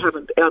if they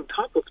haven't, on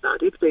top of that,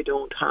 if they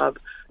don't have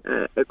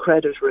a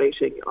credit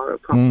rating or a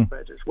proper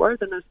credit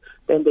worthiness,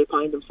 then they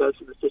find themselves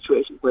in a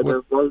situation where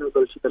they're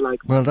vulnerable to the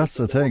likes. Well, that's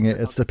the thing.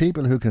 It's the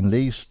people who can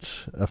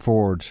least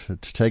afford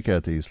to take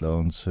out these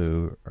loans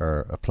who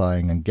are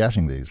applying and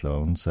getting these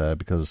loans,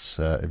 because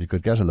if you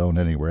could get a loan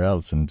anywhere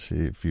else, and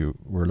if you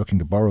were looking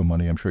to borrow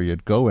money, I'm sure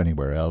you'd go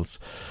anywhere else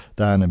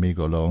than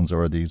Amigo Loans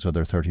or these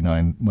other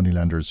 39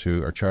 moneylenders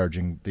who are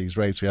charging these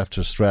rates. We have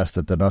to stress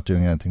that they're not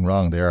doing anything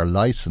wrong. They are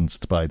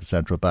licensed by the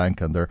central bank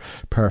and they're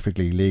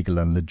perfectly legal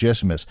and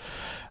legitimate.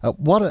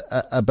 What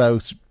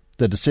about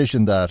the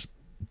decision that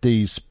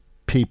these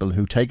people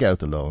who take out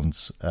the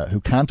loans,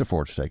 who can't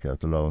afford to take out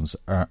the loans,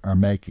 are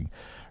making?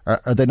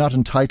 Are they not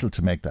entitled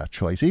to make that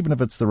choice, even if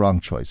it's the wrong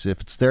choice?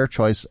 If it's their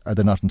choice, are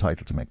they not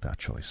entitled to make that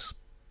choice?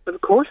 Of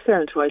course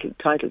they're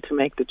entitled to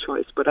make the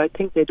choice, but I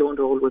think they don't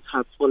always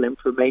have full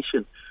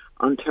information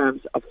on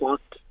terms of what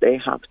they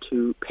have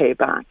to pay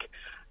back,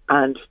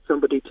 and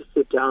somebody to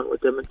sit down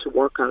with them and to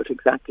work out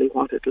exactly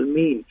what it'll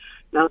mean.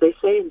 Now, they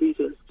say in these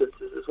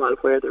instances as well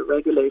where they're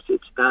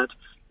regulated that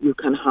you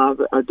can have,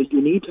 or that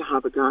you need to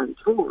have a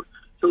guarantor.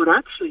 So it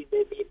actually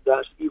may mean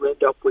that you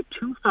end up with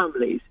two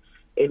families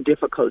in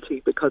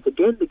difficulty because,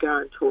 again, the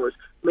guarantors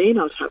may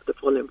not have the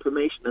full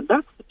information. And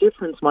that's the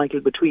difference,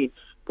 Michael, between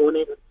going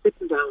in and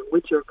sitting down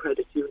with your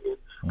credit union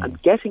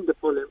and getting the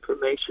full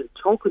information,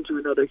 talking to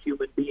another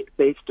human being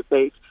face to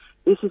face.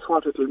 This is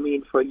what it will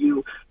mean for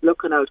you.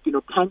 Looking out,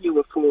 can you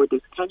afford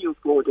this? Can you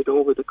afford it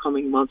over the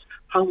coming months?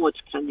 How much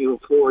can you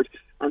afford?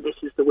 And this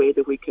is the way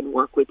that we can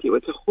work with you.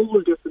 It's a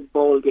whole different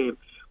ball game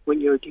when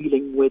you're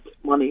dealing with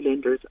money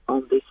lenders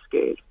on this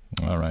scale.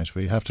 All right,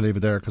 we have to leave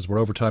it there because we're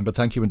over time, but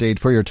thank you indeed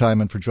for your time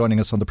and for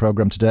joining us on the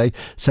programme today.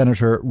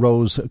 Senator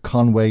Rose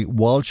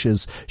Conway-Walsh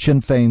is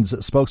Sinn Féin's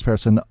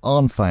spokesperson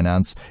on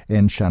finance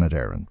in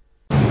Shannon.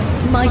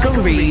 Michael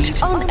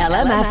Reid on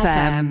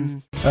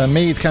LMFM.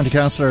 Meath County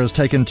Councillor has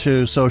taken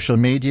to social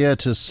media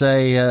to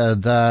say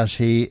that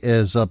he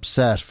is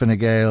upset. Fine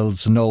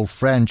Gael's Noel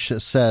French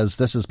says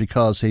this is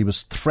because he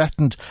was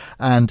threatened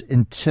and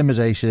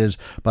intimidated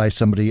by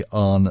somebody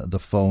on the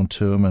phone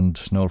to him.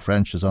 And Noel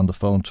French is on the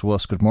phone to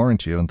us. Good morning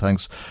to you, and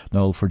thanks,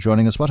 Noel, for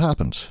joining us. What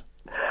happened?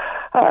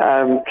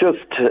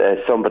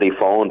 Somebody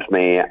phoned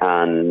me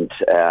and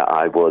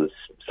I was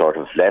sort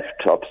of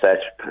left upset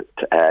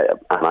and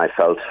I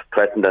felt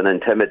threatened and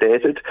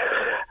intimidated.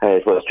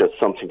 It was just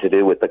something to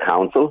do with the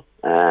council.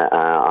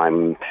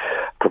 I'm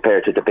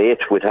prepared to debate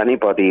with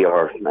anybody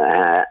or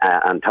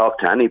and talk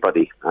to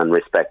anybody and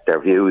respect their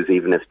views,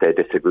 even if they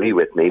disagree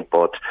with me.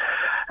 But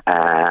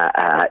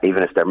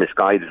even if they're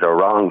misguided or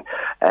wrong,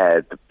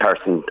 the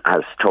person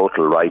has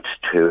total right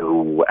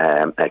to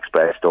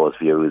express those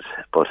views.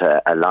 But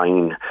a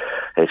line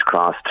is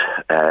crossed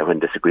when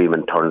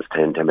disagreement turns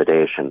to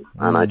intimidation,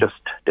 and I just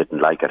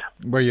didn't like it.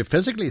 Were you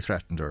physically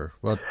threatened or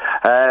what?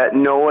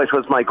 No, it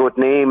was my good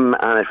name,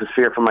 and it was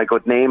fear for my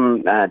good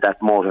name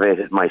that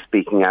motivated my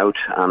speaking out,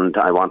 and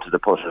I wanted to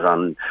put it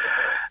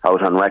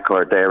out on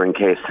record there in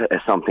case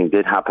something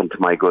did happen to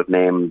my good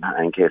name,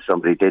 in case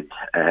somebody did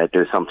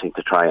do something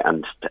to try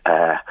and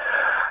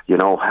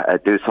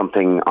do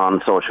something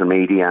on social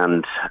media.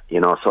 And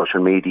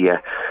social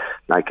media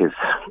is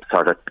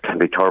sort of can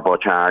be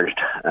turbocharged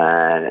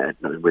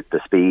with the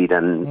speed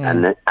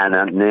and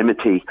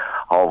anonymity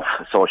of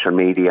social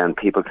media, and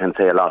people can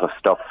say a lot of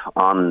stuff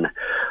on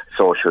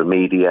social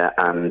media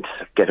and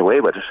get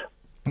away with it.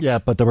 Yeah,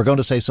 but they were going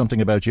to say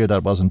something about you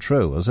that wasn't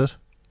true, was it?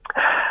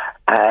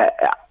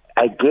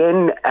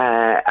 Again,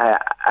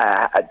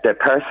 the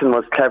person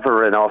was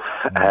clever enough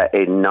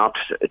in not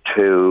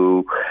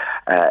to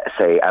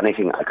say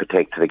anything I could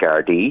take to the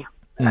Gardaí,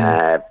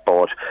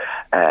 but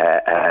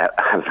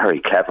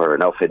very clever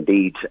enough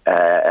indeed,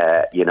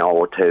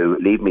 to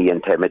leave me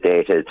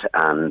intimidated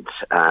and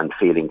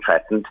feeling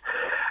threatened.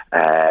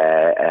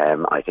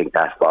 I think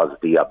that was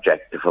the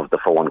objective of the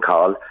phone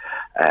call.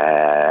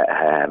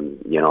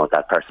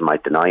 That person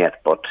might deny it,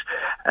 but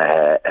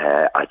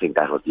I think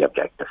that was the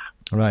objective.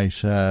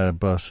 Right,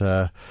 but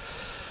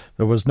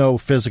there was no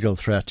physical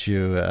threat to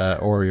you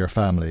or your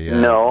family.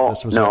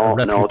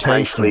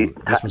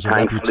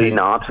 Thankfully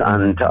not.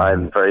 And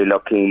I'm very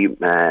lucky.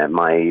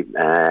 My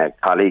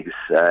colleagues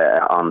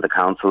on the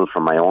council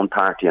from my own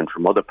party and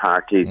from other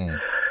parties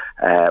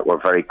were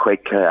very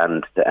quick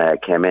and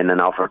came in and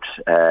offered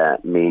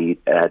me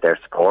their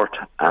support,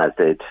 as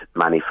did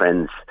many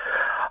friends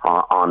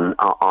on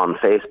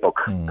Facebook.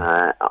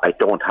 I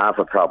don't have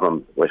a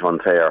problem with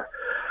unfair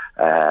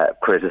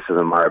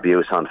criticism or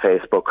abuse on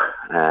Facebook,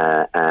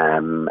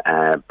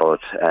 but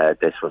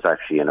this was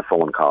actually in a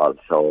phone call,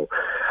 so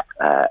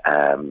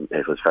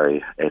it was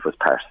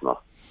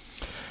personal.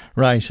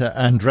 Right,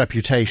 and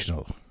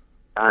reputational.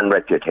 And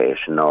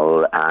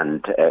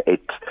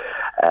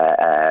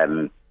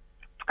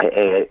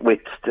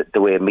with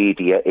the way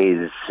media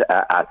is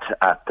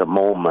at the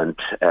moment,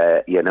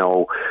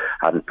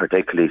 and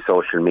particularly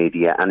social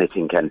media,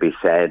 anything can be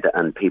said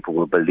and people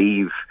will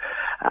believe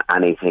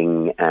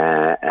anything.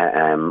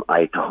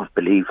 I don't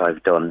believe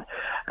I've done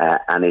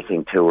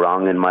anything too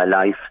wrong in my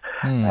life,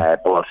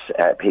 but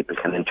people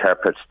can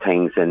interpret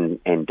things in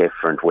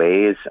different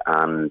ways,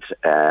 and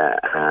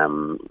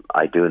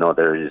I do know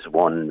there is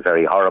one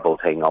very horrible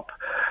thing up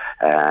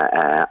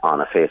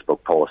on a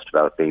Facebook post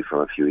about me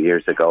from a few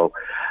years ago,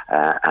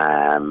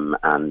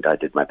 and I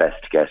did my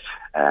best to get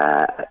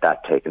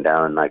that taken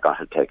down. I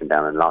got it taken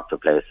down in lots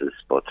of places,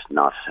 but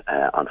not,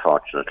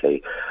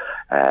 unfortunately,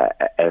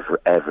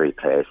 every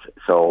place.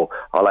 So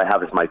all I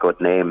have is my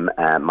good name,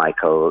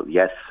 Michael.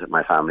 Yes,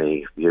 my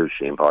family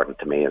hugely important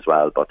to me as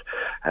well, but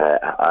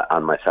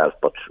and myself.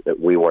 But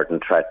we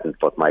weren't threatened,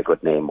 but my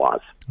good name was.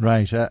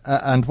 Right.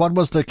 And what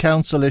was the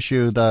council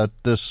issue that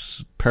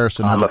this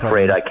person had? I'm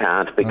afraid I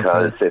can't,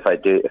 because if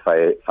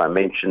I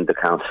mention the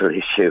council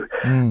issue,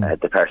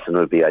 the person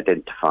will be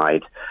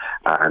identified,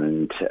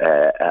 and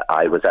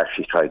I was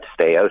actually trying to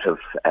stay out of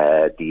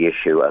the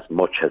issue as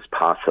much as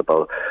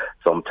possible.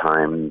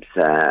 Sometimes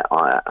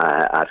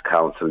at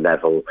council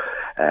level,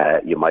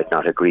 you might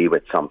not agree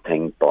with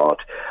something, but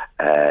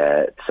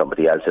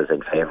somebody else is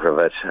in favour of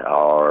it,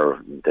 or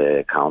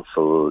the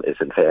council is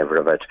in favour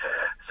of it.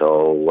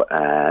 So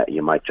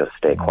you might just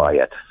stay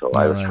quiet. So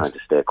I was trying to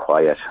stay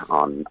quiet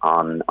on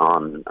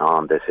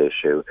this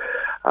issue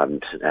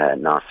and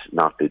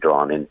not be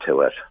drawn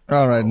into it.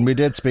 All right, and we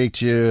did speak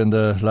to you in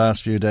the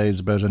last few days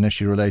about an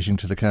issue relating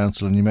to the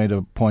council, and you made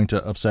a point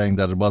of saying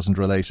that it wasn't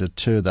related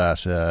to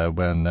that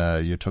when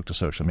you took to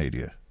social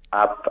media.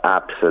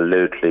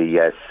 Absolutely,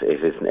 yes.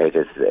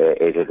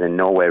 It is in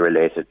no way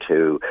related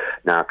to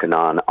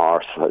Narconon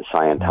or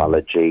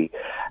Scientology.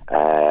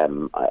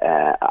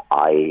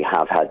 I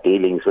have had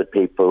dealings with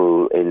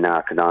people in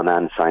Narconon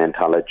and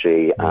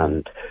Scientology,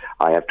 and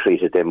I have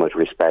treated them with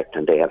respect,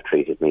 and they have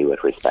treated me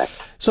with respect,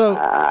 so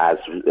as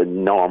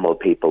normal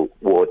people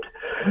would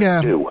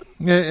do.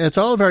 It's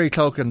all very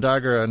cloak and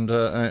dagger, and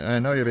I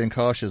know you're being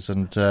cautious.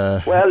 And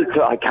well,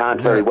 I can't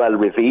very well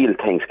reveal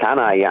things, can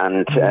I?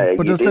 And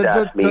you did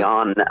ask me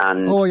on,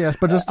 and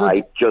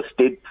I just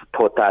did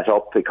put that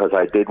up because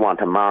I did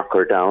want a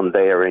marker down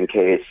there in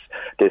case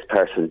this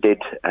person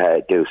did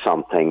do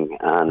something,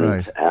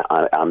 and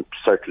I'm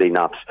certainly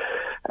not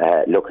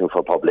looking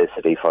for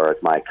publicity for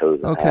it, Michael.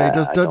 Okay,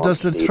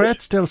 does the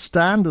threat still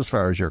stand as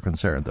far as you're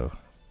concerned, though?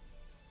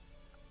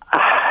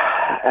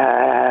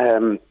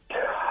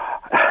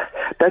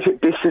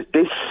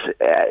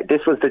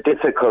 This was the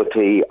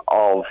difficulty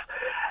of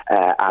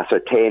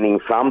ascertaining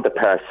from the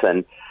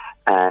person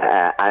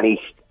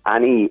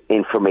any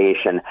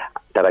information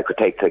that I could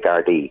take to the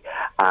Gardaí,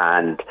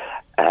 and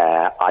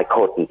I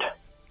couldn't.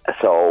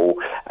 So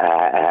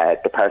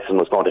the person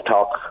was going to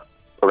talk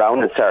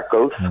around in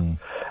circles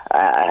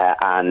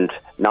and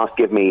not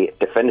give me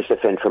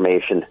definitive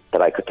information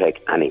that I could take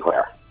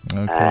anywhere.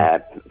 Okay.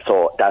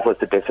 So that was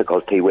the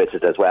difficulty with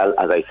it as well.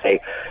 As I say,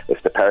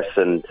 if the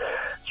person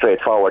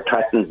straightforward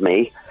threatened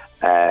me,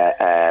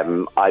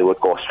 I would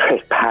go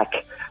straight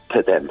back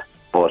to them.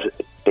 But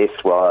this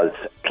was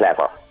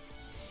clever.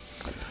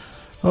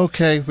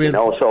 Okay, and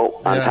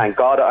thank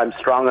God I'm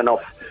strong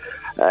enough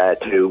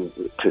to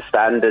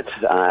stand it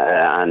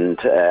and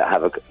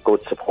have a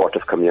good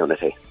supportive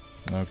community.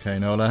 Okay,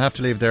 Noel, I have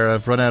to leave there.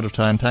 I've run out of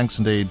time. Thanks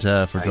indeed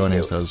for joining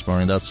us this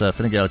morning. That's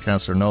Fine Gael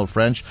councillor Noel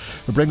French,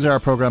 who brings our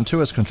programme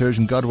to its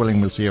conclusion. God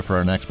willing, we'll see you for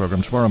our next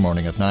programme tomorrow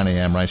morning at 9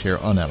 a.m. right here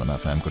on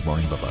LMFM. Good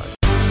morning, bye-bye.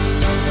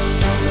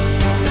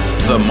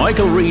 The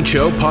Michael Reid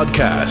Show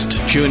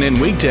podcast. Tune in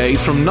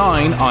weekdays from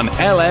 9 on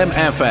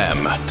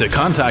LMFM. To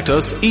contact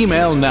us,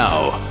 email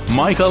now,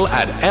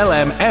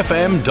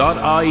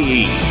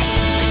 michael@lmfm.ie.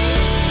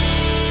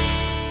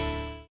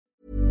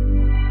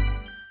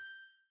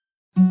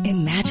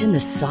 Imagine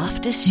the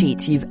softest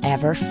sheets you've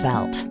ever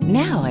felt.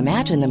 Now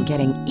imagine them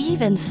getting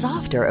even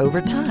softer over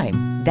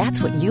time.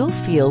 That's what you'll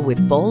feel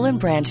with Boll &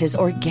 Branch's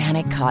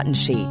organic cotton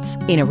sheets.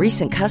 In a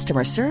recent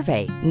customer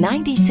survey,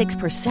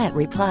 96%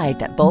 replied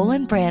that Boll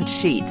 & Branch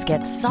sheets get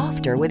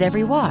softer with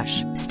every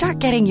wash. Start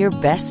getting your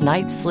best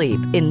night's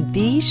sleep in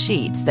these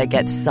sheets that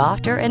get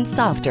softer and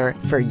softer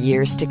for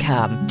years to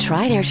come.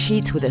 Try their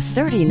sheets with a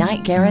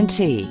 30-night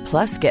guarantee.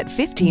 Plus, get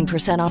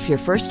 15% off your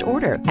first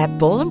order at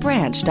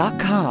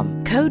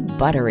bollandbranch.com. Code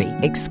BUTTERY.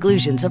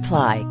 Exclusions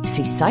apply.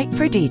 See site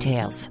for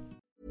details.